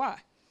 Why?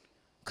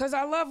 because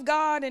I love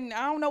God and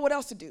I don't know what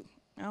else to do.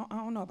 I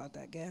don't know about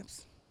that,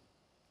 Gabs.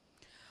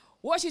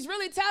 What she's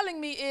really telling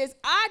me is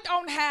I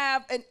don't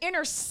have an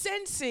inner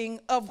sensing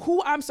of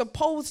who I'm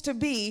supposed to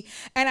be,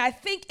 and I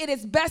think it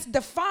is best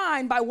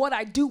defined by what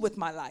I do with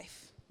my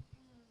life.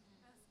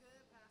 That's good,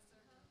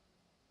 Pastor.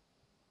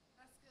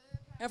 That's good,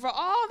 Pastor. And for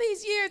all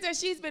these years that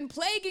she's been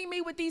plaguing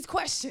me with these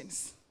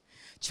questions,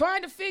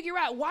 trying to figure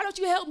out, why don't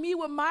you help me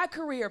with my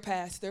career,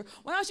 Pastor?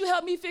 Why don't you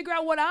help me figure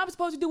out what I'm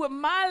supposed to do with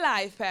my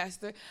life,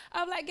 Pastor?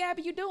 I'm like,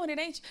 Gabby, you doing it,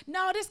 ain't you?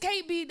 No, this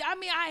can't be. I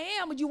mean, I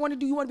am. What you want to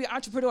do? You want to be an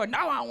entrepreneur?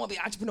 No, I don't want to be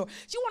an entrepreneur.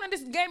 She wanted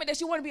this game that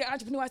she want to be an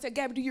entrepreneur. I said,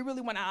 Gabby, do you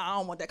really want to? I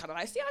don't want that kind of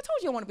life. See, I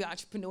told you I want to be an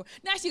entrepreneur.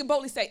 Now she can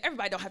boldly say,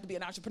 everybody don't have to be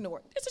an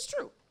entrepreneur. This is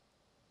true.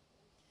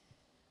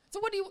 So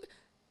what do you,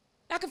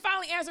 I can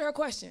finally answer her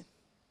question.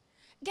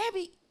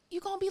 Gabby, you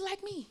going to be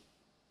like me.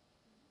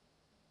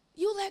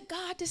 You let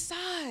God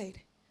decide.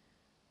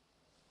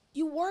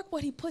 You work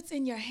what he puts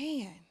in your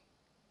hand.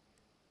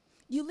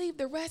 You leave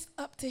the rest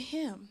up to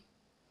him.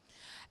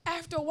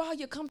 After a while,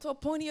 you come to a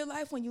point in your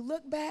life when you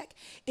look back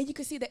and you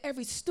can see that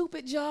every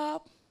stupid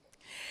job,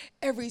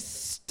 every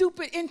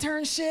stupid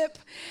internship,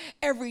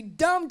 every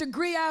dumb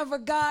degree I ever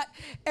got,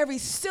 every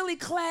silly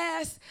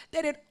class,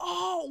 that it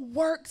all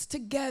works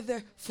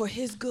together for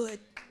his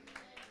good.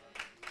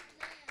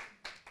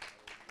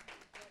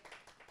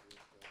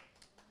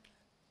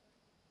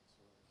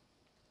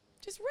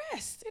 Just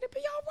rest. It'll be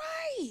all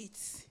right.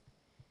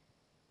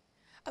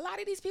 A lot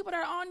of these people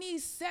that are on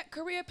these set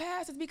career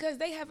paths is because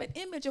they have an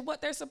image of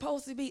what they're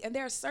supposed to be, and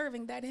they're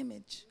serving that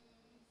image.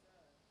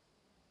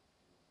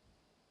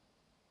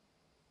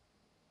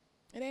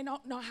 And they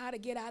don't know how to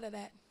get out of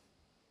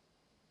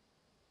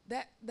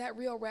that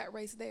real rat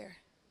race there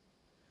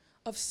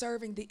of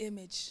serving the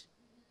image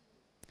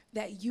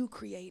that you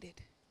created.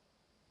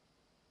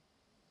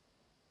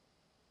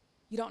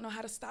 You don't know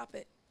how to stop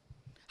it,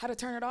 how to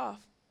turn it off.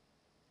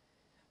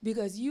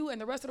 Because you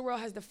and the rest of the world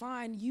has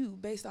defined you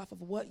based off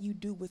of what you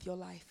do with your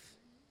life.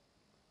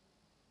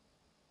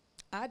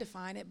 I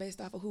define it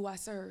based off of who I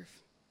serve.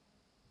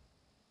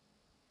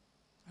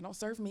 I don't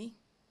serve me.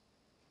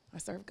 I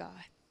serve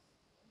God.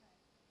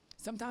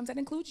 Sometimes that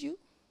includes you,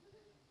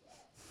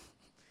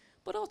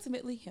 but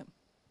ultimately him.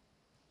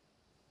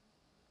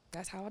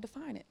 That's how I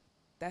define it.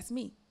 That's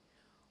me.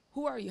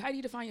 Who are you? How do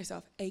you define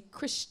yourself? A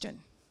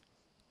Christian.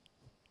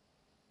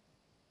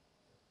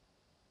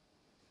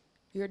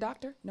 You're a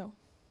doctor? No.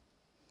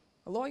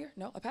 A lawyer?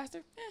 No. A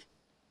pastor?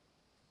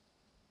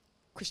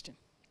 Christian.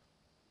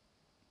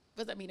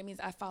 What does that mean? It means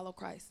I follow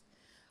Christ.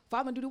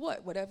 Follow him to do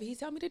what? Whatever he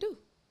tells me to do.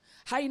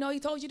 How do you know he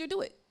told you to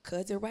do it?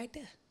 Because it's right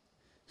there.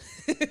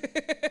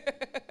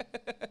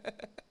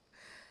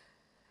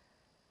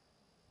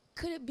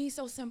 Could it be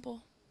so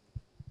simple?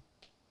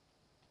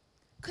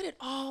 Could it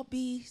all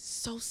be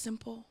so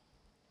simple?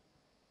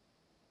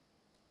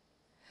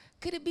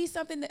 Could it be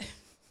something that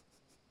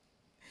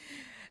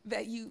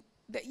that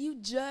you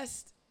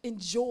just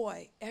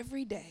enjoy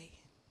every day?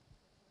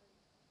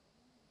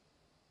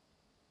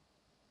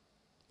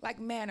 Like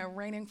manna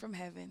raining from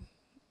heaven,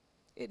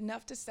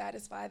 enough to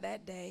satisfy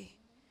that day.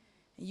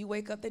 And you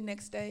wake up the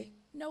next day,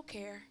 no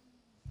care,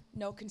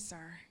 no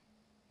concern.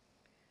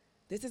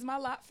 This is my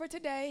lot for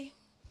today.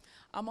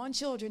 I'm on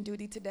children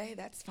duty today,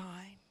 that's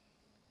fine.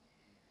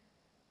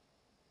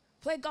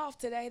 Play golf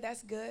today,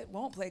 that's good.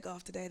 Won't play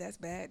golf today, that's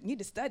bad. Need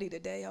to study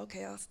today,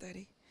 okay, I'll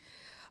study.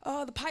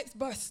 Oh, the pipes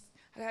burst,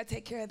 I gotta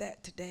take care of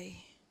that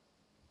today.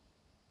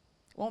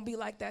 Won't be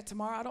like that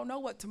tomorrow. I don't know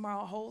what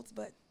tomorrow holds,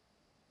 but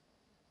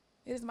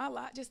it is my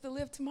lot just to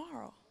live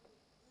tomorrow.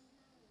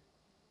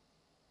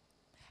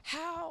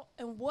 How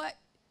and what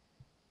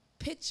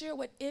picture,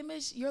 what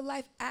image your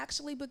life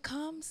actually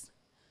becomes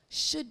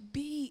should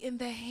be in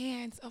the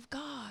hands of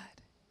God.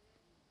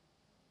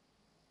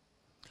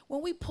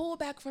 When we pull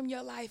back from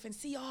your life and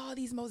see all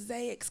these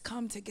mosaics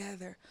come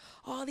together,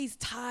 all these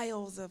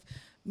tiles of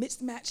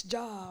mismatched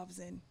jobs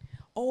and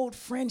old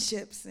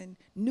friendships and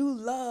new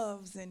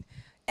loves and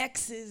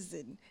exes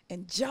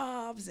and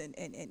jobs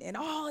and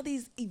all of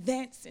these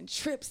events and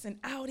trips and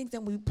outings,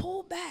 and we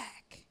pull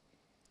back,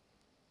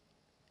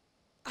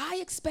 I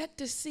expect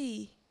to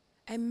see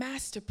a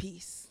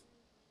masterpiece.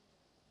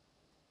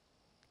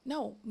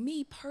 No,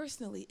 me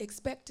personally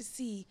expect to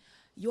see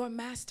your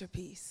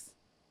masterpiece.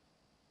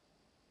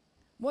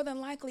 More than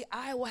likely,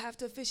 I will have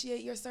to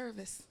officiate your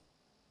service.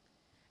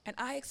 And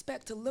I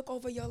expect to look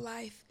over your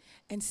life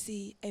and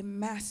see a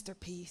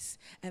masterpiece.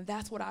 And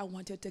that's what I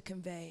wanted to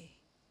convey.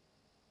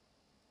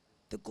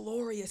 The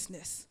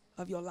gloriousness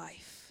of your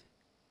life.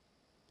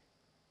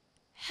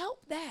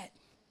 Help that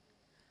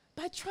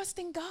by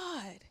trusting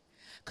God.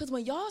 Because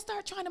when y'all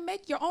start trying to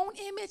make your own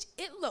image,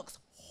 it looks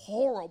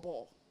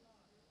horrible.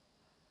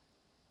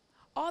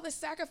 All the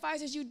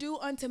sacrifices you do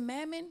unto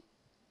mammon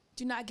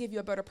do not give you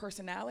a better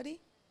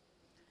personality.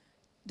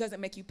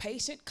 Doesn't make you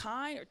patient,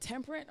 kind, or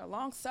temperate, or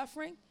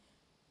long-suffering.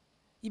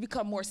 You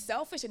become more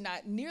selfish and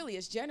not nearly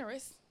as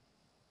generous.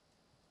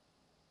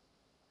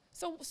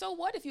 So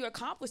what if you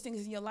accomplish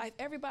things in your life?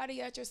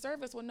 Everybody at your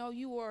service will know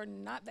you are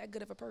not that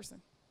good of a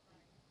person.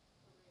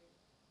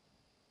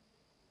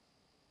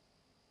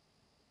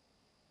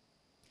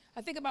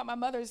 I think about my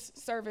mother's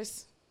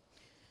service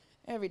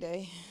every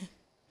day.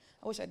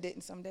 I wish I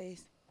didn't some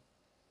days.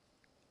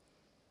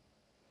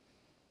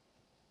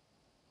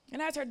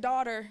 And as her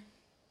daughter,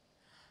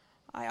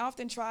 I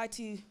often try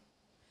to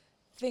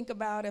think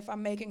about if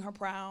I'm making her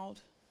proud,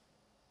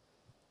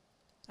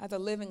 as a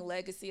living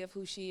legacy of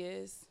who she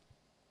is.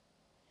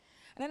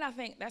 And then I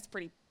think that's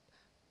pretty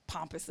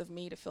pompous of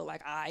me to feel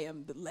like I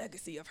am the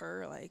legacy of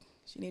her. Like,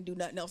 she didn't do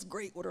nothing else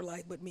great with her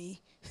life but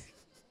me.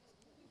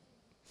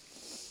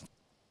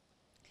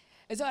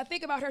 And so I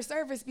think about her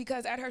service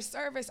because at her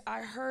service,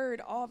 I heard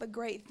all the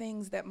great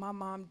things that my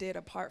mom did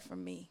apart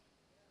from me.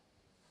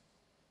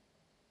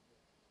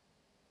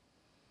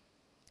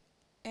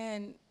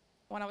 And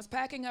when I was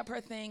packing up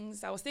her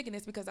things, I was thinking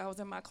this because I was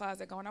in my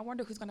closet going, I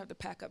wonder who's going to have to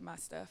pack up my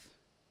stuff.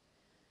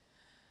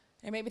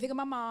 It made me think of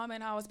my mom,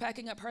 and I was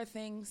packing up her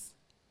things.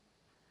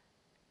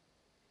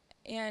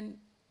 And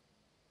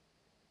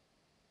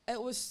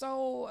it was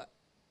so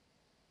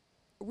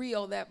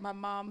real that my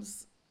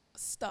mom's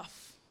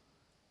stuff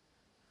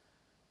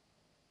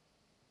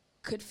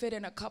could fit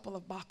in a couple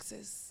of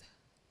boxes.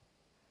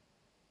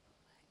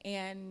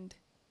 And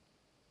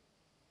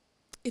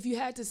if you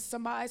had to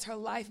surmise her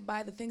life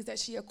by the things that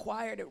she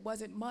acquired, it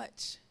wasn't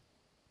much.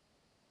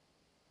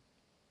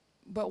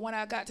 But when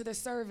I got to the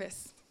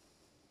service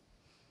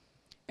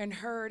and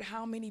heard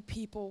how many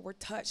people were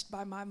touched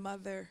by my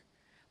mother,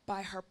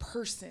 by her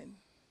person,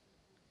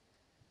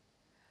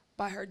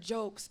 by her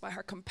jokes, by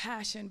her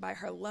compassion, by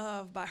her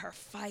love, by her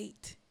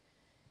fight,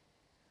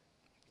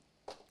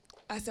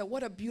 I said,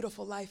 what a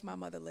beautiful life my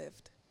mother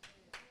lived.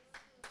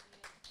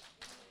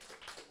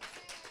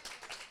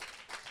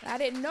 I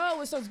didn't know it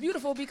was so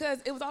beautiful because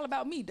it was all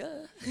about me, duh.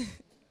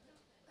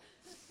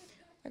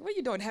 Like, what are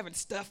you doing having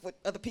stuff with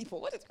other people?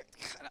 What is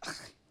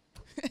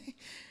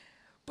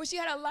But she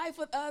had a life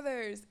with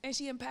others, and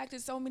she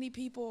impacted so many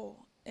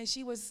people. And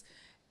she made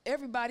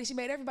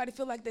everybody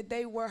feel like that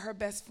they were her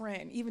best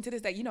friend. Even to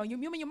this day, you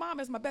and your mom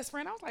is my best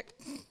friend. I was like,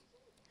 I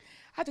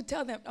had to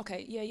tell them,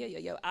 okay,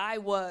 yeah. I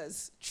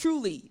was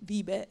truly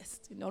the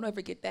best. Don't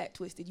ever get that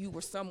twisted. You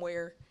were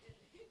somewhere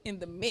in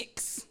the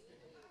mix.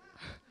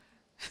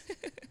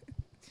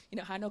 You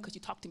know how I know? Because you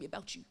talked to me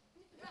about you.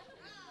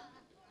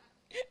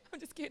 I'm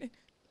just kidding.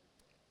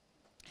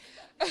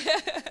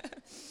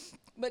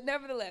 But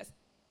nevertheless,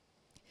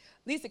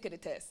 Lisa could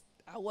attest,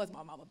 I was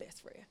my mama's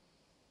best friend.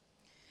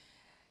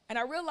 And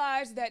I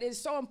realized that it's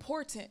so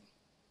important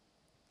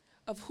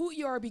of who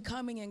you are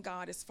becoming in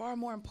God is far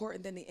more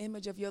important than the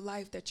image of your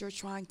life that you're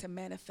trying to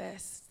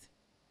manifest.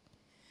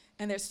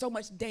 And there's so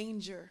much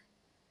danger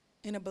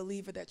in a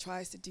believer that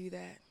tries to do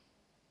that.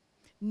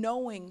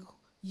 Knowing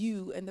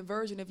you and the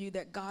version of you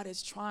that God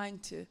is trying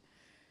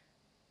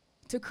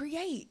to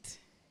create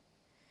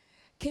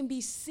can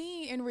be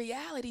seen in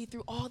reality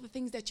through all the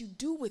things that you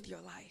do with your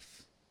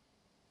life.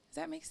 Does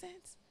that make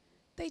sense?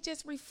 They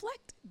just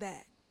reflect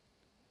that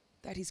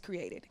he's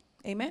created.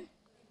 Amen?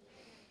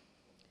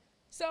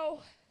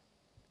 So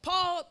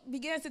Paul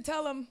begins to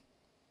tell them,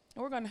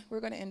 and we're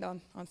gonna end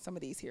on some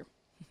of these here,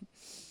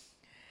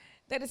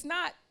 that it's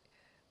not,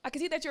 I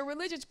can see that you're a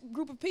religious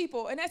group of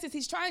people. In essence,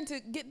 he's trying to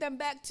get them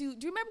back to,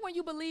 do you remember when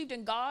you believed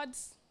in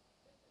gods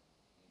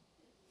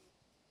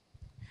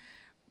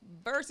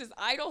versus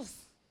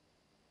idols?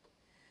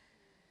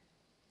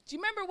 Do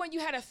you remember when you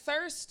had a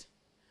thirst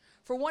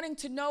for wanting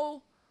to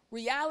know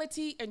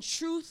reality and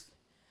truth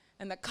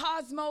and the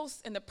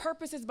cosmos and the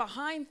purposes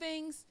behind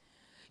things?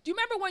 Do you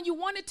remember when you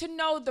wanted to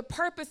know the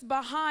purpose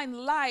behind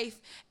life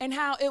and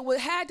how it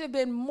had to have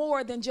been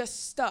more than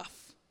just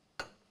stuff?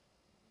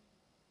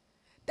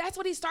 That's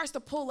what he starts to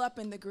pull up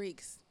in the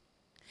Greeks.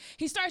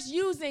 He starts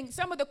using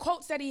some of the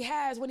quotes that he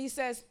has when he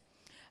says,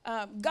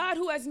 God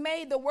who has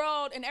made the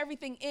world and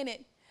everything in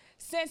it,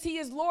 since he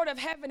is Lord of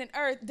heaven and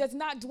earth, does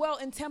not dwell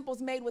in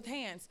temples made with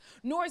hands,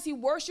 nor is he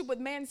worshipped with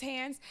man's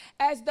hands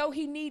as though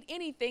he need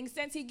anything,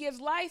 since he gives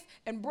life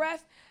and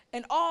breath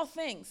and all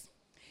things.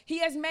 He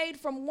has made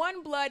from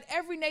one blood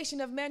every nation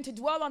of men to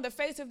dwell on the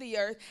face of the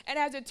earth, and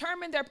has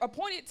determined their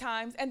appointed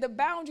times and the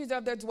boundaries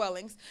of their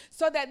dwellings,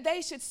 so that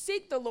they should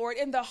seek the Lord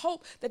in the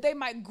hope that they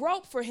might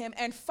grope for him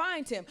and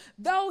find him,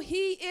 though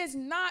he is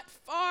not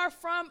far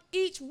from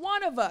each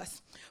one of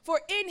us. For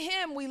in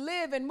him we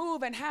live and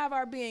move and have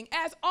our being,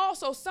 as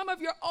also some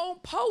of your own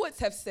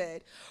poets have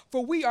said,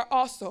 for we are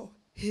also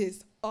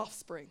his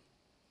offspring.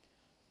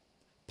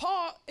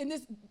 Paul, in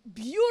this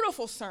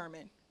beautiful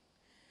sermon,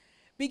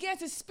 began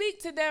to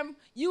speak to them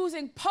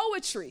using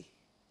poetry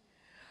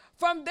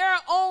from their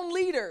own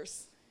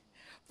leaders,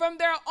 from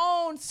their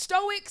own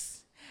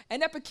Stoics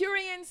and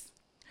Epicureans,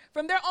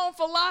 from their own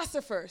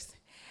philosophers.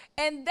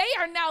 And they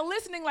are now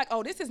listening like,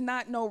 oh, this is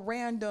not no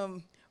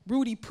random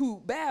Rudy Poo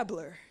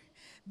babbler.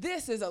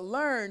 This is a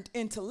learned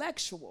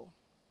intellectual.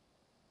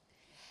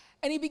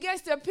 And he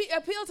begins to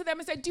appeal to them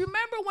and say, do you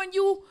remember when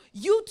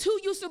you too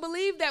used to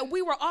believe that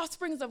we were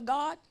offsprings of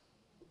God?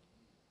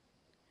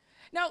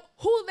 Now,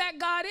 who that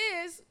God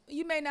is,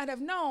 you may not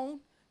have known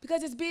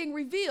because it's being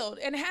revealed,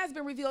 and it has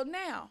been revealed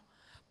now.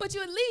 But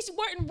you at least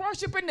weren't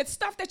worshiping the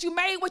stuff that you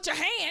made with your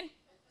hand.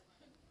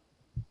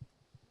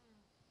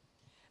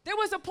 There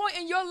was a point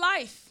in your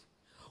life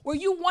where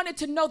you wanted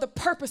to know the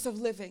purpose of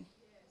living,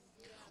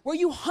 where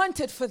you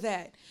hunted for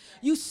that.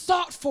 You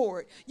sought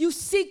for it. You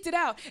seeked it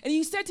out. And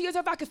you said to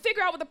yourself, if I could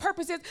figure out what the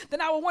purpose is,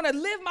 then I would want to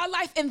live my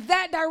life in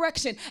that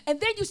direction. And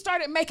then you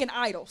started making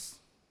idols.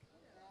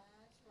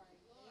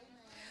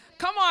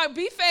 Come on,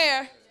 be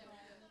fair.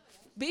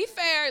 Be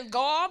fair. Go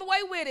all the way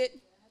with it.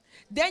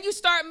 Then you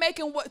start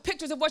making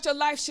pictures of what your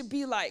life should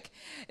be like.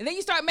 And then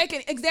you start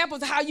making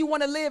examples of how you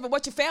want to live and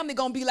what your family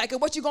going to be like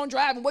and what you're going to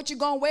drive and what you're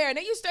going to wear. And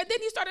then you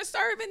started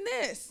serving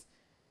this.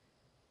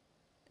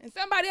 And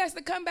somebody has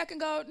to come back and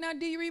go, now,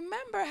 do you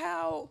remember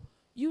how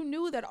you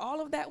knew that all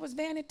of that was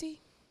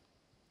vanity?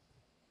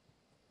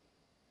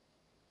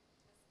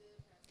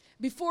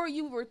 Before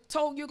you were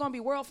told you're going to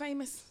be world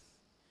famous,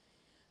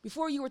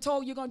 before you were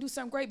told you're going to do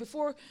something great,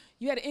 before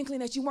you had an inkling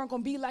that you weren't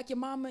going to be like your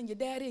mama and your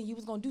daddy and you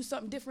was going to do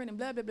something different and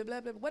blah, blah, blah,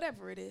 blah, blah,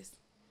 whatever it is.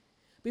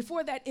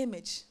 Before that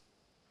image,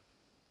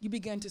 you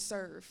began to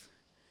serve.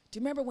 Do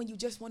you remember when you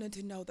just wanted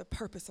to know the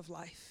purpose of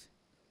life?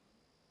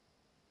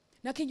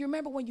 Now, can you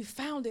remember when you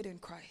found it in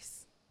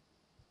Christ?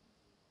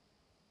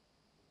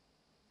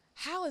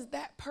 How is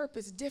that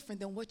purpose different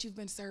than what you've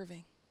been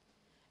serving?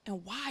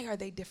 And why are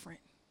they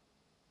different?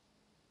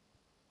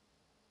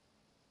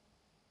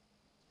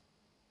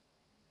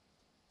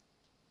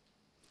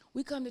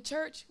 We come to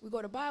church, we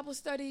go to Bible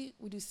study,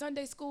 we do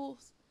Sunday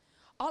schools,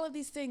 all of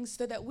these things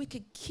so that we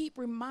could keep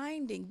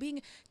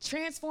reminding,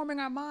 transforming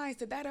our minds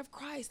to that of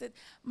Christ, that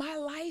my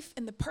life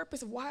and the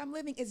purpose of why I'm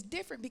living is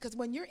different, because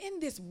when you're in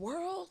this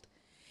world,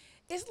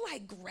 it's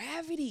like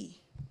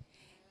gravity.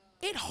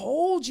 It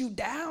holds you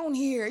down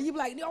here. You be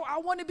like, no, I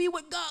want to be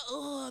with God.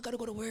 Oh, I got to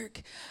go to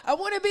work. I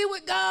want to be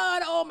with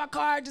God. Oh, my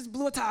car just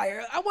blew a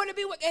tire. I want to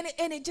be with,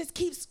 and it just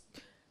keeps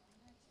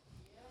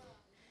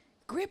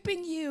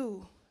gripping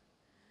you.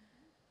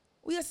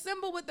 We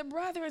assemble with the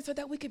brethren so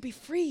that we could be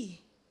free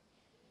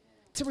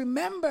to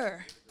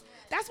remember.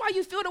 That's why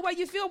you feel the way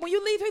you feel when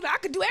you leave here. I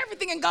could do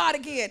everything in God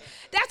again.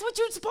 That's what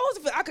you're supposed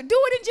to feel. I could do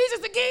it in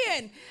Jesus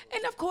again.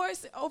 And of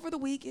course, over the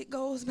week, it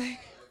goes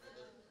back.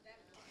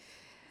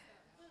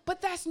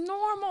 But that's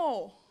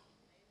normal.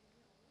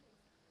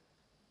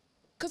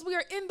 Because we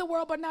are in the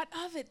world, but not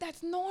of it.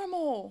 That's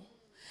normal.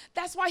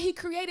 That's why he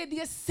created the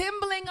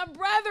assembling of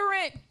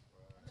brethren.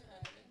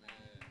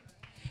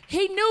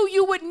 He knew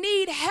you would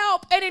need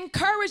help and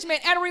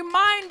encouragement and a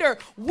reminder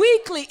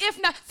weekly, if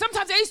not,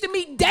 sometimes they used to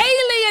meet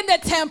daily in the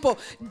temple.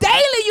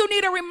 Daily you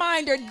need a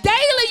reminder.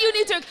 Daily you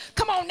need to,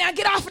 come on now,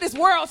 get off of this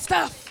world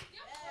stuff.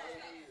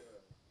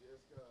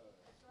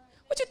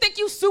 What you think,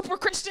 you super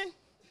Christian?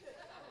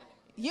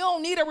 You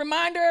don't need a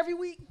reminder every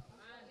week?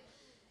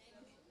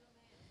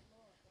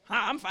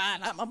 I'm fine.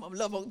 I'm a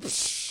level.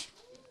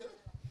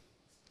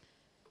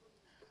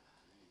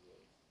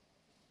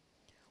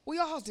 We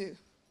all do.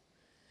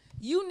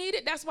 You need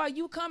it. That's why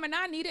you come, and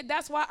I need it.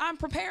 That's why I'm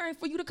preparing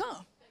for you to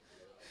come.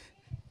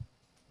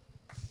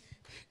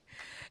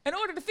 In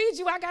order to feed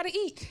you, I got to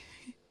eat.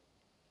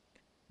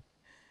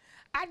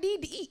 I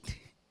need to eat.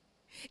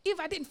 If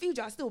I didn't feed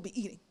you, I'd still be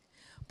eating.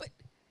 But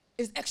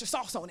there's extra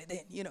sauce on it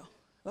then, you know.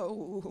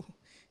 Oh,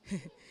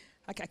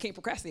 I can't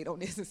procrastinate on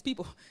this. It's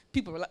people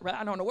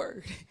relying on the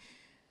word.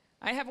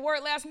 I didn't have a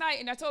word last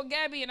night, and I told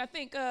Gabby, and I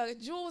think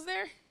Jewel was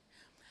there.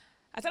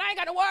 I said, I ain't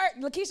got a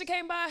word. Lakeisha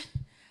came by.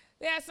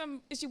 They had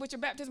some issue with your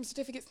baptism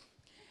certificates.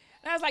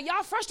 And I was like,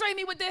 y'all frustrate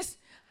me with this.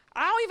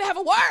 I don't even have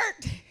a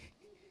word.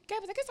 Gabby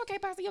was like, it's okay,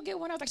 Pastor, you'll get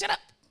one. I was like, shut up.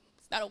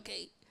 It's not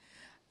okay.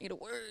 I need a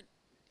word.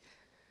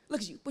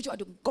 Look at you. What y'all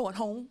doing? Going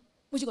home?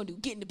 What you gonna do?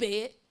 Get into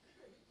bed?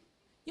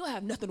 You don't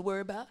have nothing to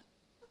worry about.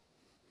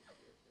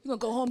 You're gonna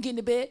go home, get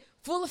into bed,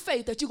 full of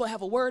faith that you're gonna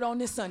have a word on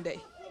this Sunday.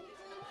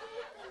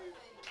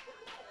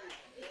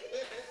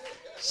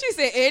 She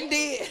said,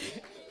 indeed.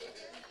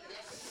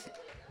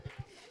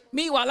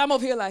 Meanwhile, I'm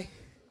over here like,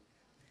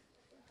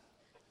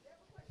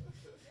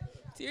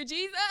 dear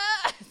Jesus.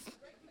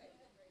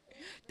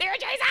 Dear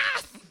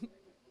Jesus.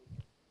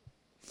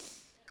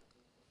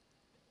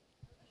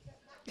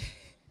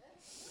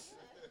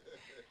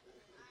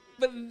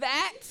 But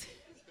that,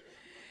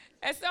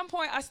 at some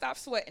point, I stopped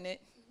sweating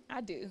it.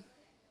 I do.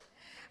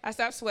 I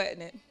stopped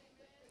sweating it.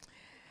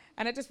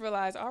 And I just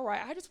realized, all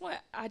right,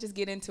 I just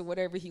get into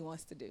whatever he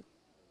wants to do.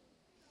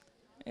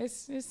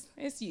 It's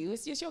you.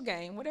 It's just your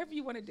game, whatever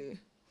you want to do.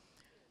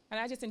 And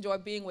I just enjoy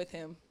being with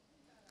him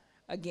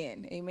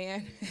again.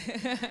 Amen.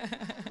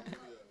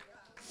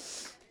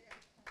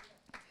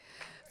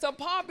 So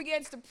Paul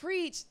begins to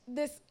preach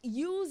this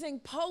using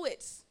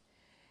poets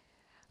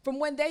from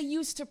when they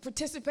used to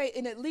participate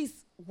in at least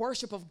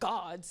worship of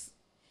gods,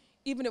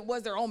 even if it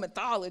was their own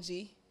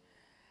mythology.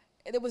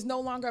 It was no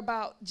longer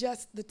about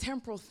just the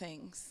temporal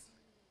things.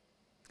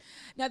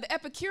 Now, the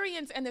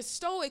Epicureans and the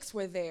Stoics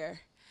were there,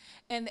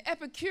 and the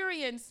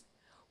Epicureans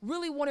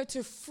really wanted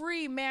to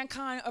free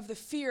mankind of the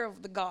fear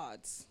of the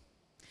gods.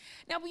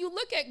 Now, when you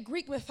look at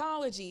Greek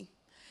mythology,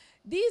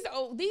 these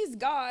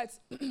gods,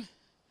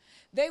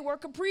 they were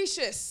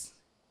capricious.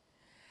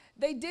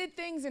 They did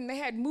things and they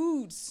had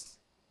moods.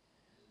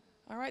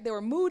 All right, they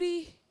were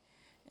moody,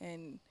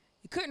 and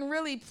you couldn't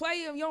really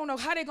play them. You don't know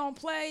how they're going to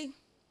play.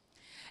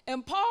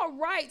 And Paul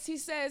writes, he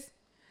says,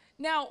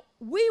 now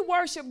we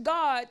worship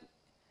God,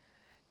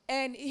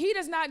 and he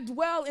does not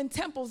dwell in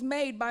temples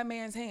made by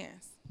man's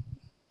hands.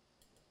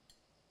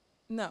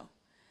 No.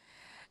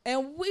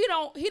 And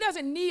he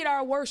doesn't need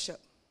our worship.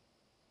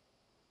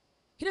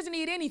 He doesn't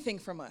need anything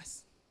from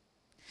us.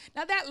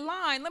 Now that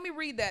line, let me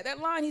read that. That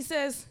line, he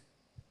says,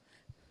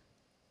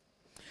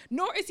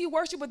 nor is he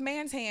worshipped with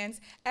man's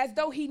hands as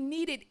though he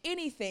needed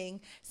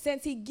anything,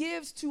 since he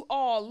gives to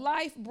all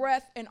life,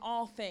 breath, and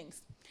all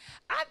things.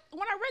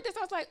 When I read this,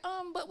 I was like,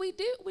 but we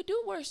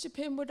do worship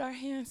him with our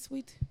hands.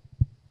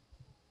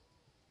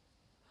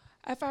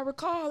 If I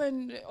recall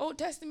in the Old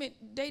Testament,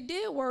 they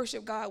did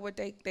worship God with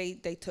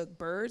they took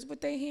birds with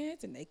their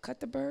hands, and they cut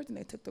the birds, and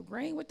they took the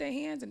grain with their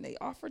hands, and they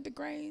offered the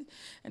grain,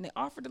 and they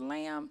offered the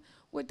lamb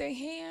with their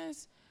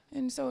hands.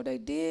 And so they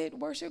did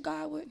worship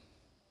God with.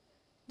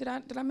 Did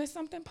I miss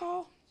something,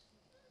 Paul?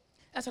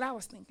 That's what I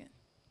was thinking.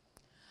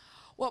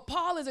 What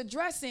Paul is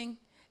addressing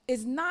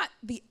is not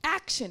the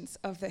actions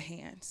of the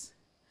hands,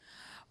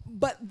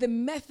 but the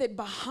method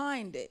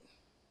behind it.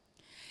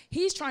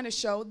 He's trying to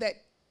show that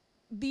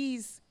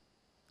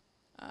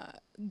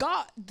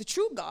God, the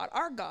true God,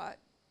 our God,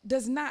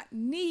 does not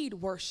need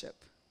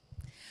worship.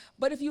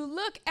 But if you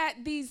look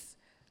at these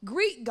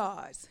Greek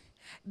gods,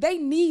 they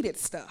needed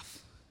stuff.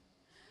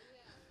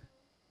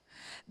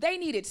 They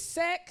needed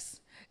sex.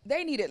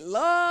 They needed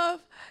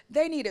love.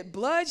 They needed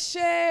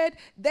bloodshed.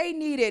 They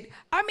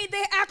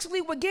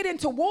actually would get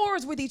into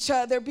wars with each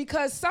other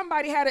because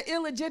somebody had an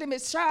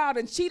illegitimate child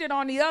and cheated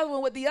on the other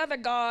one with the other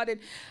god. And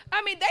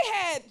they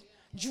had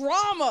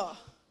drama.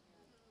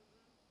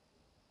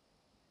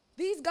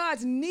 These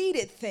gods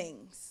needed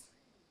things.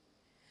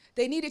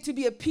 They needed to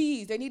be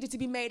appeased. They needed to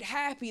be made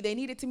happy. They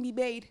needed to be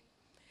made.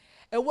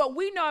 And what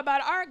we know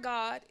about our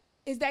God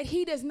is that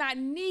he does not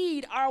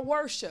need our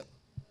worship.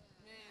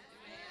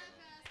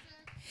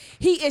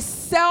 He is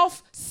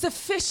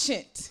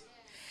self-sufficient.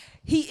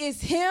 He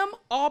is him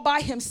all by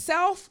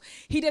himself.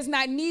 He does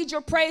not need your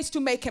praise to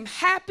make him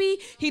happy.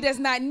 He does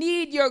not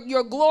need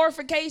your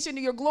glorification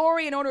or your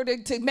glory in order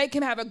to make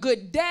him have a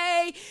good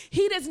day.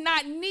 He does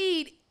not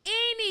need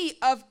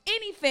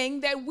anything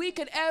that we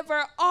could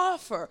ever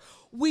offer.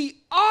 We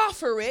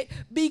offer it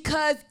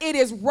because it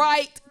is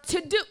right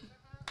to do.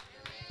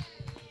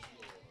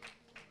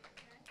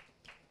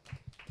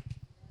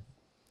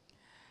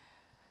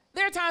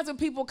 There are times when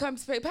people come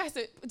to say,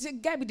 Pastor,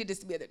 Gabby did this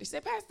the other day. She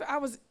said, Pastor, I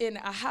was in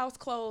a house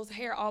clothes,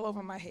 hair all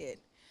over my head.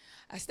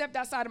 I stepped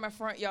outside of my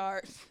front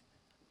yard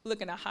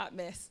looking a hot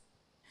mess.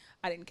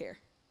 I didn't care.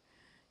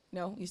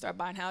 You start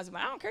buying houses.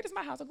 I don't care. This is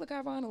my house. Look how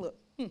I want to look.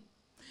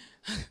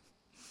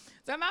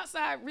 So I'm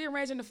outside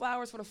rearranging the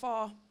flowers for the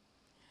fall.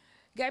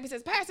 Gabby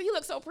says, Pastor, you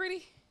look so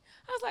pretty.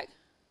 I was like,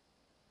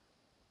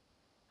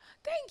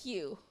 thank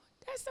you.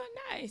 That's so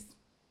nice.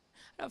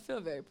 I don't feel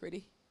very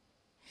pretty.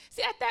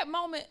 See, at that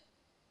moment,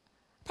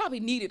 probably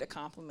needed a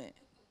compliment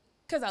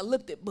because I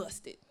looked it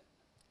busted,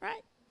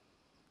 right?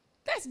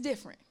 That's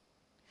different.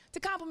 To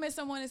compliment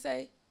someone and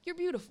say, you're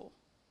beautiful.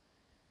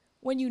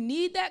 When you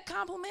need that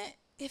compliment,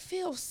 it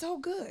feels so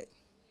good.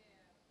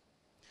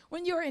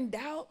 When you're in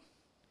doubt,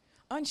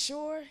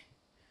 unsure,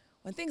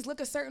 when things look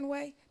a certain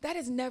way, that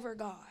is never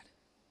God.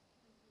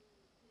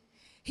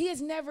 He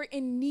is never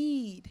in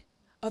need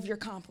of your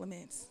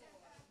compliments.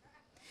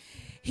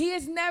 He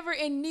is never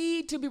in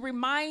need to be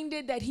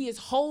reminded that he is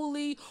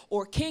holy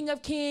or King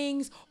of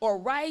Kings or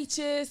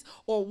righteous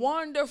or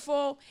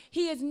wonderful.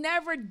 He is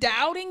never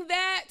doubting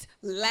that,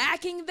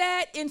 lacking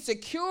that,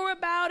 insecure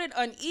about it,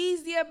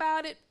 uneasy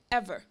about it,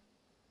 ever.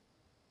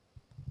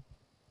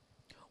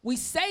 We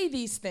say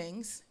these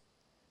things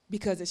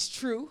because it's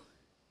true,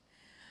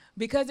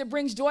 because it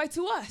brings joy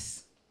to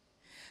us.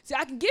 See,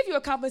 I can give you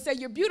a compliment and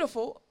say you're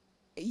beautiful.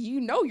 You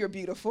know you're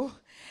beautiful.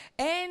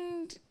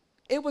 And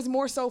it was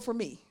more so for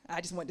me.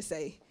 I just wanted to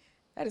say,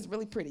 that is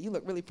really pretty. You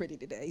look really pretty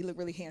today. You look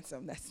really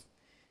handsome. That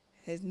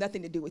has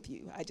nothing to do with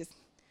you.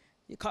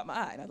 You caught my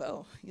eye, and I thought,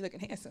 oh, you're looking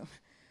handsome.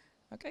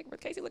 Okay,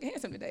 Casey looking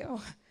handsome today.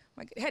 Oh,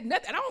 it had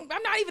nothing.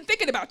 I'm not even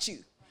thinking about you.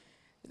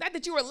 It's not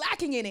that you were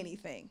lacking in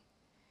anything.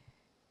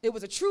 It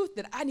was a truth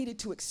that I needed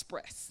to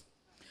express.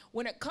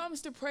 When it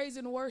comes to praise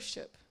and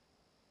worship,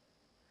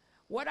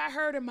 what I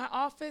heard in my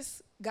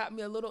office got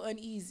me a little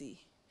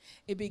uneasy.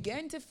 It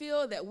began to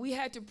feel that we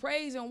had to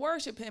praise and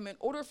worship him in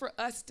order for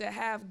us to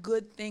have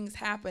good things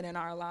happen in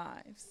our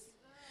lives,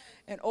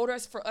 in order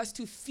for us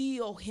to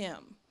feel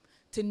him,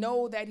 to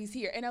know that he's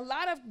here. And a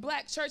lot of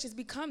black churches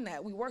become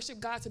that. We worship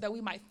God so that we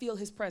might feel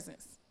his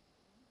presence.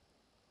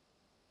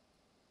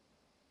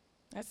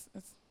 That's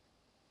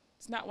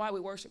not why we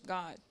worship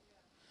God.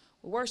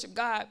 We worship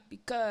God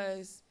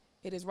because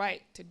it is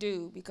right to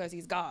do, because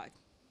he's God.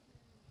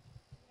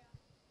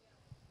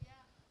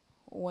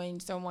 When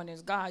someone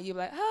is God, you're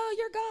like, oh,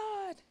 you're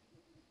God.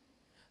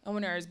 And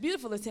when they're as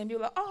beautiful as him, you're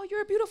like, oh,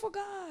 you're a beautiful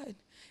God.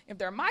 If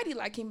they're mighty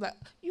like him, like,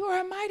 you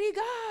are a mighty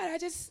God. I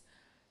just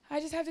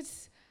have to,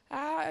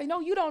 I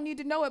know you don't need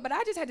to know it, but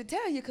I just had to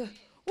tell you, because,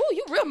 ooh,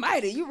 you real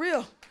mighty. You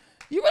real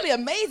You're really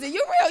amazing.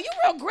 You're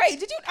real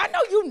great. I know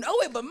you know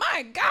it, but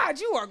my God,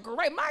 you are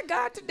great. My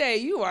God, today,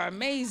 you are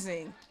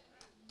amazing.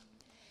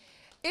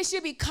 It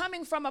should be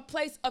coming from a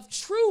place of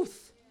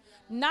truth,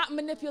 not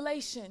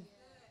manipulation.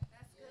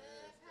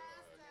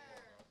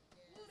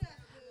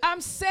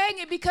 I'm saying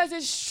it because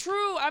it's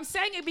true. I'm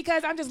saying it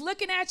because I'm just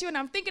looking at you and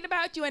I'm thinking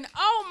about you, and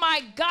oh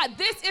my God,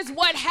 this is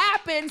what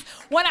happens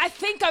when I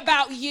think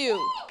about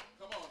you.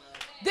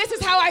 This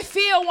is how I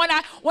feel when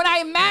I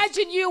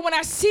imagine you, when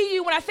I see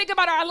you, when I think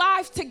about our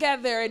lives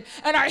together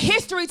and our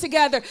history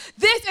together.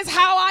 This is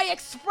how I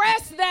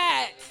express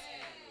that.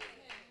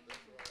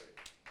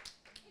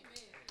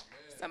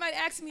 Somebody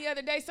asked me the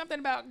other day something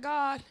about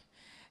God,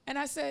 and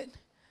I said,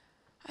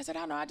 I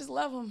don't know, I just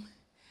love him.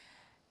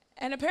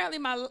 And apparently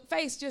my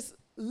face just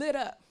lit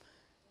up.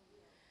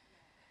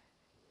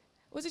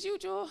 Was it you,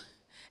 Jewel?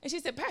 And she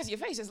said, Pastor, your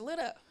face just lit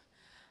up.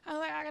 I was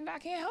like, I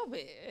can't help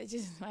it.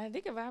 When I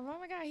think about him, oh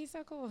my God, he's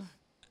so cool.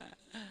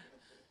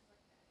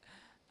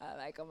 I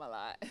like him a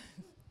lot.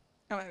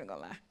 I'm not even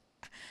gonna lie.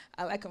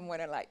 I like him more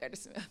than I like Dr.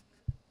 Smith.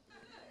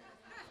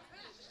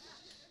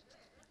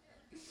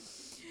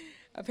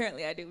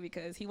 Apparently I do,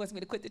 because he wants me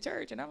to quit the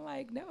church, and I'm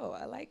like, no,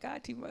 I like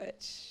God too much.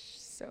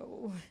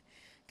 So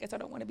guess I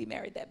don't want to be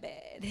married that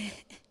bad.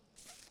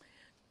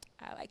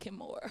 I like him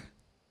more.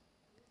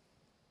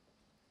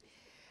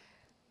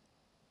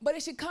 But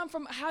it should come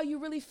from how you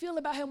really feel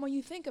about him when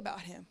you think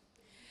about him.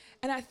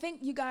 And I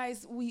think, you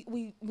guys,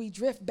 we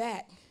drift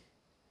back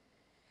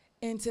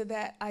into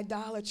that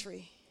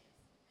idolatry,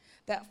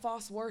 that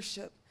false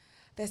worship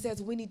that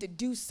says we need to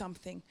do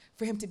something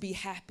for him to be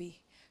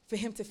happy, for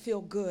him to feel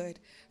good,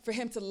 for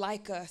him to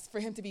like us, for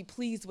him to be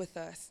pleased with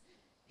us.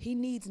 He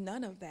needs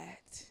none of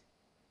that.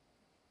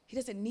 He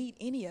doesn't need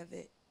any of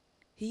it.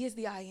 He is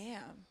the I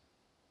am.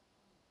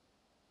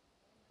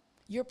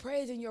 Your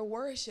praise and your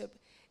worship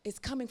is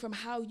coming from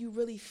how you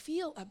really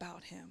feel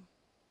about him.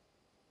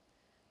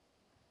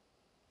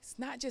 It's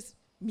not just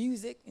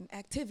music and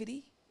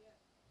activity.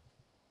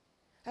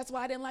 That's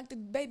why I didn't like the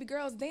baby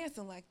girls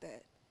dancing like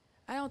that.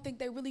 I don't think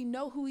they really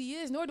know who he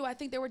is, nor do I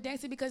think they were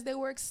dancing because they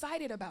were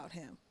excited about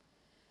him.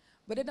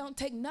 But it don't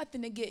take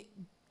nothing to get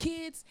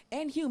kids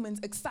and humans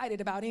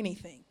excited about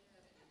anything.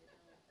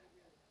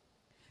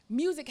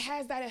 Music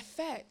has that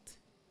effect.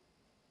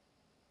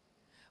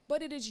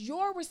 But it is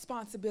your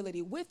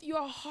responsibility with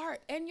your heart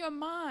and your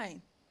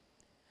mind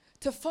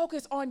to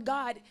focus on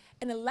God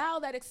and allow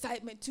that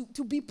excitement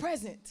to be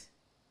present.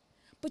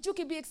 But you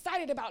can be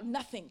excited about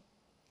nothing.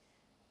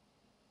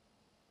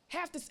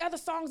 Half the other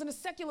songs in the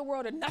secular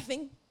world are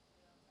nothing.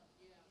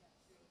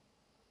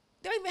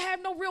 They don't even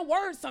have no real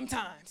words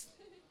sometimes.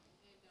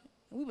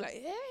 And we be like,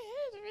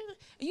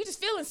 and you just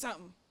feeling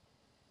something.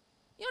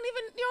 You don't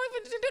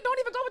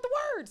even go with the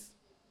words.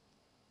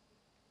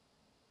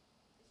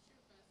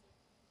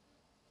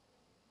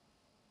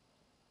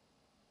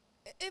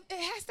 It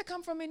has to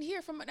come from in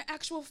here, from an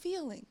actual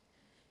feeling.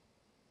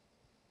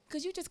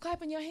 Because you just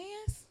clapping your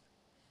hands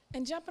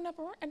and jumping up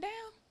and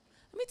down.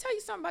 Let me tell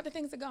you something about the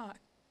things of God.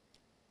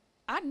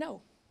 I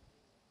know.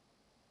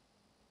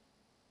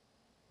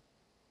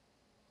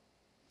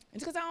 And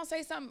just because I don't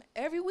say something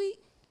every week,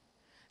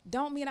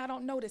 don't mean I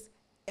don't notice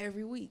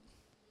every week.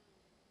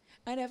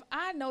 And if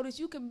I notice,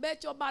 you can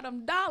bet your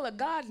bottom dollar,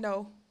 God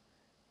know,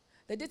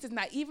 that this is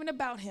not even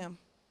about him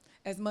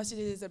as much as it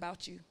is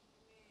about you.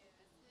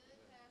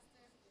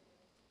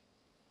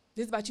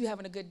 This is about you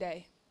having a good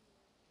day.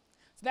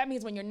 So that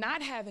means when you're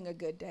not having a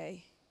good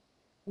day,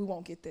 we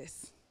won't get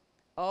this.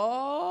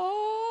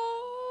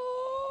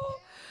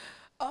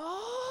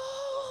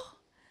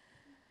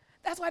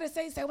 That's why the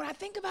saints say, when I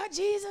think about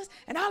Jesus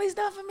and all he's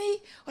done for me,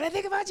 when I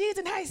think about Jesus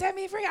and how he set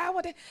me free, I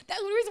want to.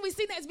 That's the reason we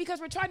see that is because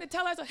we're trying to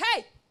tell ourselves,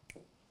 hey,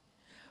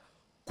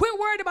 quit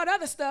worrying about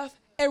other stuff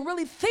and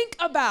really think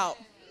about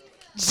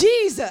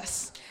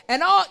Jesus.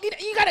 And all,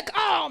 you got to,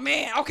 oh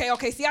man,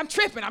 okay, see, I'm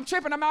tripping.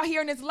 I'm out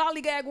here in this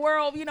lollygag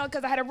world,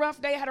 because I had a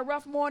rough day, I had a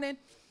rough morning.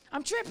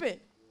 I'm tripping.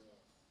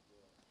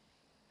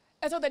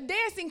 And so the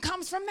dancing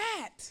comes from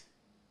that.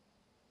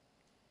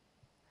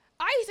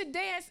 I used to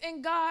dance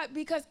in God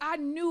because I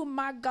knew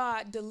my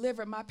God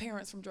delivered my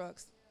parents from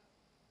drugs.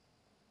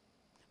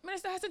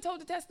 Minister Hudson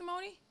told the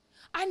testimony.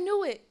 I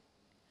knew it.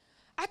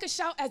 I could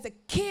shout as a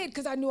kid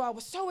because I knew I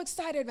was so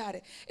excited about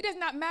it. It does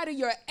not matter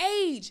your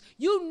age.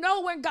 You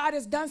know when God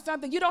has done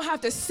something. You don't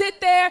have to sit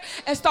there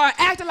and start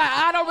acting like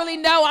I don't really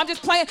know. I'm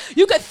just playing.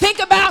 You could think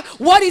about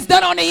what he's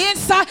done on the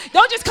inside.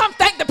 Don't just come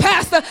thank the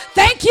pastor.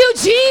 Thank you,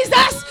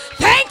 Jesus.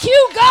 Thank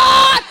you,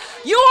 God.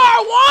 You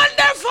are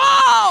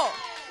wonderful.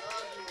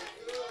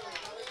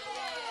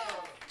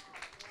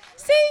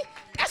 See,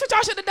 that's what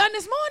y'all should have done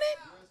this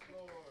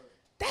morning.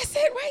 That's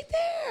it right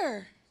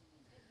there.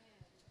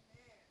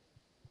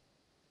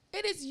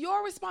 It is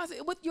your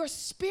responsibility. With your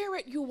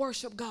spirit, you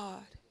worship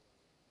God.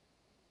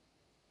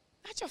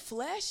 Not your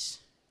flesh.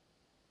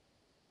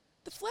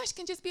 The flesh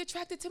can just be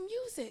attracted to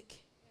music.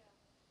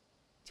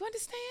 Do you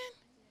understand?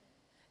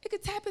 It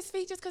could tap his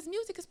feet just because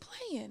music is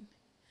playing.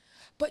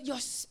 But your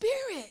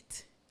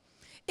spirit,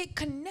 it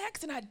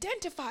connects and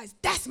identifies,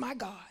 that's my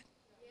God.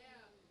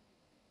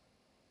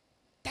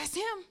 That's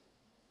him.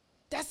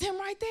 That's him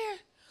right there.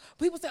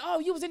 People say, oh,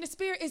 you was in the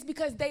spirit. It's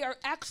because they are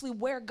actually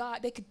where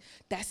God,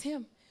 that's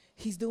him.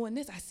 He's doing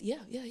this. I see,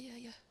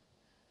 yeah.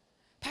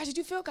 Pastor, did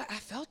you feel God? I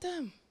felt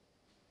him.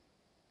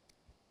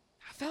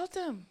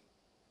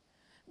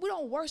 We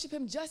don't worship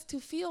him just to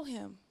feel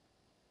him.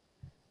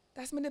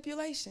 That's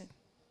manipulation.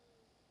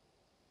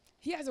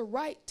 He has a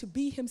right to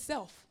be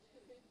himself.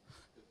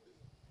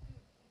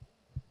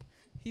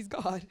 He's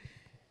God.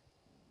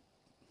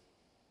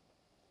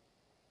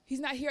 He's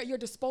not here at your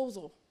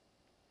disposal.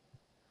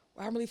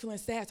 Well, I'm really feeling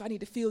sad, so I need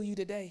to feel you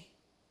today.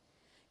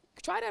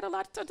 Try that a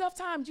lot of tough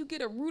times. You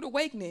get a rude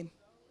awakening.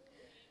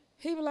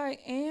 He be like,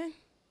 and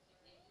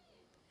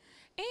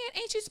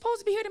ain't you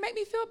supposed to be here to make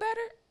me feel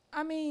better?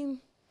 I mean,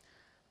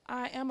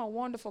 I am a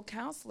wonderful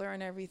counselor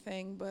and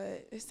everything,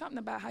 but it's something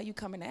about how you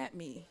coming at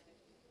me.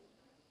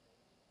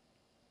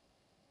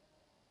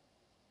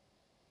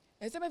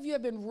 And some of you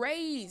have been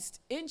raised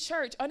in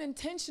church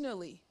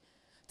unintentionally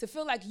to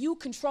feel like you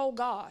control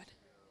God.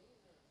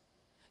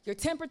 Your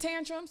temper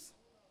tantrums,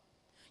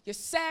 your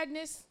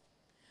sadness,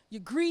 your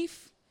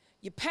grief,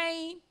 your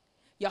pain,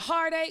 your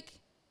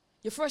heartache,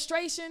 your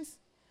frustrations,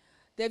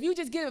 that if you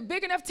just give a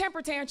big enough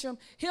temper tantrum,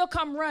 he'll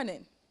come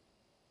running.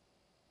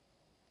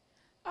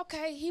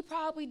 Okay, he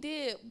probably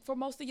did for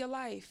most of your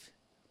life.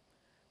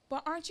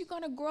 But aren't you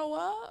going to grow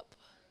up?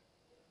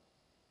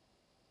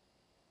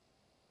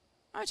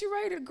 Aren't you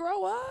ready to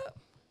grow up?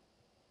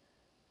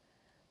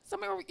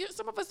 Some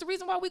of us, the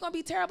reason why we're going to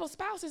be terrible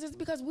spouses is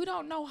because we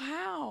don't know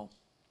how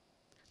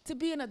to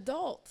be an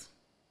adult.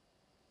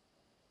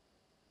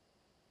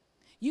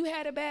 You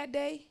had a bad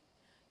day.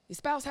 Your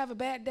spouse have a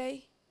bad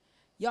day.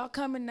 Y'all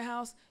come in the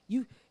house.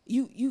 You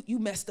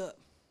messed up.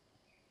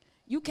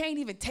 You can't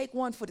even take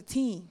one for the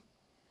team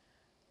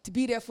to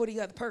be there for the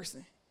other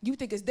person. You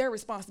think it's their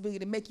responsibility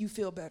to make you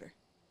feel better.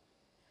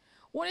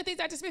 One of the things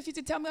Dr. Smith used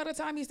to tell me all the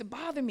time, he used to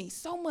bother me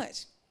so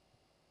much.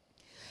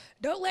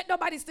 Don't let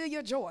nobody steal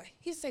your joy.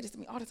 He used to say this to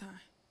me all the time.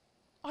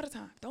 All the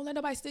time. Don't let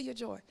nobody steal your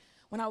joy.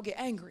 When I would get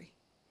angry.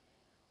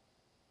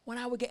 When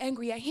I would get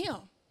angry at him.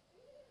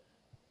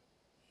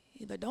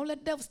 He's like, don't let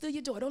the devil steal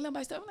your joy. Don't let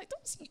nobody steal. I'm like,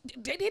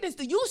 they did this.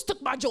 You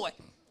took my joy.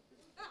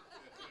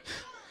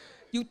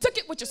 You took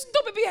it with your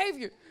stupid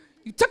behavior.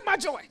 You took my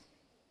joy.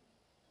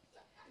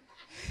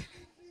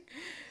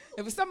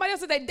 If it's somebody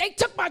else today, they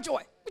took my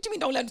joy. What you mean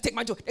don't let them take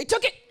my joy? They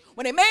took it.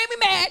 When they made me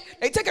mad,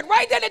 they took it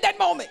right then at that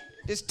moment.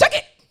 Just took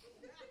it.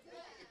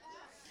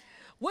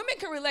 Women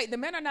can relate. The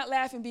men are not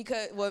laughing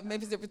because, well,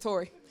 maybe it's different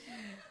story.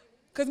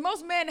 Because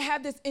most men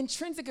have this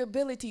intrinsic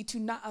ability to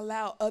not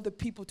allow other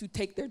people to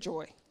take their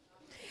joy.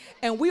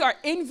 And we are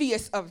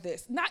envious of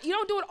this. You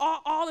don't do it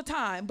all the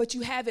time, but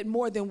you have it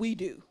more than we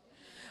do.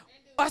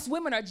 Us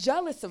women are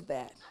jealous of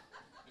that.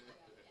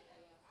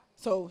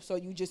 So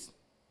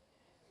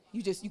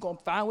you gonna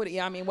fine with it?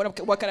 Yeah, I mean,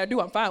 what can I do?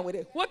 I'm fine with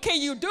it. What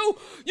can you do?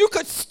 You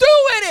could stew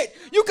in it.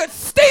 You could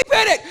steep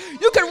in it.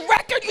 You could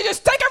wreck it. You can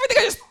just take everything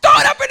and just throw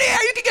it up in the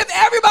air. You can give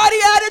everybody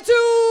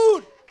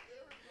attitude.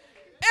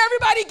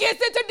 Everybody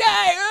gets it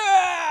today.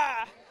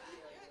 Ugh.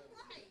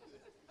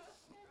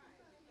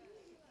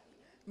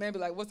 Man be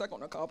like, what's that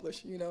gonna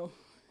accomplish? You know,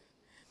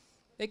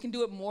 they can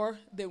do it more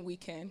than we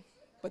can,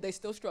 but they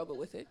still struggle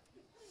with it.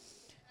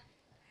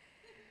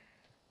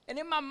 And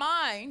in my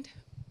mind,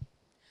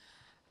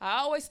 I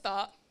always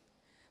thought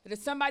that if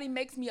somebody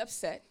makes me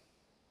upset,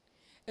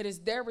 it is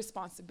their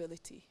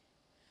responsibility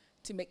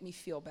to make me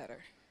feel better.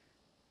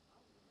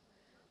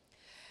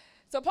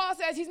 So Paul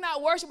says he's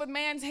not worshiped with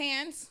man's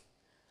hands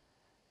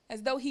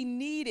as though he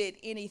needed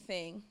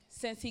anything,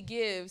 since he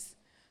gives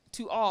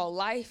to all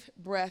life,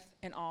 breath,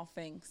 and all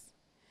things.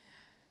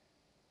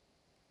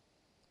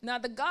 Now,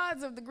 the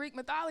gods of the Greek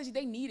mythology,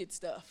 they needed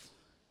stuff.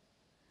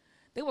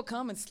 They would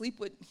come and sleep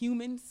with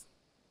humans.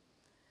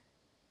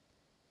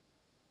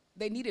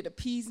 They needed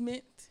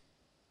appeasement.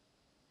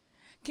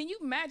 Can you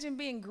imagine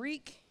being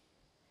Greek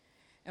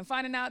and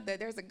finding out that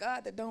there's a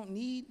God that don't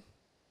need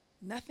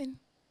nothing?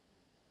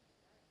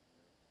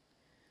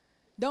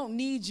 Don't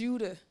need you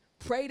to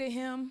pray to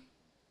him.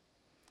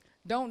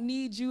 Don't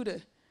need you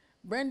to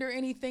render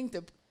anything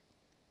to,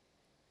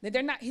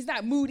 that he's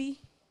not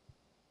moody.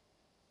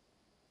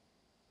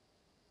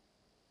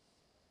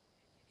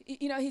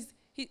 You know, he's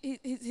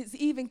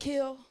even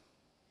kill,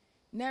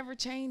 never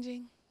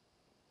changing.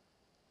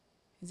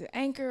 He's an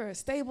anchor, a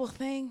stable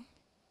thing.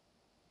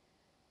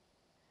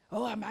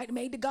 Oh, I might have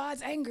made the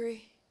gods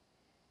angry.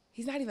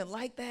 He's not even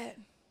like that.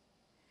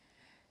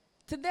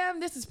 To them,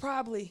 this is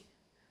probably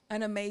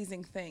an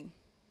amazing thing.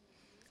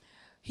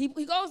 He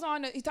goes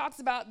on, he talks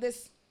about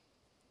this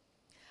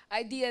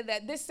idea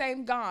that this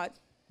same God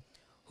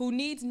who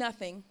needs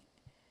nothing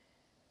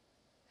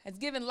has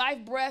given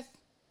life, breath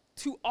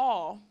to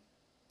all,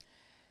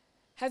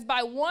 has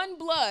by one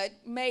blood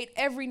made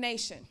every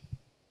nation.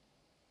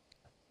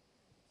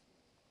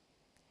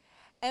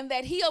 And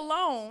that he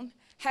alone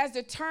has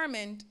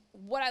determined,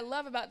 what I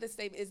love about this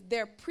statement is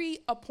their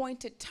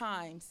pre-appointed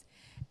times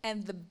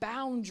and the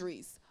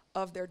boundaries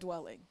of their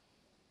dwelling.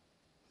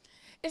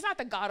 It's not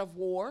the God of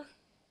war.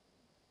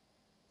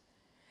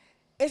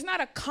 It's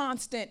not a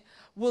constant,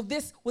 will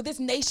this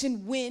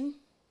nation win?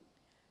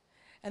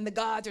 And the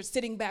gods are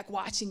sitting back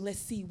watching, let's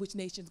see which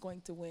nation's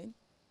going to win.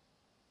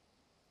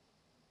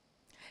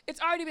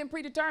 It's already been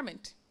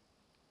predetermined,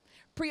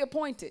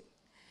 pre-appointed.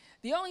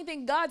 The only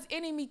thing God's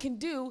enemy can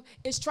do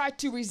is try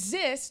to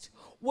resist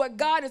what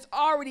God has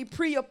already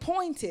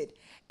pre-appointed,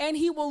 and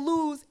he will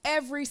lose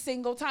every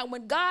single time.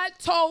 When God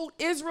told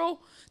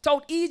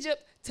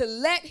Egypt to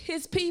let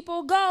his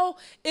people go,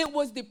 it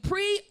was the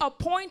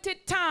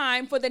pre-appointed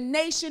time for the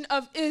nation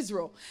of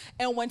Israel.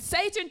 And when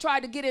Satan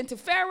tried to get into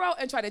Pharaoh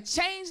and try to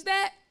change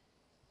that,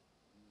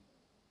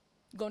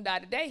 you're going to die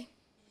today,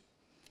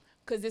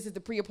 because this is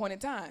the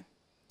pre-appointed time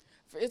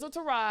for Israel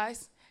to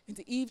rise and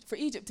for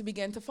Egypt to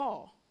begin to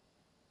fall.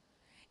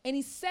 And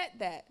he set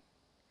that.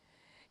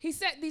 He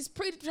set these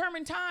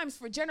predetermined times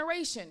for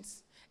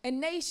generations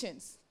and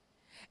nations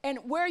and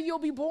where you'll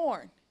be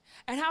born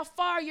and how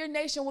far your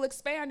nation will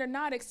expand or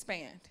not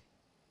expand.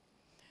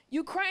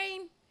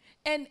 Ukraine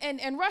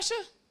and Russia,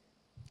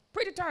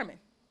 predetermined.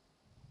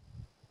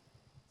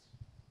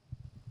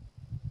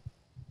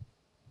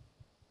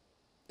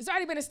 It's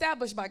already been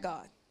established by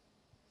God.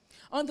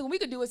 Only thing we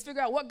could do is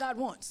figure out what God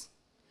wants,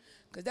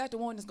 because that's the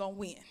one that's going to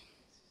win.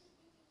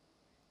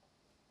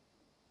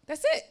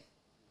 That's it.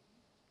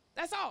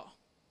 That's all.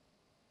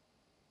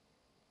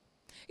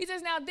 He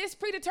says, now this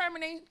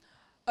predetermining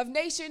of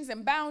nations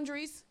and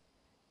boundaries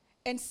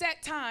and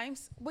set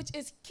times, which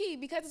is key,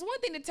 because it's one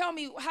thing to tell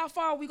me how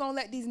far are we going to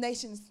let these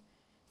nations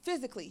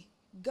physically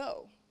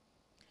go.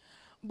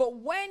 But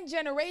when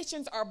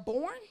generations are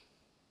born,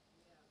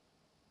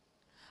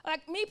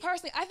 like me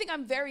personally, I think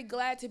I'm very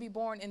glad to be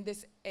born in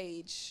this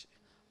age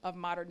of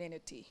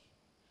modernity.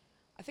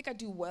 I think I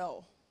do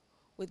well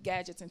with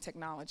gadgets and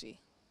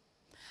technology.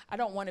 I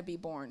don't want to be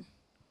born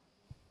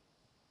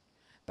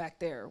back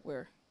there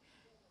where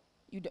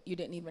you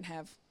didn't even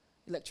have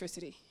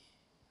electricity.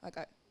 Like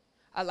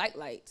I like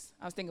lights.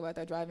 I was thinking about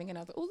that driving in.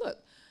 I was like, oh, look,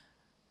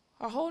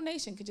 our whole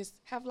nation could just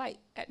have light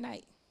at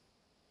night.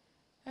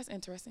 That's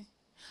interesting.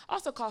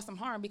 Also cause some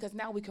harm, because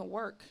now we can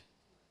work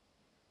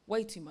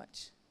way too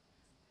much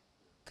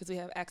because we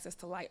have access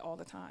to light all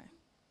the time.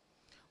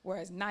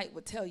 Whereas night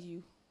would tell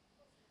you,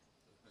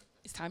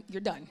 it's time,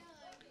 you're done.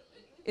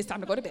 It's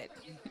time to go to bed.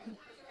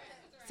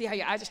 See how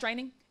your eyes are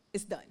straining?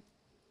 It's done.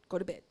 Go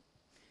to bed.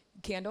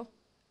 Candle,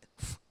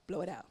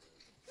 blow it out.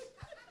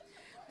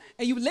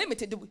 And you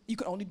limited, you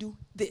can only do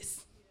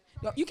this.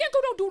 You can't go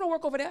do no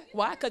work over there.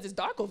 Why? Because it's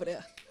dark over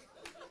there.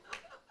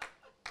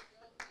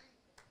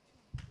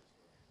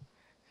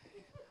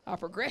 Our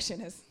progression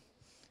has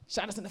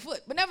shot us in the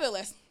foot. But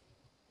nevertheless,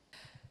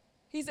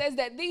 he says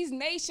that these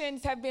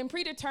nations have been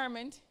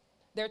predetermined,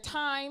 their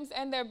times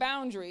and their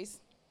boundaries,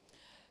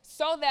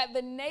 so that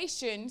the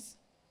nations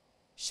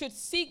should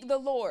seek the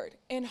Lord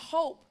in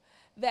hope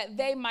that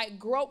they might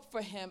grope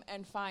for him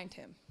and find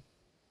him.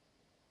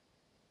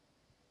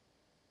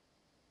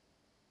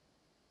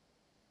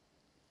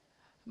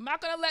 I'm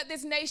not going to let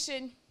this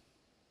nation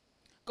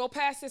go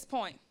past this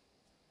point.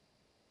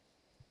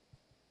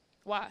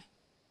 Why?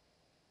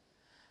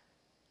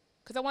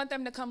 Because I want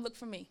them to come look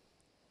for me.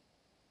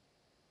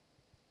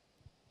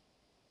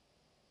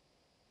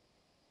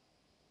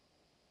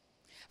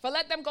 If I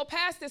let them go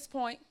past this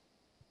point,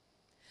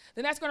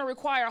 then that's going to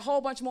require a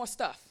whole bunch more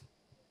stuff.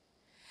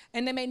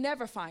 And they may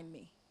never find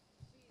me.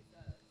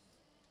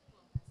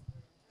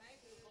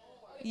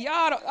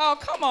 Y'all don't, oh,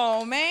 come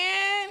on,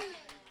 man.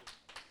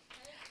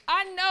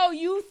 I know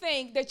you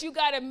think that you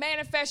got to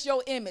manifest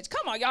your image.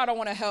 Come on, y'all don't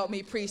want to help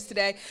me preach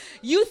today.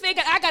 You think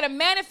I got to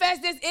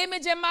manifest this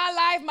image in my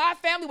life. My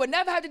family will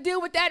never have to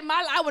deal with that in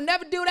my life. I will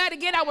never do that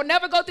again. I will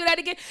never go through that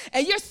again.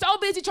 And you're so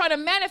busy trying to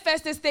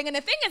manifest this thing, and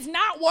the thing is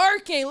not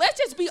working. Let's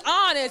just be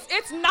honest.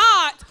 It's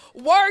not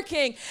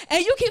working.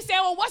 And you keep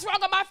saying, well, what's wrong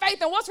with my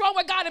faith and what's wrong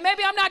with God? And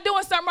maybe I'm not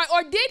doing something right.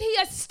 Or did he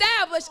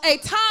establish a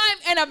time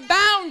and a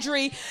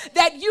boundary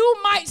that you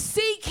might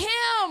seek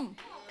him?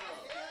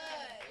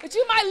 That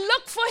you might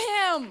look for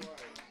him.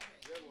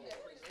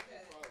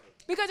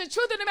 Because the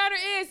truth of the matter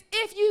is,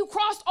 if you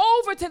crossed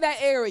over to that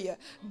area,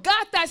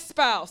 got that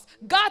spouse,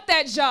 got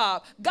that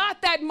job,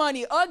 got that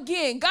money,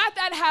 again, got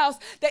that house,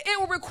 that it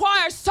will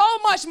require so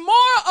much more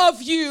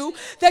of you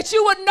that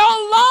you would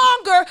no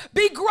longer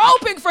be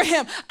groping for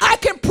him. I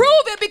can prove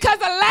it because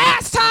the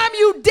last time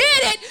you did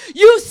it,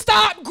 you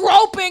stopped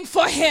groping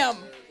for him.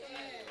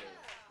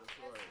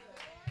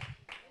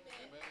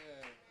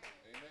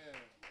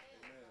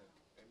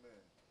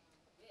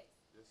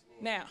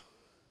 Now,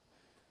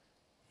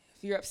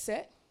 if you're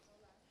upset,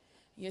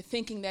 you're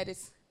thinking that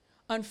it's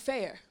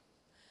unfair,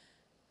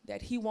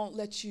 that he won't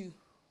let you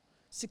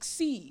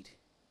succeed,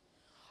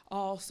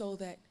 all so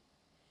that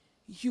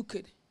you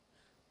could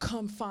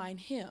come find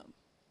him,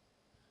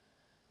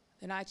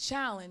 then I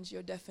challenge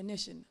your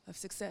definition of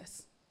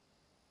success.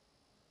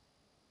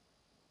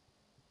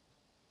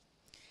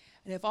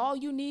 And if all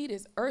you need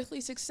is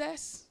earthly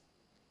success,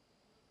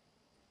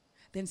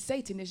 then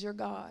Satan is your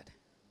God.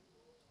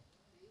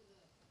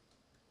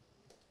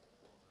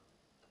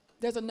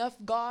 There's enough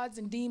gods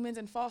and demons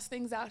and false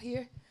things out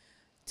here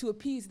to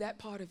appease that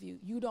part of you.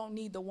 You don't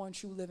need the one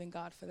true living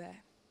God for that.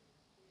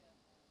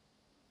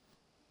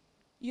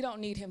 You don't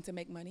need him to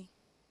make money.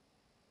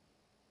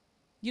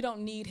 You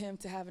don't need him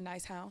to have a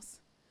nice house,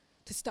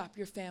 to stop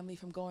your family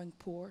from going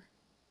poor,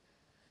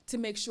 to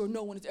make sure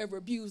no one is ever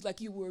abused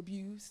like you were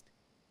abused.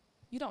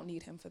 You don't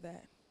need him for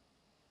that.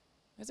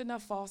 There's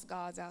enough false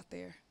gods out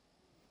there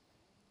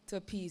to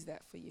appease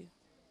that for you.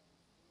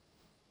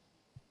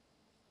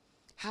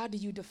 How do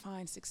you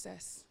define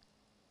success,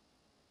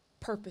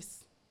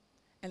 purpose,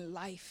 and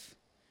life?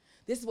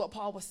 This is what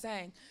Paul was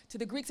saying to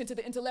the Greeks and to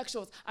the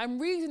intellectuals. I'm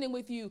reasoning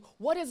with you.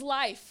 What is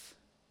life?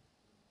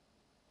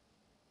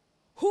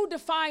 Who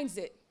defines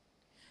it?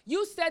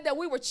 You said that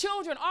we were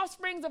children,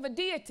 offsprings of a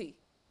deity.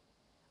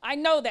 I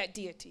know that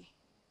deity.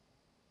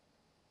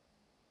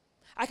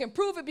 I can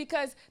prove it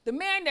because the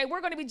man that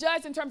we're going to be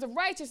judged in terms of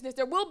righteousness,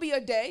 there will be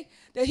a day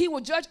that he will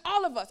judge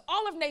all of us,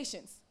 all of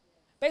nations,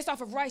 based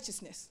off of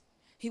righteousness.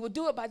 He will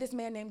do it by this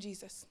man named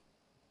Jesus.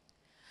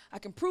 I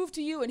can prove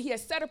to you, and he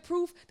has set a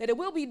proof that it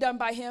will be done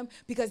by him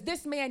because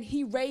this man,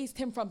 he raised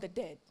him from the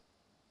dead.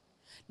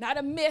 Not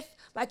a myth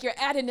like your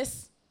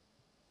Adonis,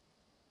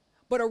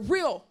 but a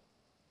real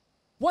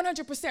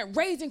 100%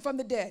 raising from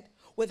the dead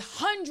with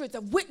hundreds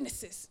of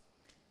witnesses.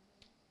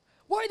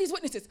 What are these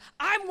witnesses?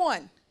 I'm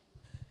one.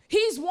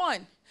 He's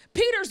one.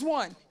 Peter's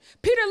one.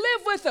 Peter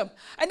lived with him.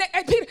 And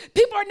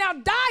people are now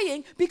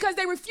dying because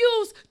they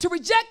refuse to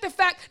reject the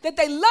fact that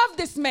they love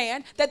this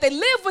man, that they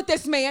live with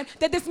this man,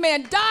 that this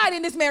man died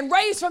and this man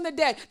raised from the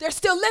dead. They're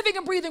still living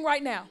and breathing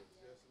right now.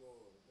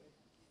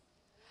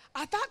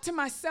 I thought to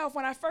myself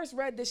when I first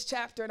read this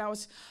chapter, and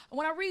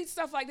when I read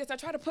stuff like this, I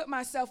try to put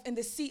myself in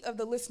the seat of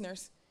the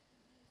listeners.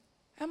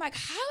 I'm like,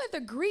 how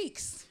did the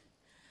Greeks?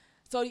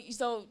 So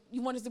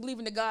you want us to believe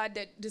in the God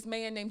that this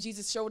man named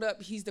Jesus showed up?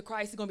 He's the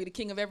Christ. He's going to be the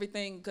king of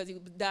everything because he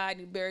died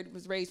and buried,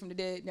 was raised from the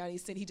dead. Now he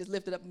just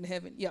lifted up in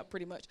heaven. Yeah,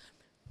 pretty much.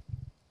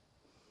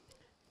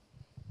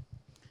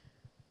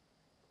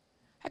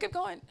 I kept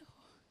going,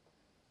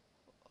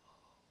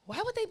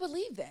 why would they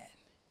believe that?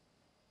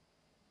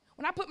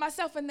 When I put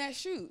myself in their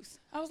shoes,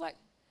 I was like,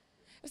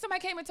 if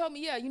somebody came and told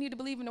me, yeah, you need to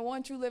believe in the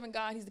one true living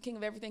God, he's the king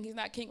of everything, he's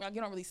not king, you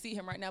don't really see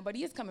him right now, but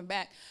he is coming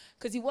back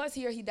because he was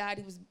here, he died,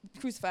 he was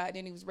crucified,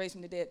 and he was raised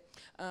from the dead.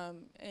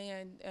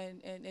 And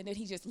then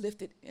he just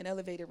lifted and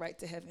elevated right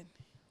to heaven.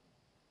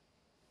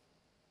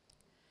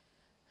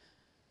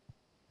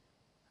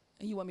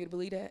 And you want me to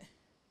believe that?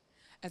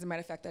 As a matter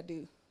of fact, I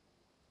do.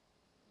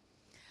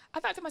 I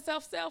thought to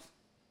myself,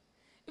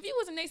 if you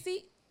was in their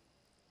seat,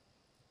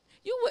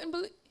 you wouldn't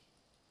believe.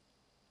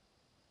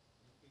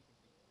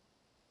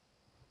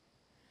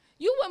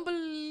 You wouldn't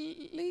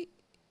believe.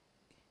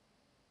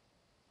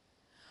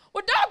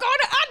 Well, doggone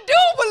it, I do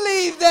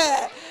believe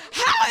that.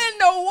 How in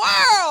the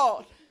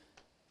world?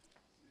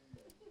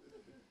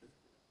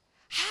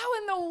 How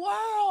in the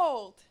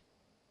world?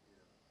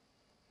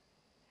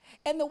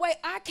 And the way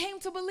I came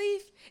to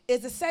believe is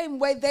the same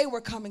way they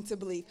were coming to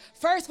believe.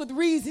 First with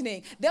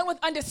reasoning, then with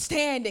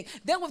understanding,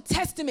 then with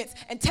testaments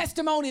and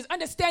testimonies,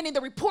 understanding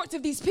the reports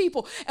of these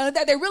people and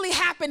that they really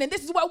happened and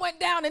this is what went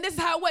down and this is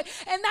how it went.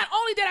 And not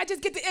only did I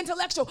just get the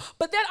intellectual,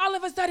 but then all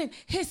of a sudden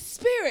his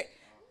spirit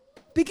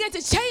began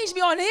to change me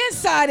on the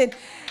inside and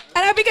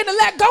I began to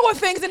let go of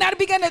things and I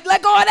began to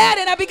let go of that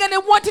and I began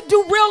to want to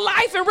do real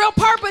life and real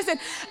purpose and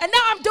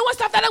now I'm doing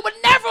stuff that I would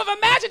never have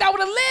imagined I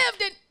would have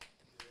lived in.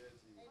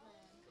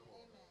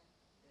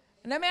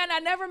 And that man I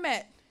never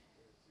met,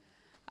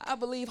 I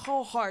believe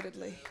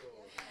wholeheartedly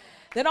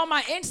that on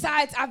my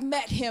insides, I've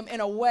met him in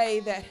a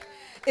way that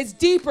is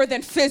deeper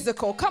than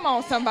physical. Come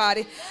on,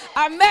 somebody.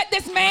 I met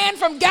this man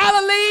from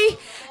Galilee,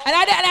 and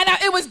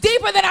it was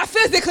deeper than I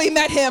physically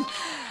met him.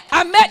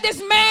 I met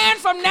this man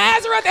from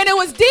Nazareth, and it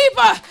was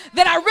deeper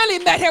than I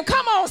really met him.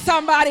 Come on,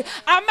 somebody.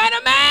 I met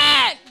a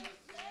man.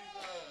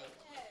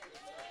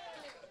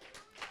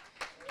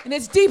 And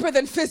it's deeper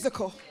than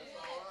physical.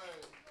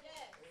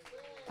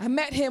 I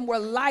met him where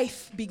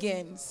life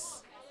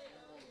begins.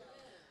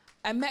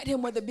 I met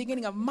him where the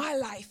beginning of my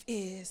life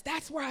is.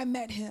 That's where I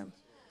met him.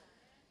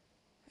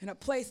 In a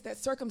place that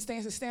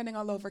circumstances standing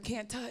all over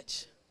can't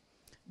touch.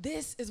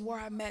 This is where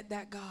I met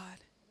that God.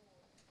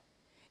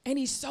 And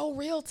he's so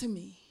real to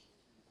me.